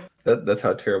 Yep, that's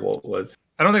how terrible it was.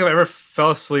 I don't think I've ever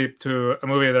fell asleep to a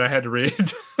movie that I had to read.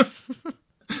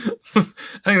 I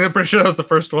think I'm pretty sure that was the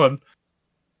first one.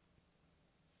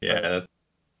 Yeah.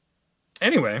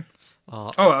 Anyway,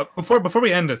 Well, before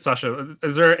we end it, Sasha,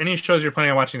 is there any shows you're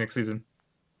planning on watching next season?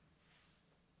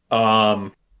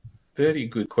 Very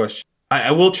good question.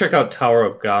 I will check out Tower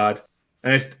of God,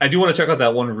 and I do want to check out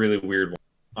that one really weird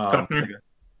one.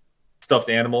 Stuffed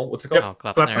animal. What's it called? oh,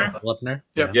 Gleipnir. Lepner?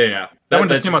 Yeah. Yeah. That one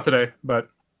just came out today, but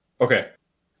Okay.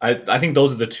 I think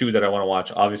those are the two that I want to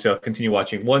watch. Obviously, I'll continue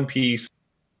watching One Piece,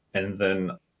 and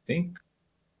then I think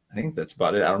that's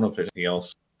about it. I don't know if there's anything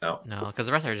else. No. No, because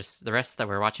the rest that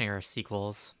we're watching are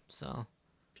sequels. So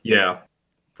Yeah.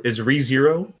 Is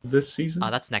ReZero this season?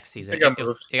 that's next season. It got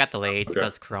It got delayed Okay.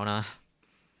 because Corona.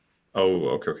 Oh,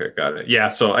 okay, got it. Yeah,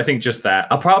 so I think just that.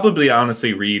 I'll probably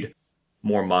honestly read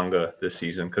more manga this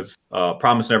season because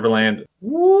Promise Neverland,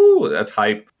 woo, that's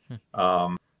hype.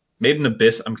 Made in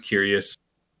Abyss, I'm curious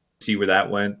to see where that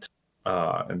went.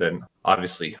 And then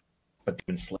obviously, but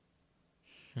Demon Slayer.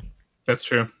 that's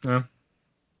true. Yeah.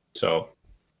 So,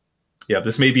 yeah,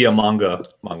 this may be a manga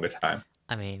time.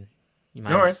 I mean, you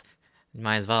No worries.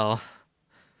 might as well.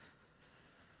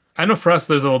 I know for us,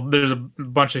 there's a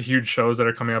bunch of huge shows that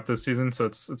are coming up this season, so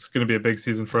it's going to be a big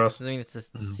season for us. I mean, it's a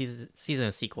season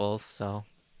of sequels, so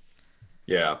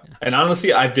Yeah. And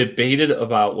honestly, I've debated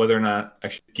about whether or not I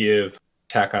should give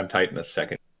Attack on Titan a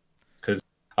second. Because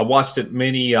I watched it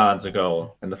many eons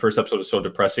ago, and the first episode was so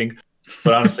depressing.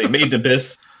 But honestly, Made in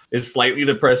Abyss is slightly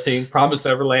depressing. Promised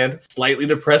Neverland, slightly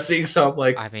depressing. So I'm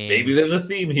like, I mean, maybe there's a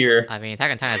theme here. I mean,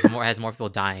 Attack on Titan has more people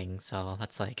dying, so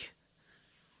that's like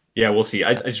Yeah, we'll see.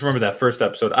 I just remember that first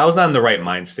episode. I was not in the right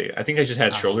mind state. I think I just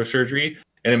had shoulder surgery.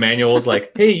 And Emmanuel was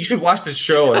like, hey, you should watch this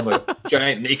show. And I'm like,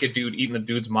 giant naked dude eating the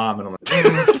dude's mom. And I'm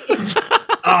like,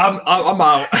 I'm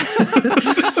out.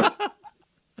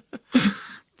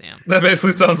 damn. That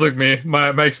basically sounds like me.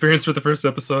 My experience with the first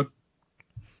episode.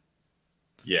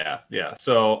 Yeah.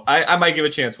 So I might give it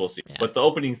a chance. We'll see. Yeah. But the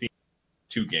opening theme,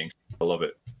 2 gangs. I love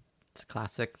it. It's a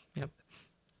classic. Yep.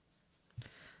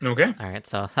 Okay. All right,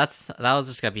 so that was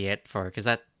just gonna be it for because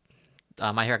that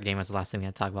My Hero Academia was the last thing we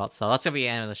had to talk about. So that's gonna be the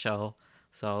end of the show.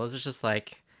 So this is just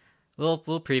like a little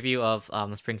preview of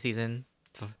the spring season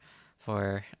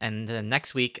and then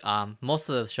next week most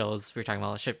of the shows we're talking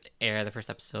about should air the first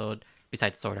episode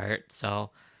besides Sword Art. So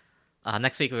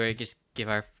next week we just give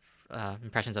our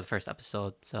impressions of the first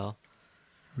episode. So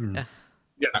yeah,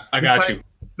 Yes. I got you.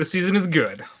 The season is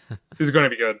good. It's going to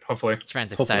be good, hopefully.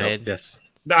 friends Hopefully, excited. yes.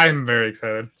 I'm very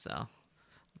excited. So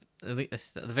at the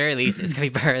very least, it's gonna be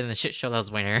better than the shit show that was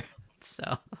Winter.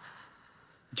 So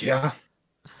Yeah.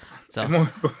 so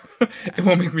It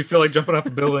won't make me feel like jumping off a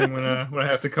building when I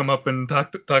have to come up and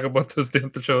talk about those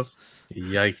damn shows.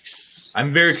 Yikes.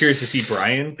 I'm very curious to see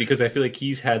Brian because I feel like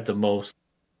he's had the most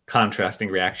contrasting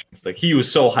reactions. Like he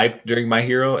was so hyped during My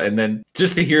Hero, and then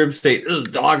just to hear him say "Ugh,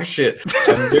 dog shit,"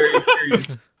 I'm very curious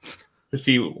to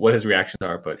see what his reactions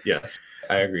are. But yes,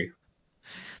 I agree.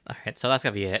 All right, so that's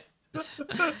gonna be it.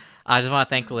 I just want to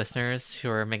thank the listeners who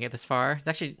are making it this far. It's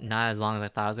actually not as long as I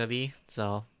thought it was gonna be,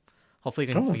 so hopefully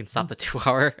we can stop the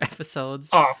 2-hour episodes.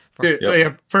 Oh, Yep.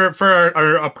 yeah. For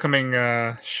our upcoming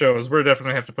shows, we're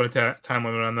definitely have to put a time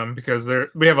limit on them because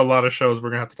we have a lot of shows we're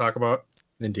gonna have to talk about.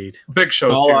 Indeed. Big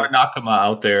shows All too. our Nakama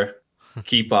out there,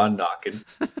 keep on knocking.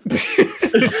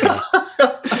 Okay.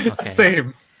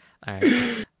 Same. All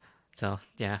right. So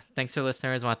yeah, thanks to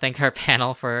listeners. I want to thank our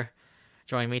panel for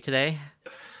joining me today.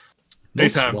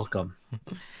 Most Anytime. welcome.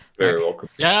 Very welcome.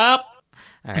 Yep. All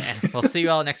right, and we'll see you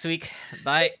all next week.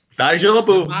 Bye.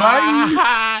 Daijoubu.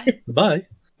 Bye. Bye.